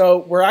concepts. So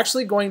we're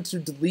actually going to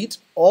delete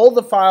all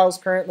the files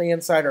currently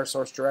inside our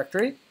source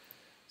directory.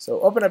 So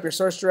open up your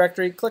source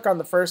directory, click on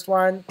the first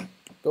one,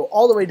 go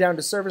all the way down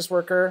to service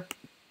worker,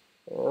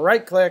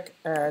 right click,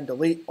 and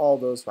delete all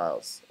those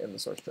files in the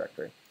source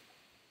directory.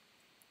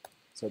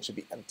 So it should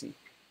be empty.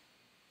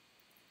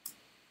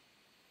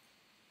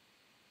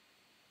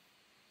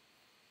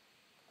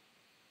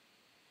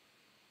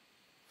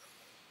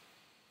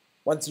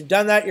 Once you've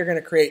done that, you're going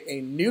to create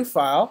a new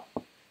file.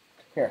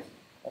 Here,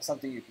 that's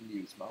something you can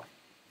use, Mo.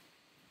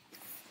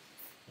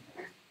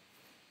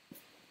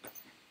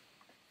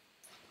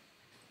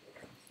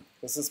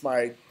 This is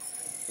my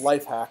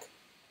life hack.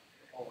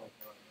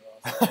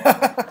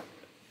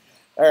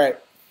 All right.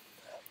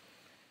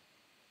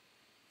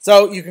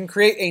 So you can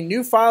create a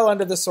new file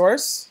under the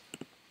source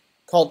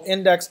called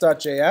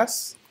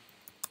index.js.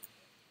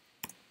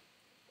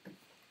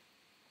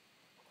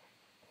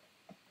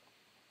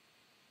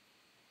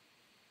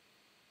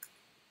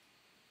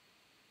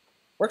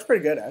 Works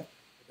pretty good, eh? It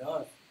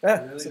does.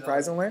 Yeah, It really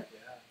surprisingly. does.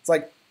 Yeah. It's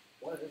like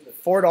What is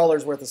it?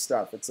 $4 worth of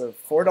stuff. It's a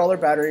 $4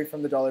 battery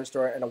from the dollar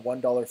store and a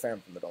 $1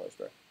 fan from the dollar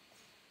store.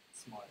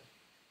 Smart.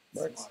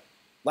 Works. Smart.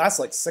 Lasts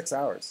like 6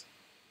 hours.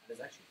 It's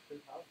actually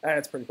pretty powerful. And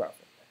it's pretty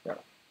powerful. Yeah.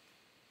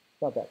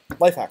 Not bad.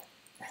 Life hack.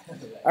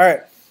 All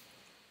right.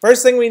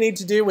 First thing we need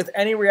to do with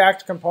any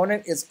React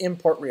component is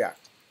import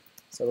React.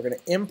 So we're going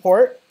to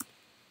import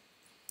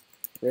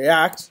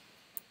React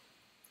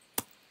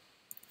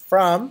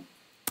from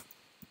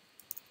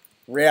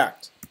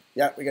React.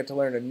 Yeah, we get to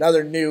learn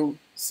another new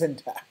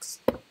syntax.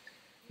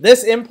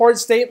 This import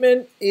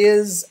statement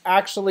is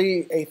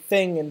actually a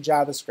thing in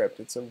JavaScript.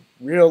 It's a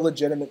real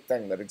legitimate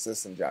thing that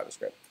exists in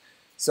JavaScript.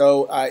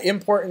 So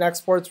import and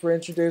exports were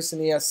introduced in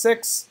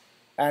ES6,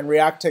 and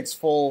React takes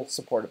full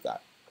support of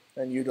that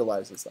and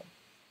utilizes them.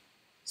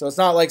 So it's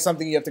not like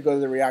something you have to go to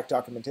the React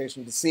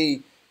documentation to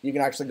see. You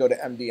can actually go to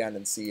MDN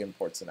and see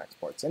imports and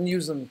exports and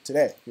use them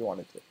today if you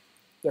wanted to.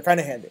 They're kind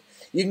of handy.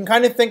 You can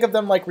kind of think of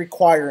them like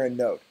require and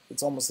node.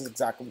 It's almost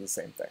exactly the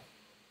same thing.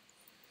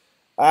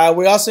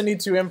 We also need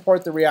to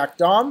import the React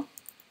DOM.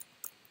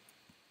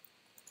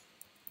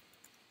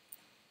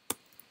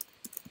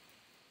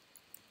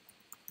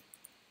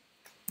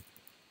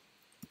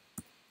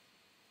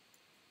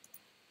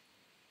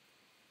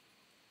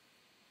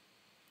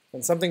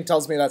 And something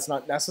tells me that's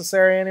not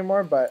necessary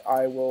anymore, but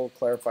I will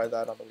clarify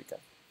that on the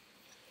weekend.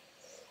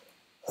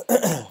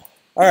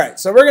 All right,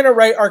 so we're going to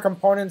write our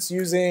components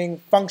using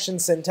function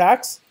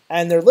syntax,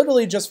 and they're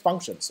literally just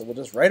functions. So we'll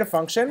just write a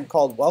function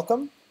called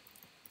welcome.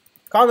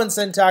 Common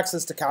syntax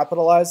is to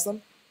capitalize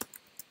them.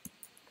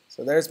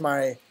 So there's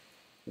my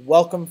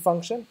welcome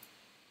function.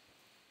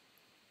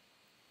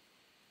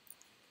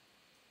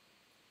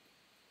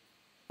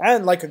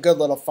 And like a good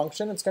little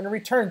function, it's going to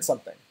return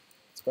something.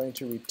 It's going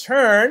to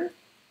return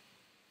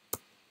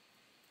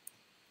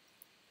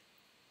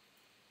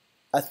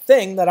a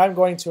thing that I'm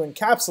going to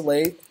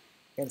encapsulate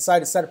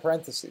inside a set of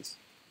parentheses.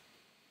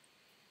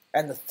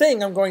 And the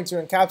thing I'm going to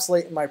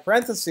encapsulate in my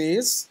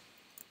parentheses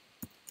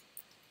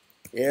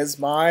is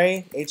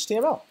my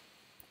HTML.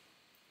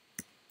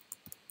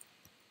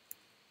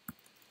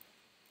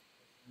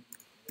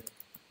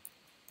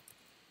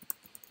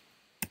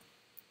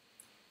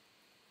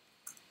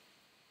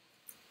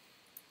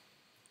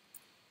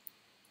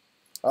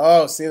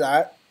 Oh, see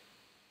that?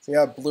 See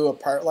how it blew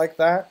apart like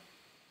that?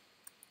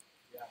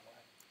 Yeah,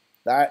 why?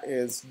 That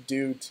is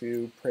due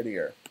to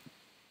Prettier.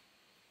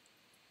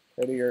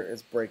 Prettier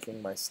is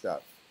breaking my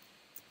stuff.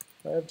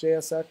 Do I have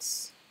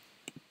JSX?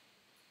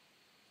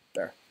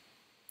 There.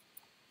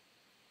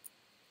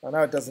 Oh,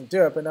 now it doesn't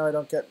do it, but now I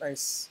don't get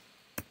nice.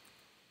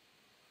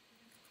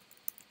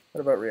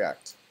 What about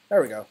React?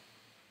 There we go.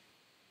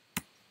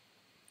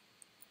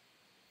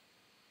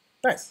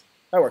 Nice.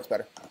 That works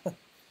better.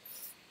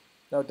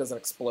 Now it doesn't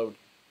explode.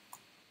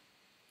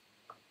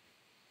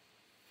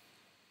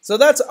 So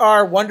that's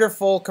our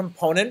wonderful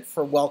component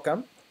for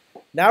welcome.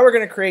 Now we're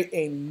going to create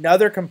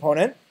another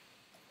component.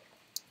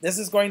 This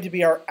is going to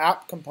be our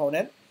app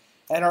component.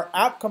 And our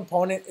app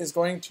component is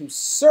going to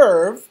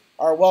serve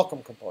our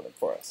welcome component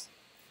for us.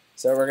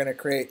 So we're going to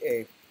create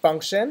a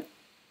function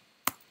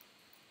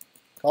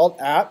called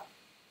app.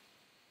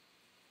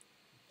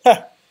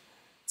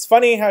 It's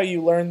funny how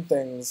you learn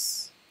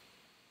things.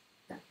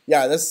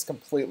 Yeah, this is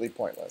completely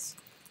pointless.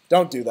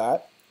 Don't do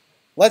that.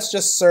 Let's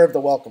just serve the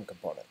welcome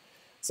component.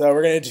 So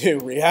we're going to do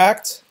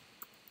React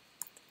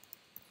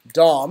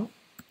DOM.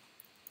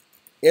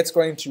 It's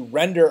going to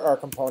render our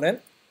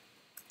component.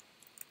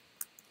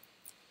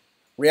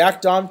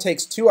 React DOM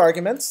takes 2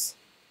 arguments.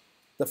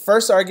 The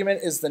first argument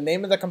is the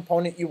name of the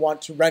component you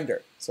want to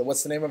render. So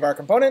what's the name of our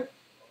component?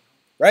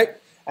 Right?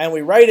 And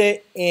we write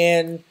it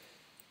in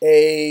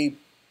a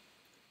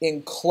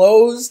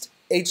enclosed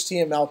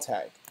HTML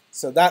tag.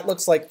 So that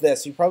looks like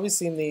this. You've probably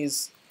seen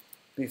these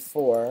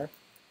before.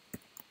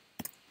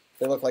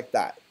 They look like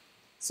that.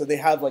 So they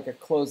have like a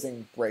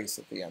closing brace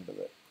at the end of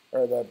it,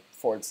 or the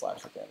 / at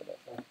the end of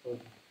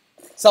it.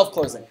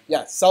 Self-closing.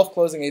 Yeah,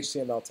 self-closing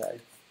HTML tag.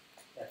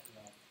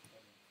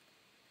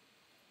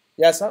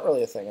 Yeah, it's not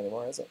really a thing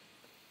anymore, is it?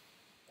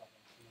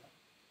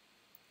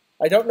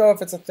 I don't know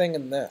if it's a thing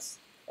in this.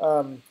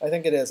 I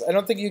think it is. I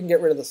don't think you can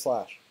get rid of the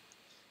slash.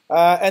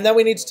 And then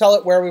we need to tell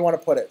it where we want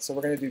to put it. So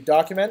we're going to do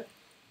document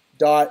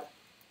dot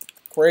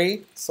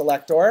query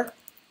selector,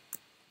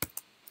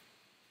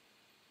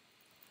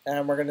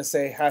 and we're going to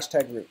say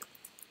hashtag root.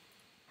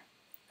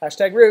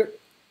 Hashtag root,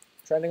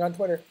 trending on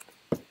Twitter.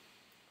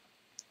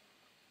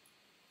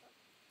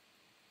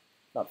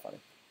 Not funny.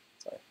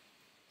 Sorry.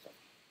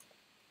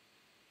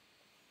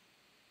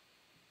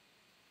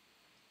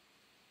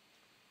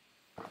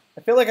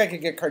 I feel like I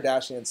could get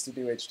Kardashians to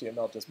do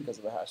HTML just because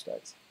of the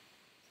hashtags.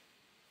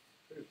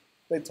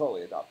 They'd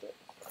totally adopt it.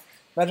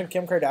 Imagine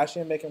Kim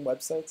Kardashian making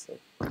websites.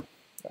 Like,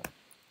 yeah.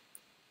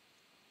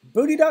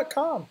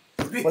 Booty.com.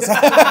 What's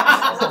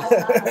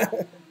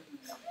that?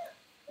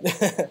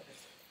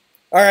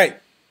 All right.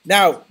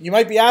 Now, you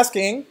might be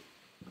asking,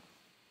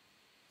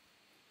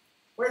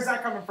 where's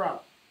that coming from?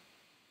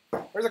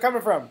 Where's it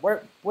coming from?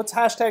 What's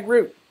hashtag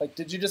root? Like,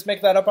 did you just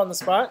make that up on the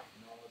spot?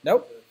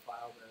 Nope.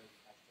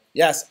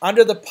 Yes,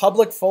 under the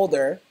public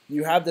folder,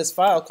 you have this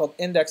file called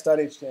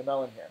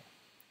index.html in here.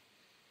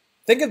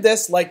 Think of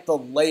this like the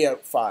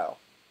layout file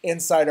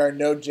inside our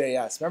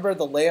Node.js. Remember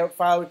the layout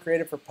file we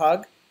created for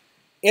Pug?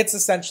 It's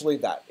essentially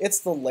that. It's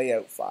the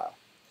layout file.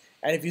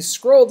 And if you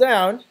scroll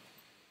down,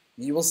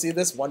 you will see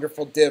this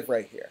wonderful div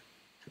right here.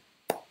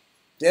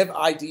 Div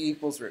ID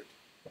equals root.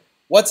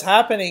 What's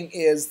happening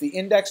is the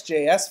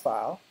index.js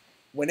file,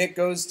 when it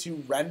goes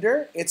to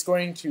render, it's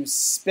going to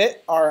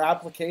spit our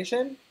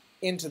application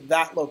into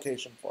that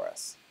location for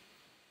us.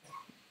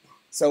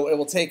 So it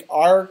will take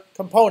our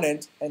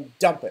component and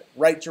dump it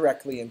right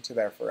directly into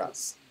there for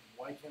us.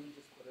 Why can't we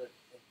just put it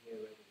in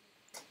here?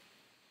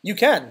 You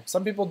can.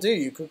 Some people do.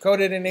 You could code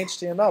it in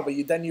HTML,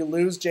 but then you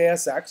lose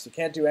JSX. You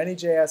can't do any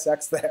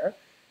JSX there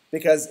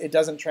because it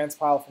doesn't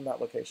transpile from that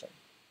location.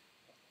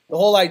 The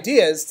whole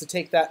idea is to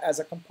take that as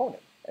a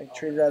component and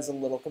treat it as a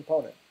little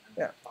component.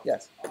 Yeah.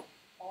 Yes.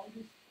 All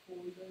these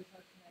folders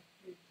are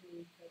connected to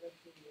each other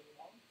through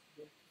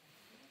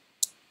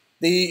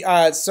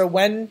layouts. So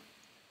when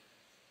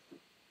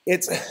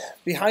it's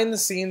behind the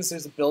scenes,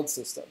 there's a build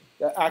system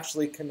that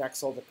actually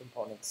connects all the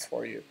components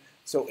for you.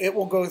 So it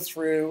will go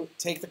through,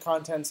 take the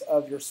contents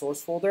of your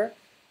source folder,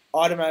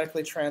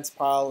 automatically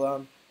transpile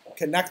them,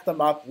 connect them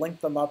up,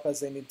 link them up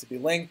as they need to be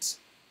linked,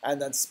 and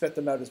then spit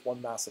them out as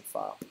one massive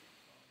file.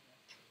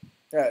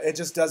 Yeah, it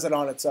just does it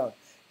on its own.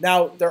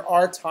 Now, there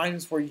are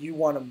times where you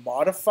want to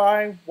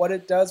modify what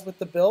it does with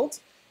the build,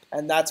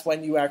 and that's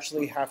when you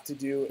actually have to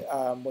do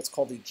what's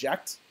called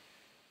eject,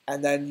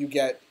 and then you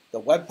get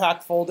the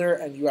Webpack folder,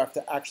 and you have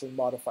to actually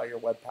modify your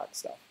Webpack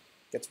stuff.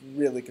 It gets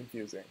really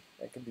confusing.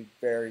 It can be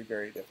very,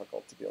 very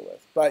difficult to deal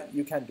with, but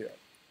you can do it.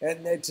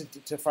 And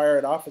to fire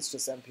it off, it's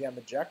just npm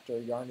eject or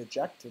yarn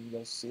eject, and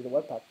you'll see the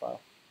Webpack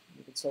file.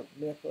 You can start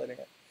manipulating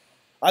it.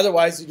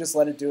 Otherwise, you just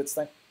let it do its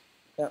thing.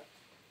 Yeah.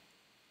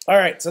 All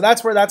right, so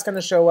that's where that's going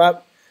to show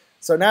up.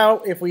 So now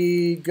if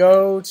we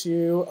go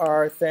to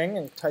our thing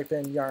and type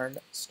in yarn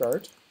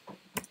start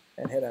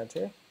and hit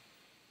enter,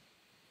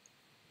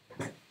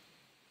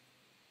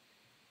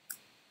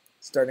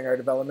 starting our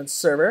development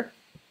server,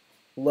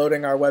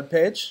 loading our web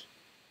page,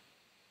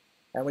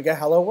 and we get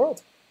hello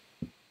world.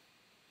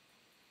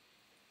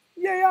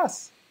 Yay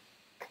us!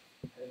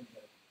 Did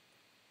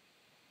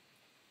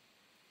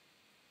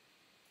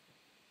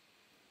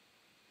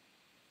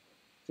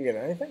you get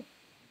anything?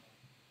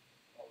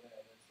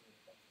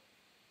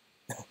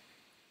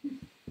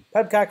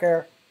 Pebcack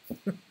error.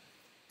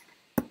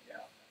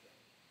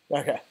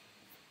 Okay.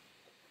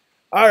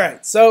 All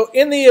right, so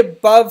in the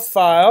above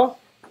file,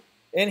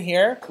 in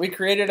here, we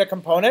created a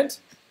component,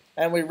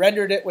 and we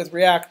rendered it with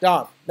React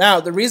DOM. Now,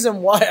 the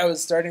reason why I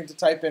was starting to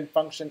type in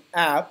function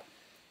app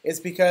is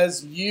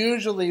because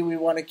usually we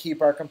want to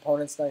keep our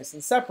components nice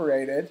and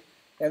separated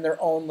in their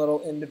own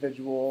little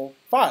individual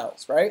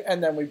files, right?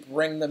 And then we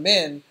bring them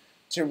in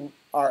to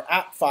our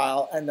app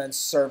file and then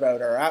serve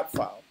out our app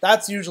file.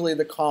 That's usually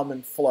the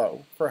common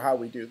flow for how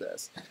we do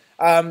this.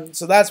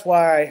 So that's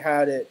why I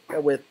had it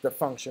with the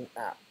function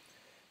app.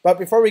 But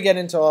before we get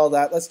into all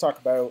that, let's talk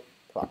about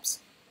props.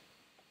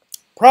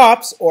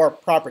 Props, or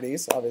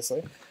properties,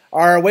 obviously,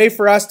 are a way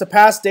for us to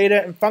pass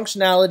data and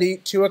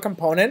functionality to a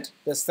component.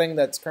 This thing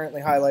that's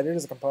currently highlighted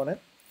is a component.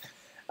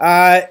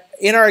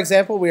 In our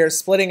example, we are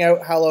splitting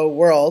out hello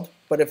world,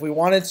 but if we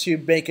wanted to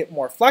make it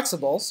more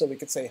flexible, so we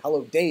could say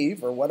hello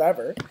Dave or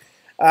whatever,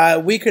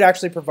 we could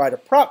actually provide a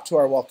prop to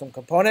our welcome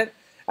component,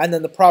 and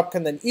then the prop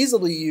can then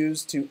easily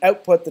use to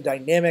output the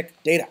dynamic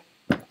data.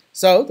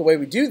 So the way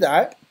we do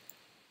that,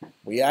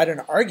 we add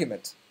an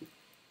argument,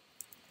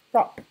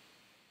 prop,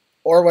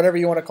 or whatever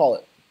you want to call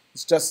it.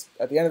 It's just,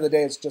 at the end of the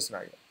day, it's just an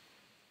argument.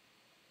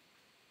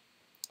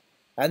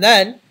 And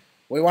then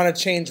we want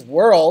to change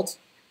world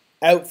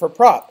out for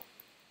prop.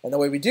 And the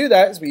way we do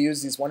that is we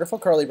use these wonderful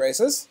curly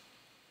braces,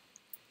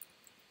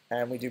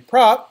 and we do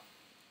prop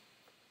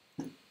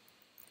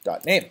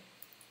dot name.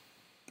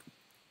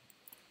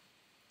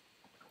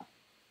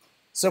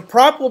 So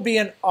prop will be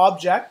an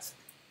object,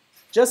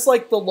 just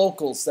like the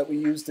locals that we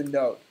used in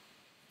Node.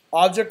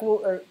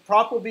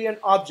 Prop will be an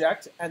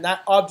object, and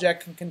that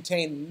object can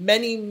contain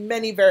many,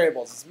 many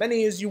variables, as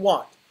many as you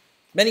want,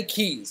 many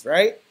keys,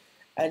 right?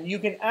 And you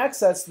can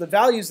access the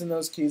values in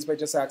those keys by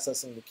just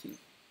accessing the key.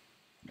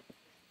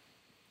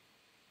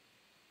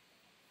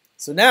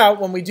 So now,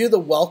 when we do the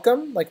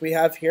welcome, like we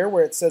have here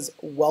where it says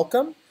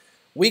welcome,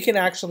 we can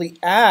actually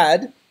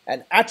add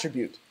an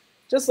attribute,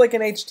 just like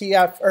an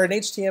HTF or an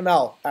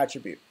HTML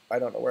attribute. I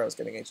don't know where I was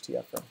getting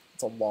HTF from.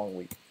 It's a long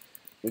week.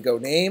 We go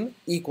name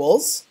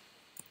equals,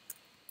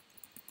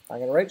 I'm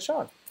going to write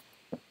Sean.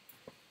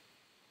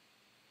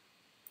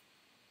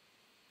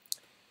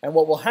 And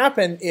what will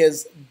happen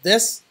is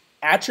this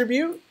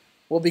attribute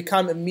will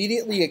become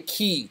immediately a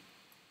key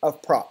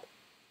of prop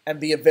and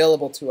be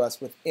available to us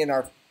within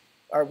our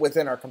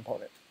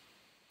component.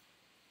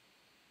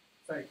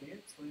 Sorry, can you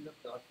explain the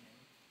dot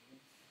name?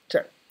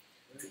 Sure.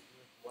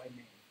 Why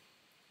name?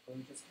 Can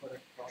we just put a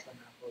prop and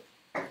not put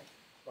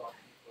prop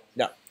equals?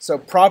 No. So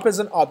prop is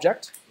an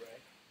object. Right.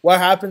 What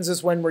happens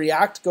is when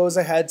React goes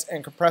ahead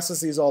and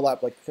compresses these all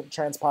up, like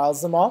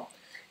transpiles them all,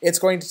 it's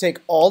going to take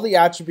all the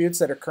attributes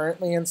that are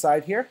currently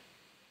inside here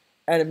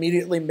and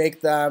immediately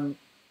make them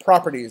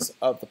properties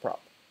of the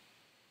prop.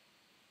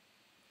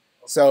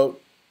 So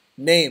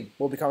name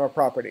will become a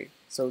property.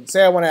 So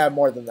say I want to add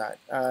more than that.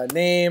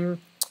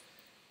 Name,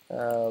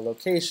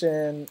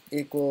 location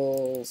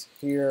equals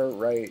here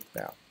right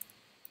now.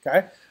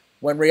 Okay.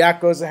 When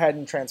React goes ahead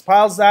and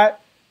transpiles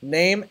that,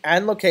 name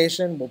and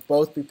location will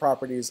both be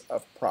properties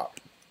of prop.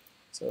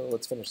 So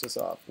let's finish this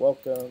off.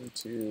 Welcome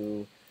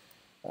to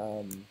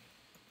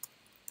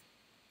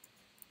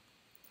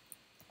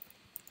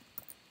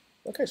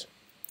location.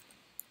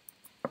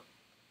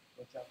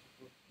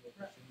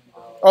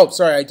 Oh,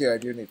 sorry, I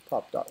do need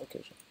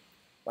prop.location.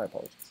 My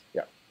apologies.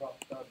 Yeah.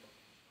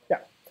 Yeah.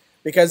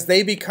 Because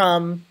they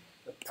become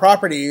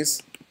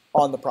properties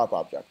on the prop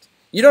object.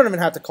 You don't even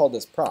have to call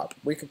this prop.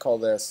 We could call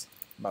this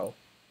Mo.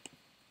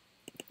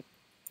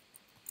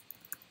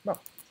 No. You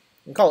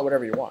can call it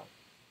whatever you want.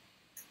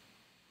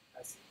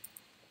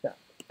 Yeah.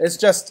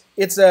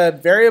 It's a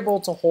variable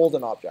to hold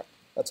an object.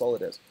 That's all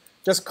it is.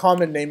 Just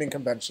common naming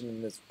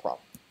convention is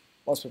prop.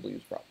 Most people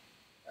use prop.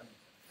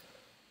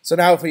 So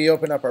now if we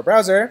open up our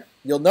browser,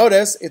 you'll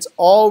notice it's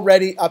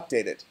already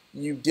updated.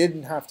 You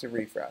didn't have to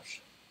refresh.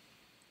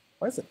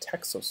 Why is the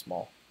text so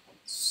small?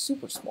 It's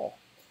super small.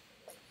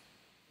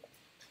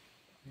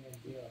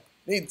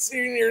 Need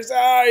senior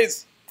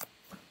size.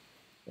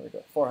 There we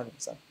go,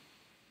 400%.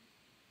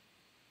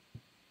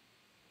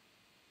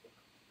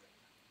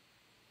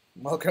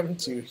 Welcome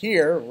to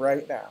here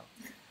right now.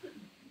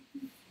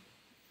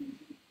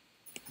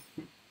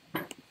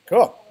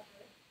 Cool.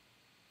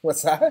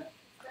 What's that?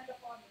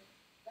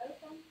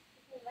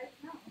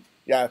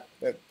 Yeah,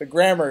 the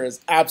grammar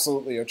is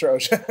absolutely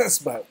atrocious,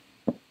 but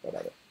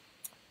whatever.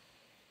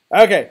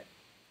 Okay.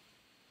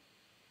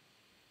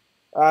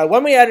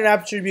 When we add an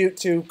attribute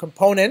to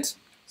component,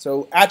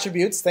 so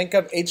attributes, think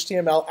of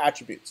HTML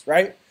attributes,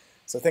 right?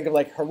 So think of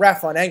like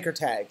href on anchor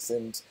tags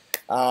and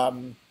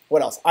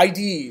what else?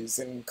 IDs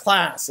and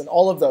class and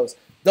all of those.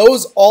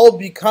 Those all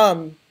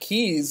become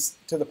keys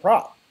to the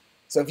prop.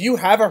 So if you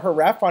have a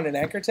href on an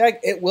anchor tag,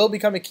 it will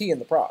become a key in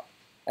the prop.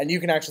 And you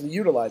can actually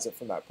utilize it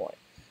from that point.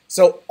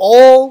 So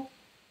all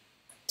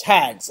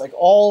tags,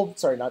 all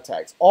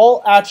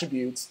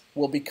attributes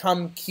will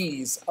become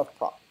keys of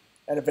prop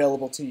and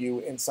available to you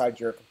inside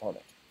your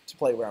component to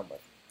play around with.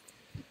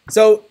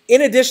 So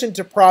in addition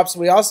to props,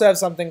 we also have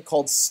something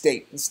called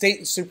state. And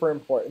state is super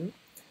important.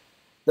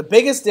 The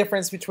biggest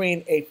difference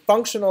between a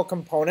functional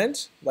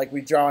component, like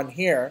we draw in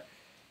here,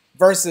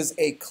 versus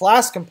a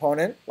class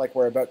component, like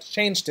we're about to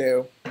change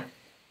to,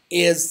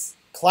 is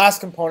class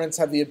components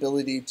have the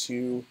ability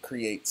to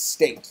create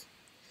state.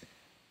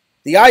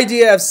 The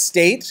idea of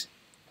state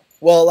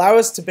will allow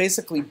us to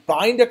basically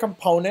bind a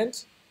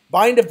component,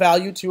 bind a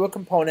value to a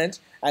component,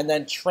 and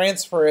then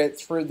transfer it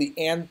through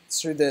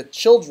the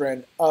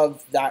children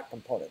of that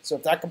component. So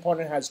if that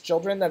component has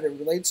children that it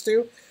relates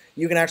to,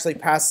 you can actually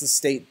pass the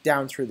state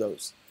down through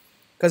those.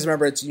 Because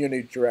remember, it's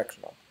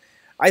unidirectional.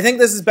 I think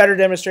this is better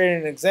demonstrated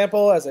in an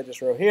example, as I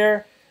just wrote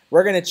here.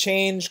 We're going to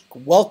change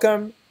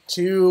welcome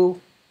to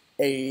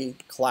a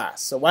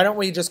class. So why don't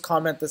we just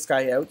comment this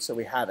guy out so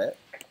we have it.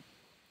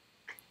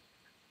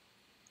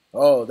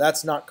 Oh,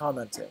 that's not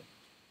commenting.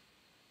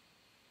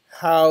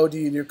 How do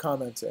you do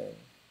commenting?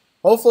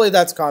 Hopefully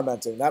that's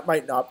commenting. That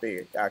might not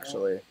be,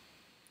 actually.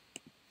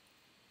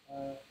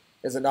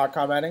 Is it not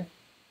commenting?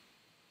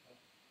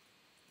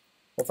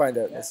 We'll find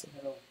out.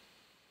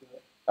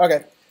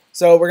 Okay,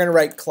 so we're going to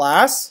write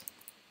class,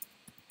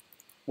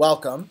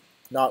 welcome,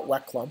 not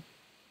weklum,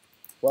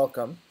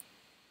 welcome.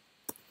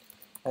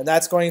 And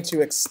that's going to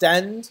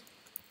extend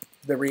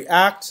the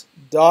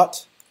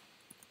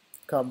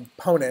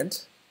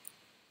React.component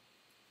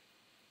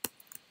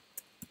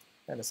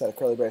and a set of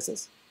curly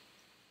braces.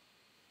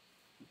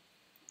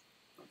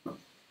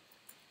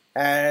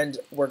 And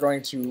we're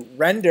going to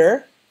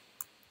render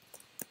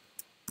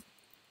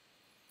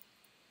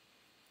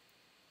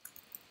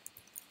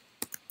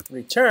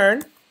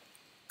return,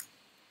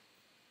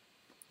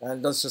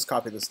 and let's just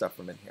copy this stuff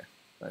from in here,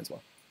 might as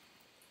well.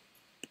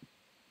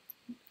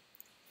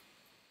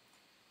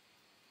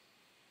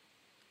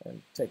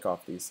 And take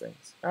off these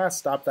things. Ah,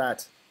 stop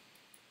that.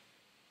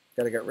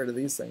 Got to get rid of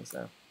these things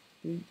now.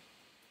 Delete.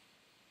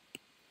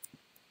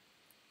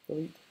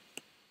 Delete.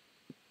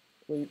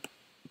 Delete.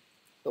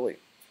 Delete.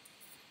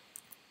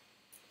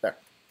 There.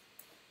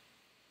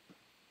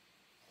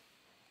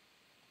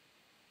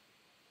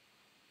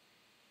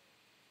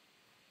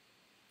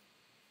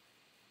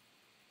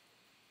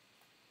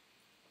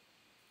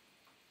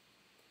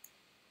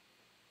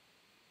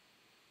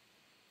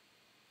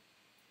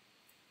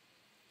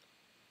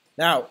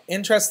 Now,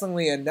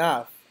 interestingly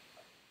enough,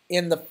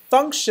 in the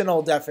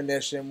functional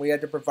definition, we had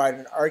to provide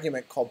an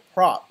argument called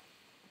prop.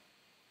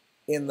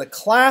 In the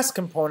class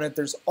component,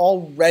 there's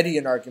already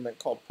an argument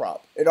called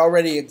prop. It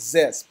already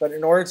exists, but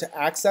in order to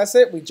access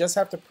it, we just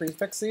have to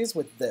prefix these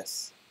with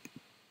this.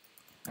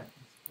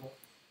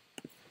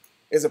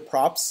 Is it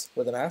props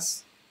with an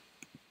S?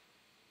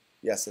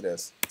 Yes, it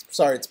is.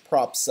 Sorry, it's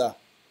props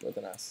with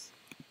an S.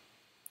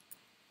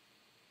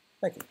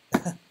 Thank you.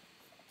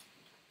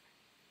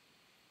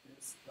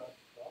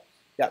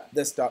 Yeah,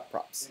 this dot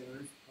props.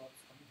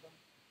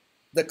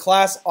 The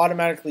class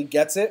automatically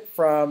gets it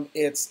from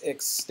its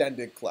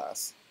extended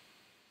class.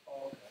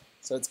 Oh, okay.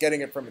 So it's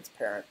getting it from its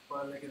parent.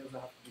 But like it doesn't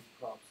have to be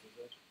props, is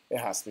it? It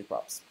has to be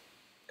props.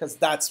 Because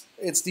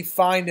it's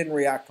defined in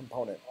React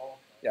component. Oh, okay.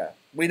 Yeah.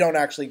 We don't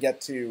actually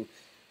get to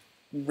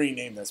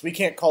rename this. We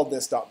can't call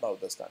this dot mode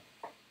this time.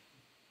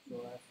 So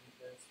that's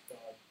this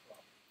dot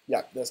prop.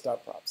 Yeah, this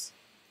dot props.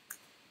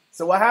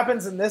 So what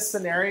happens in this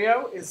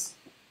scenario is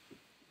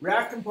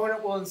React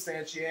component will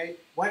instantiate.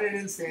 When it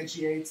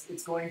instantiates,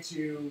 it's going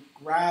to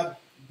grab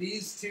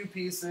these two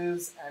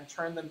pieces and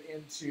turn them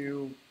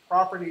into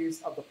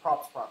properties of the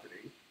props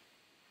property.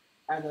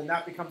 And then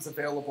that becomes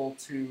available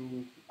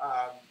to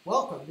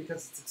welcome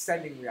because it's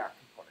extending React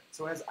component.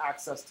 So it has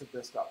access to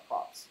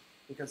this.props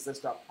because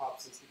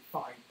this.props is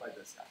defined by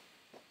this guy.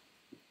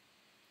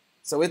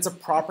 So it's a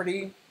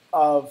property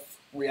of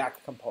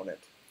React component.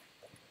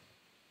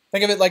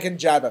 Think of it like in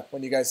Java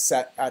when you guys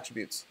set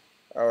attributes.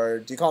 Or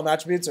do you call them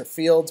attributes or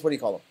fields? What do you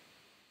call them?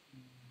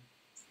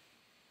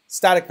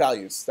 Static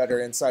values that are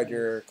inside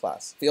your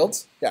class.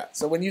 Fields? Yeah.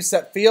 So when you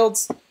set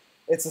fields,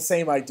 it's the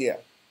same idea.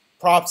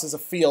 Props is a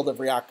field of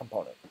React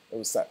component. It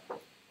was set.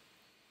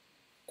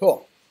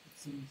 Cool.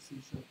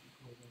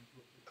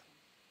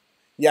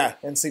 Yeah,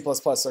 in C++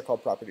 they're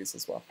called properties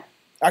as well.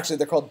 Actually,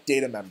 they're called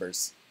data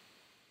members.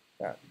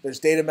 Yeah. There's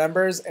data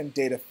members and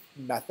data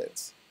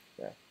methods.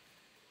 Yeah.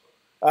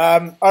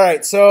 All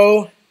right,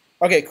 so,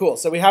 okay, cool.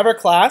 So we have our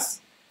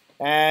class,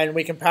 And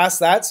we can pass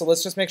that, so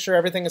let's just make sure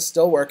everything is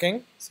still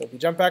working. So if you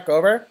jump back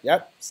over,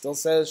 yep, still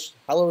says,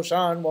 hello,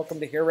 Sean, welcome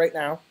to here right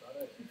now.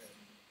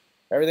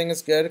 Everything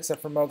is good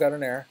except for Mo got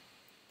an error.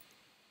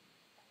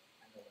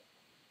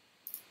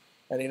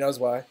 And he knows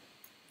why.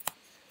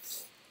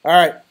 All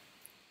right,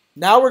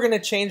 now we're going to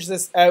change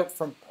this out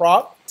from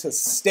prop to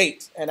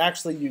state and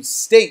actually use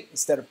state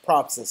instead of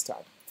props this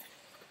time.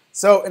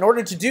 So in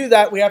order to do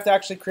that, we have to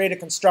actually create a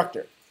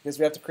constructor because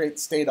we have to create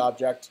the state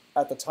object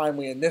at the time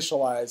we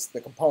initialize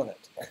the component.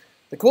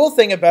 The cool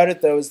thing about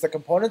it, though, is the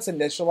components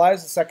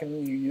initialize the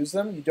second you use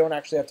them. You don't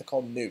actually have to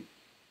call new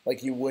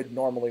like you would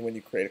normally when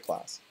you create a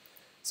class.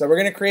 So we're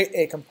going to create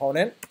a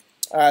component,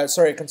 a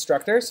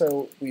constructor.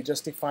 So we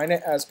just define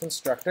it as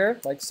constructor,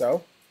 like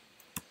so.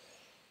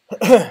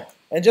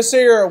 And just so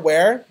you're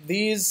aware,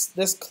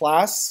 this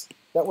class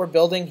that we're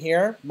building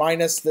here,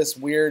 minus this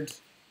weird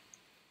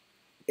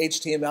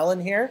HTML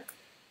in here,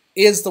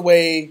 is the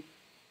way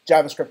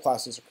JavaScript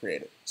classes are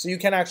created. So you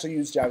can actually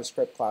use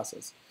JavaScript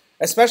classes,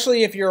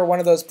 especially if you're one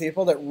of those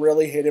people that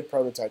really hated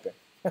prototyping.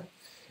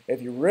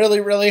 If you really,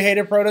 really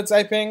hated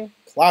prototyping,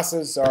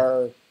 classes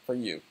are for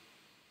you.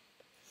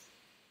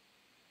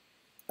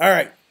 All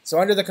right,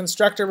 so under the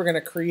constructor, we're going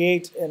to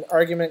create an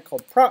argument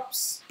called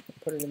props.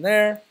 Put it in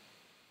there.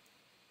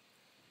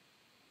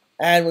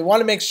 And we want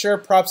to make sure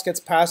props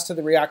gets passed to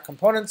the React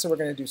component, so we're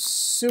going to do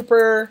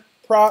super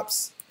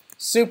props.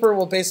 Super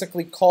will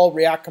basically call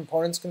React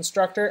components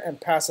constructor and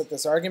pass it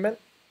this argument.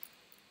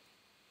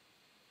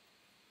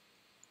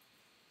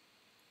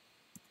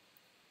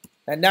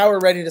 And now we're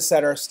ready to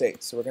set our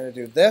state. So we're going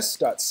to do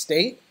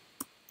this.state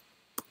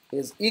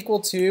is equal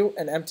to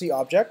an empty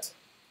object.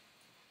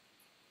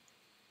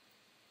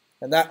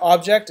 And that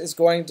object is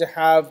going to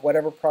have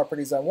whatever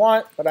properties I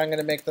want, but I'm going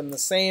to make them the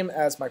same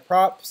as my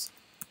props.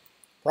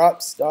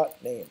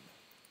 Props.name.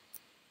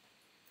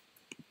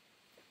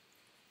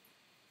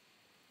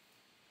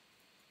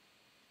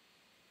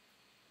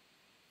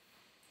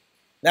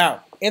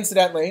 Now,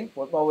 incidentally,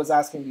 what Mo was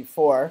asking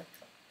before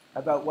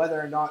about whether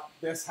or not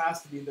this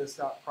has to be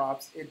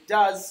this.props, it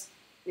does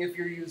if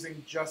you're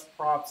using just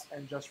props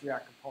and just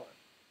React component.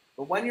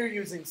 But when you're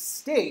using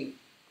state,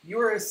 you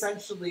are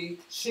essentially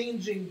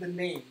changing the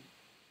name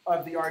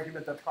of the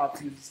argument that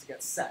props uses to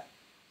get set.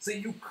 So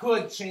you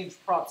could change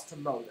props to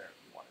Mo there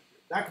if you wanted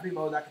to. That could be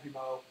Mo, that could be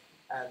Mo,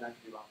 and that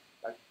could be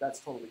Mo. That's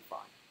totally fine.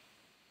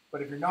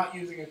 But if you're not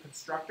using a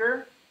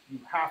constructor, you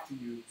have to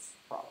use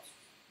props.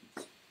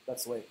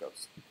 That's the way it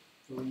goes.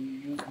 So when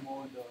you use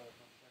more the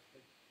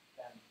constructor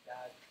than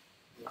that,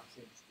 you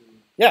change to...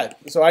 Yeah,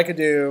 so I could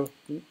do...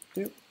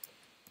 There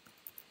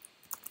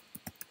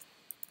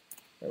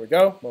we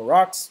go, Mo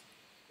rocks.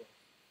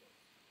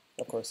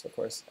 Of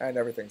course, and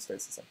everything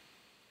stays the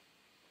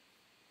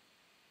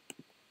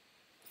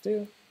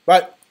same.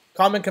 But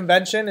common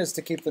convention is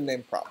to keep the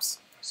name props.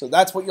 So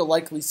that's what you'll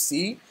likely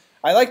see.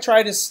 I like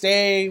try to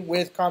stay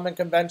with common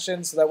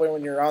convention so that way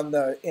when you're on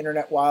the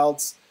internet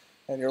wilds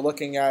and you're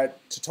looking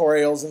at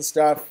tutorials and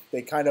stuff,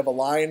 they kind of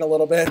align a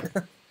little bit.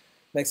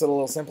 Makes it a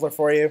little simpler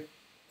for you.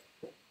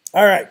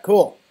 All right,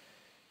 cool.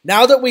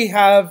 Now that we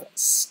have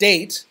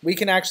state, we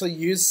can actually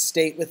use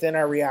state within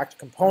our React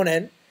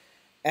component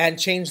and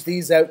change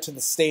these out to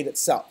the state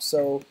itself.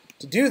 So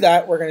to do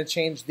that, we're going to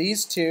change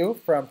these two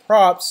from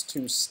props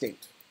to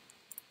state.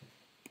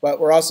 But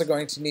we're also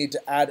going to need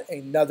to add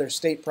another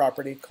state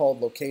property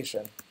called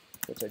location,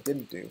 which I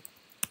didn't do.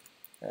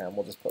 And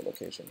we'll just put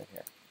location in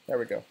here. There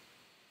we go.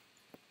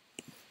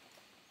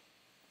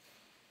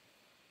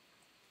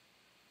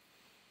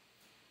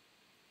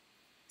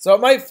 So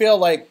it might feel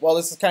like, well,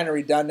 this is kind of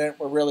redundant.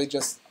 We're really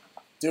just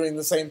doing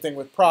the same thing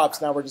with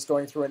props. Now we're just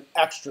going through an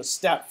extra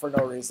step for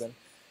no reason.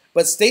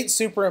 But state's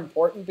super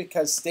important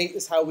because state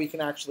is how we can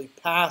actually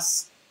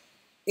pass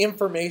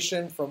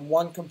information from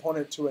one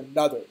component to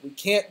another. We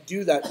can't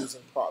do that using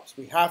props.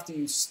 We have to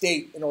use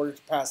state in order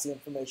to pass the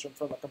information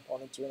from a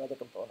component to another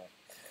component.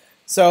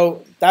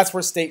 So that's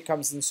where state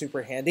comes in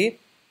super handy.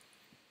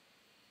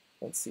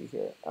 Let's see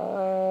here.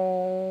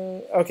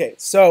 Okay,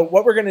 so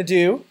what we're going to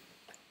do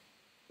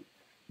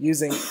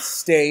using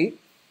state,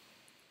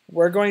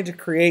 we're going to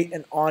create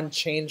an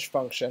onChange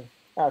function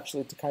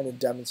actually to kind of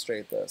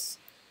demonstrate this.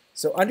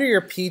 So under your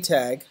p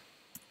tag,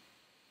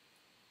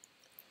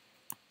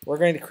 we're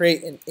going to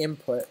create an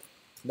input,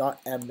 not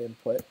m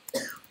input,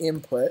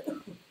 input,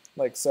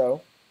 like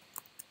so.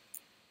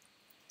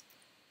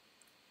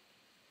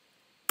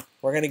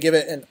 We're going to give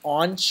it an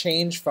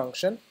onChange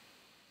function.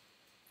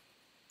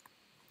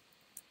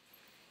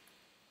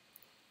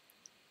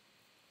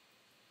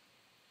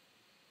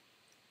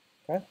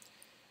 Okay.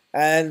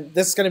 And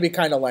this is going to be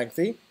kind of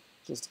lengthy,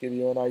 just to give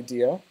you an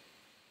idea.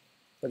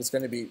 But it's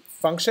going to be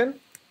function,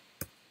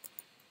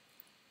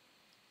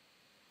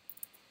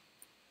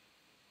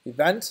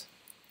 event.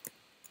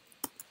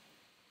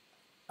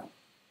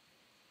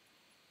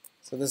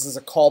 So this is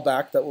a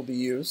callback that will be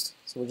used.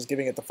 So we're just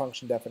giving it the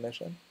function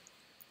definition.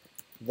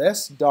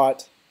 This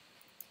dot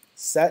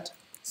set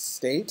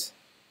state.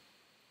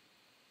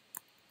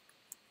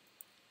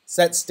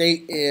 Set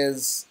state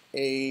is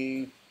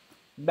a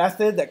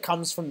method that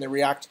comes from the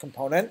React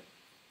component.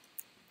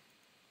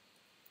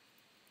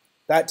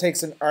 That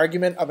takes an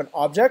argument of an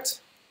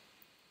object.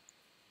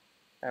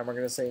 And we're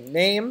going to say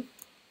name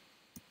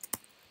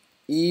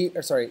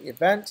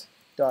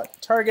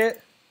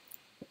event.target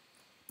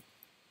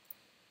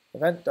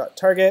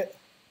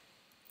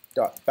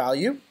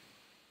value.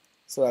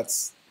 So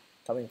that's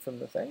coming from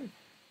the thing.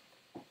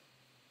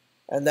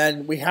 And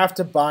then we have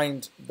to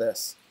bind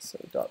this. So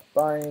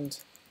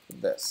 .bind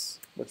this,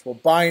 which will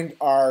bind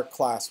our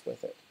class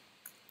with it.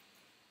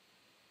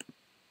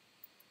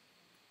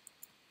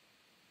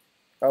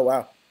 Oh,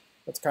 wow.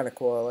 That's kind of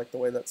cool. I like the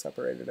way that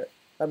separated it.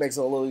 That makes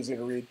it a little easier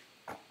to read.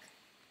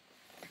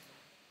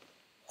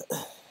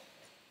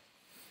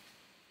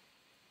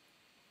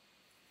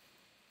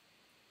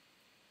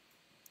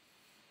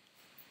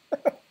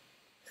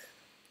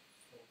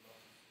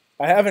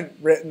 I haven't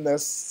written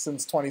this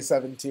since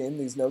 2017.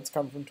 These notes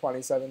come from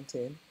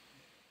 2017.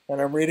 And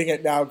I'm reading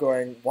it now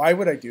going, why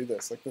would I do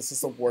this? Like, this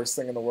is the worst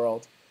thing in the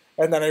world.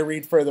 And then I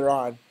read further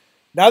on.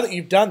 Now that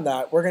you've done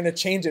that, we're going to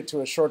change it to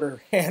a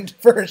shorter hand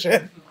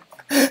version.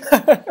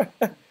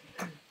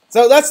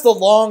 So that's the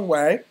long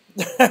way.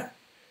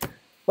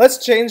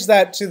 Let's change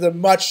that to the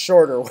much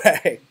shorter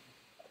way.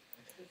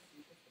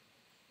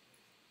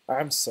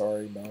 I'm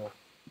sorry, Mo.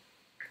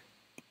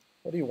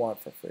 What do you want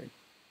for free?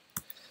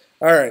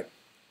 All right.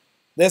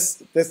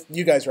 This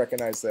you guys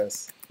recognize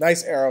this.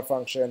 Nice arrow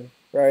function,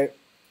 right?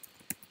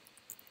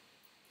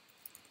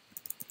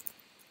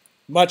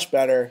 Much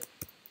better.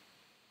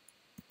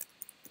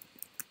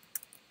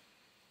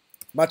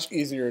 Much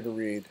easier to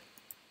read.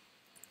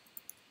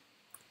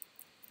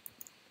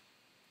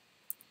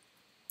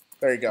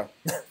 There you go.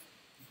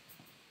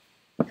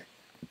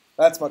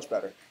 That's much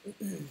better.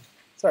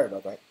 Sorry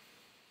about that.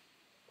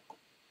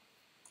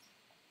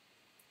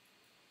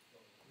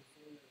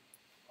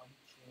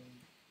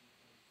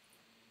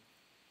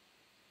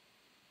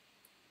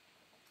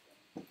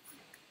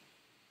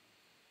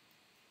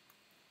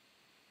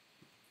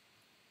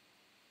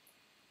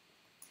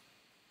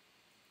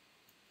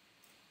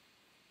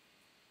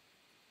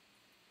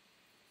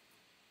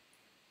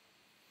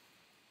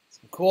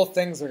 Some cool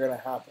things are going to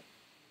happen.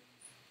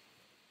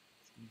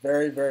 Some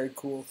very, very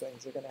cool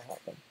things are going to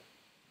happen.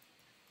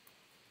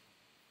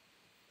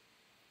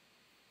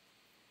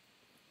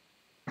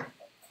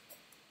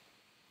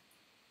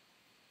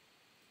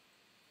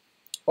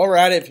 While we're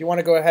at it, if you want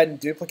to go ahead and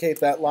duplicate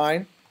that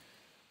line,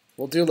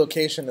 we'll do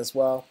location as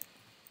well.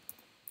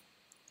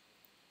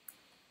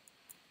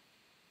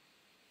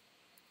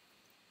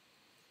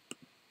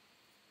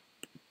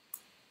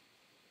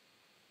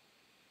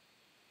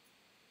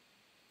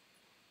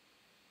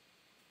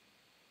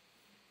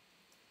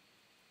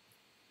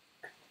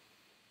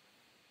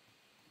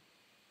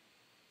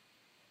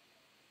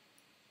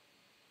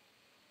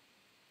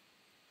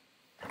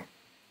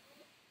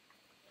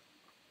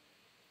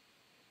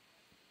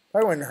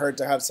 Probably wouldn't hurt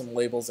to have some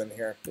labels in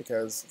here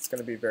because it's going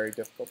to be very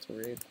difficult to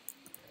read.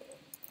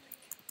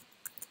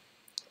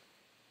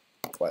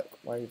 What?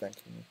 Why are you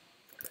thanking me?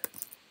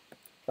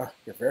 Oh,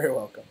 you're very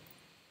welcome.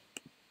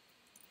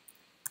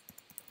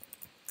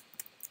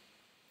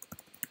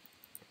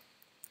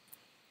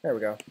 There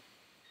we go.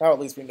 Now at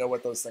least we know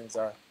what those things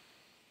are.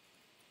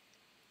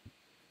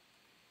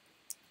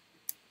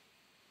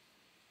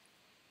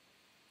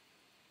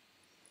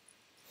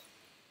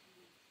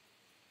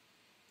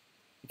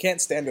 You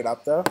can't stand it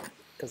up though,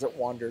 because it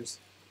wanders.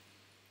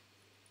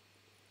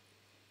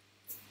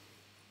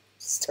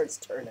 Starts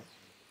turning.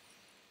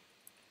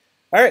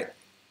 All right,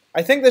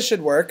 I think this should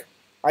work.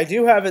 I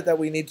do have it that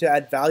we need to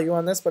add value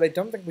on this, but I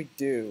don't think we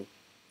do.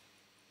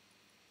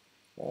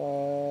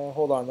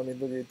 Hold on, let me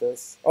read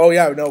this. Oh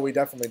yeah, no, we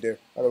definitely do.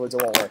 Otherwise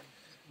it won't work.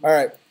 All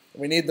right,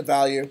 we need the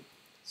value.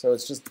 So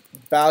it's just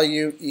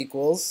value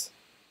equals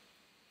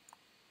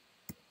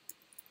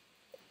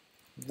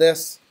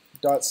this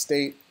dot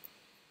state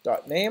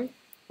dot name,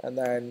 and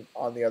then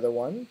on the other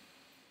one,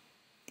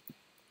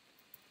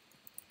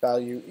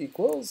 value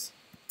equals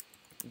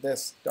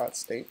this dot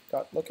state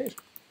dot location.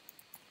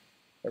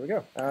 There we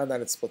go, and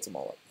then it splits them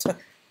all up.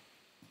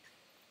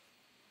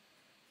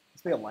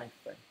 Must be a length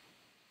thing.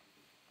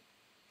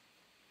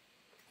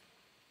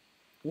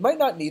 You might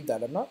not need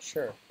that. I'm not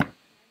sure. It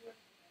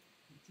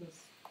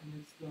just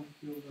makes them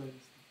feel that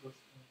it's the first time.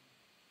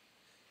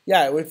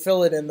 Yeah, it would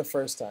fill it in the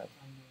first time.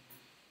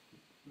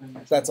 And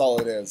then That's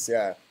all it is.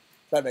 Yeah,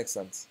 that makes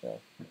sense. Yeah.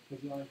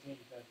 Because the only change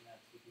doesn't have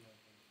to be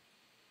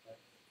anything.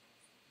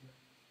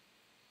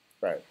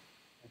 Right.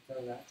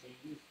 Until that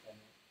changes, then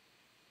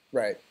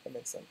Right. That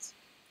makes sense.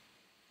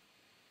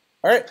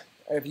 All right.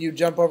 If you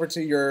jump over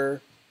to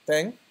your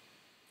thing,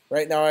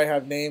 right now I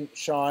have name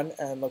Sean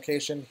and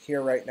location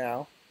here right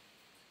now.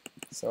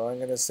 So I'm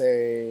going to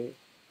say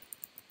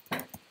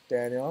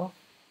Daniel,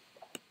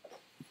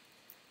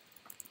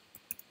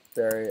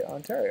 Barrie,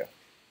 Ontario.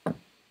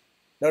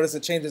 Notice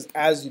it changes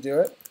as you do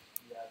it.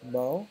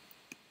 Mo.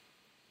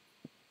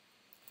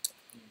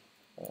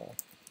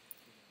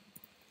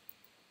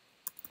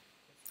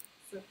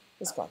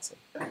 Wisconsin.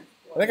 I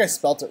think I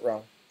spelt it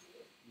wrong.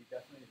 You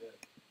definitely did.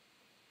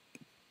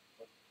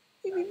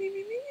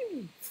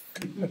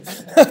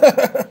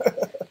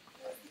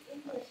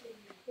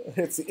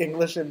 It's the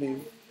English in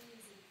me.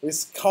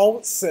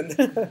 Wisconsin.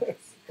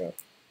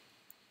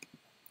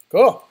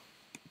 Cool.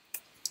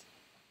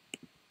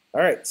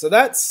 All right, so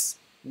that's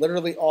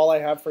literally all I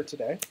have for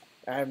today.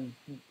 And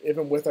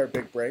even with our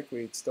big break,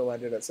 we still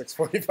ended at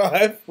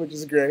 6:45, which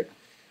is great.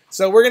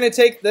 So we're going to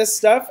take this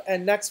stuff,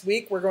 and next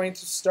week we're going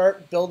to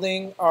start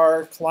building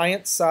our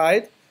client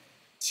side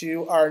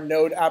to our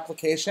Node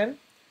application.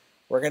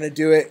 We're going to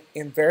do it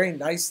in very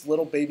nice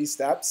little baby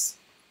steps,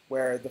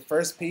 where the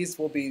first piece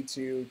will be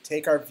to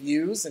take our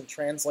views and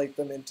translate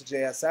them into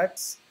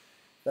JSX.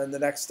 Then the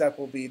next step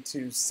will be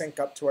to sync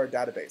up to our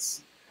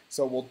database.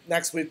 So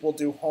next week we'll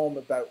do home,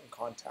 about, and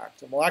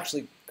contact. And we'll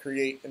actually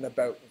create an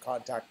about and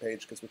contact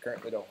page because we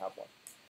currently don't have one.